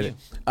 appreciate Thank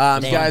it.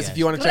 Thank Guys, you. if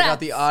you want to check out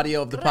the Congrats.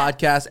 audio of the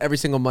podcast every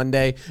single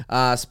Monday,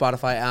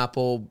 Spotify,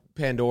 Apple,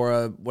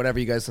 Pandora, whatever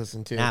you guys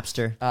listen to.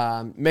 Napster.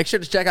 Make sure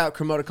to check out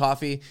Cremota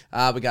Coffee.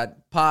 We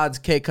got pods,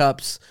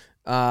 K-Cups,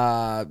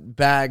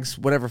 bags,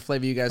 whatever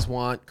flavor you guys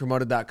want,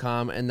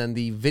 Cremota.com. And then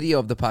the video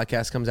of the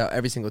podcast comes out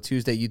every single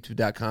Tuesday,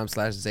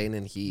 youtube.com/Zane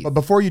and Heath. But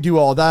before you do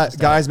all that,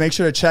 guys, make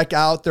sure to check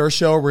out their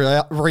show,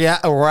 Reality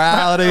House.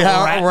 Morality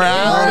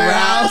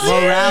House.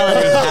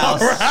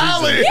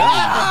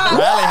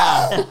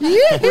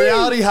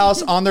 Reality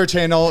House on their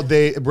channel.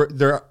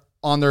 They're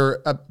on their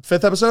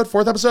fourth episode.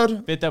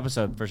 Fifth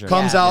episode for sure.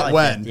 Comes Yeah, out like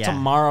when? that. Yeah.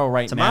 Tomorrow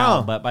right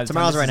Tomorrow. now. But by the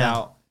Tomorrow's time this right is now.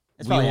 out,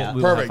 It's we will, probably out.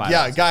 we will have Perfect. 5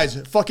 Yeah, episodes.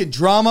 guys, fucking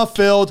drama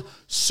filled.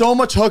 So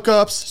much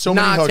hookups. So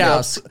many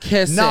Knockouts, hookups.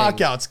 kissing.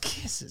 Knockouts,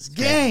 kisses,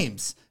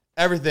 games.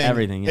 Everything.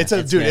 Everything, yeah. It's a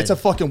It's dude. good. It's a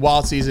fucking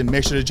wild season.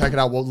 Make sure to check it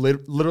out. We'll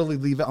literally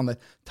leave it on the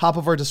top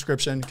of our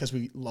description because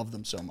we love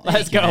them so much.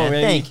 Let's go, Man,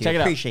 baby. Thank you. Check it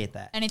out. Appreciate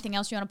that. Anything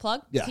else you want to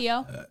plug? Yeah.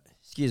 Tio?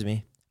 Excuse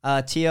me.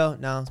 Tio,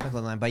 no, it's my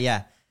clothing line. But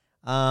yeah,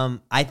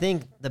 I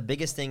think the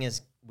biggest thing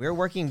is we're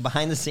working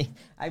behind the scenes.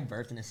 I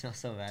burped and it smells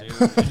so bad.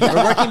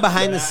 We're working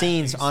behind the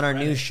scenes on our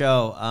new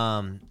show.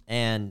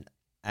 And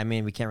I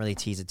mean, we can't really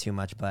tease it too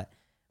much, but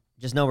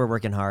just know we're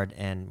working hard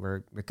and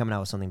we're coming out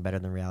with something better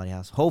than Reality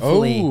House.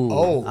 Hopefully.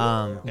 Oh.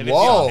 And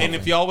Whoa.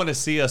 if y'all want to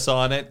see us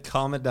on it,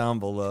 comment down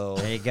below.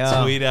 There you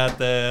go. Tweet at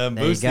them.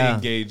 There you Boost the go.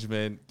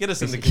 engagement. Get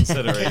us into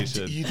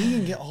consideration. You think you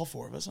can get all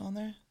four of us on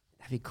there?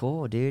 That'd be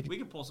cool, dude. We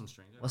can pull some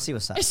strings. We'll see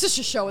what's up. It's just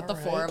a show with the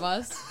four of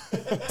us.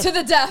 To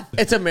the death.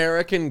 It's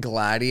American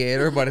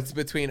Gladiator, but it's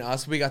between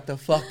us. We got the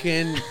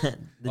fucking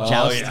The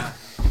joust. yeah.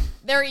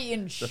 They're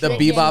eating the chicken.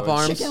 bebop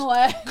arms. Chicken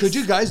legs. Could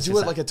you guys do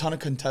it like a ton of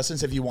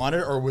contestants if you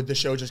wanted, or would the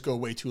show just go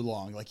way too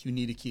long? Like you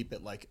need to keep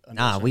it like.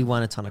 Nah, we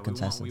want a ton of We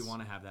contestants.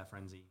 want to have that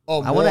frenzy.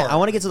 Oh, I want to. more. I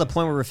want to get to the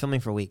point where we're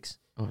filming for weeks.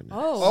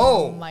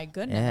 Oh, my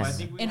goodness. Yeah. I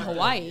think we In have to-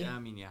 Hawaii. yeah, I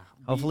mean, yeah.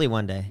 Hopefully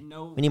one day.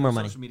 No, We need more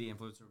money. Social media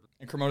influencer.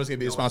 And Cremota's gonna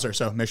be a sponsor,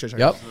 so make sure to check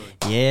Yep.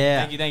 it out. Yeah.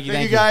 Thank you.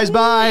 Thank you guys.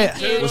 Bye.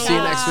 We'll see you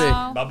next week.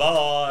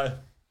 Bye-bye.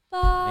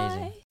 Bye.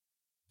 Amazing.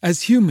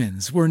 As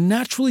humans, we're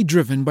naturally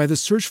driven by the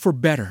search for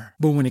better.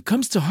 But when it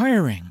comes to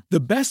hiring,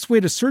 the best way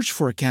to search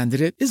for a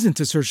candidate isn't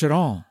to search at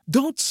all.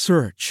 Don't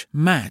search,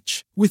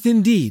 match with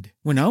Indeed.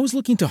 When I was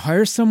looking to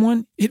hire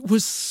someone, it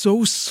was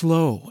so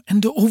slow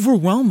and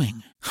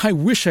overwhelming. I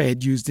wish I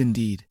had used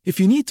Indeed. If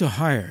you need to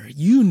hire,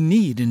 you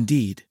need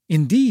Indeed.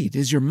 Indeed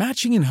is your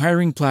matching and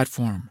hiring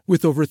platform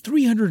with over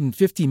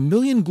 350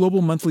 million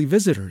global monthly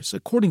visitors,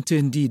 according to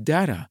Indeed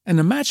data, and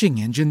a matching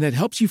engine that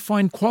helps you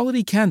find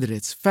quality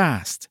candidates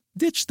fast.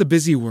 Ditch the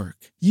busy work.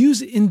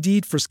 Use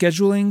Indeed for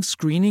scheduling,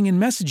 screening,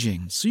 and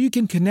messaging so you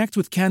can connect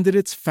with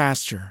candidates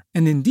faster.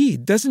 And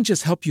Indeed doesn't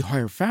just help you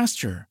hire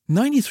faster.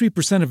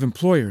 93% of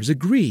employers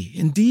agree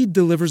Indeed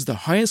delivers the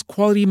highest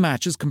quality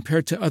matches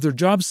compared to other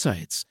job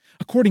sites,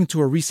 according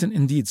to a recent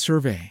Indeed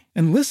survey.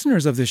 And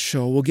listeners of this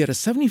show will get a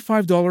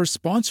 $75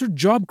 sponsored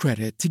job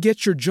credit to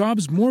get your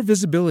jobs more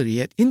visibility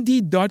at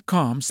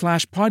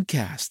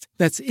Indeed.com/podcast.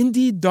 That's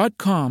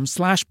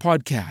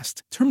Indeed.com/podcast.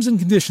 Terms and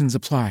conditions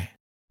apply.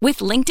 With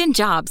LinkedIn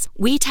Jobs,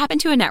 we tap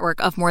into a network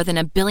of more than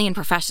 1 billion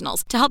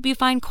professionals to help you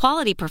find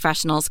quality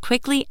professionals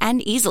quickly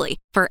and easily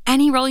for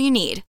any role you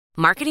need.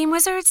 Marketing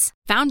wizards?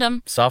 Found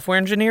them. Software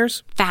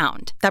engineers?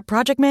 Found. That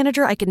project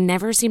manager I could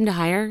never seem to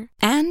hire?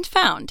 And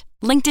found.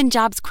 LinkedIn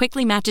Jobs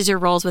quickly matches your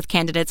roles with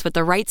candidates with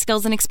the right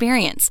skills and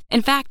experience.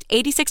 In fact,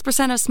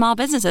 86% of small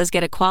businesses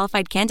get a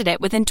qualified candidate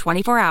within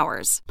 24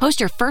 hours. Post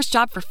your first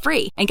job for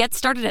free and get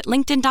started at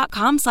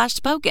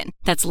linkedin.com/spoken.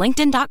 That's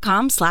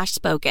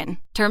linkedin.com/spoken.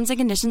 Terms and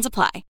conditions apply.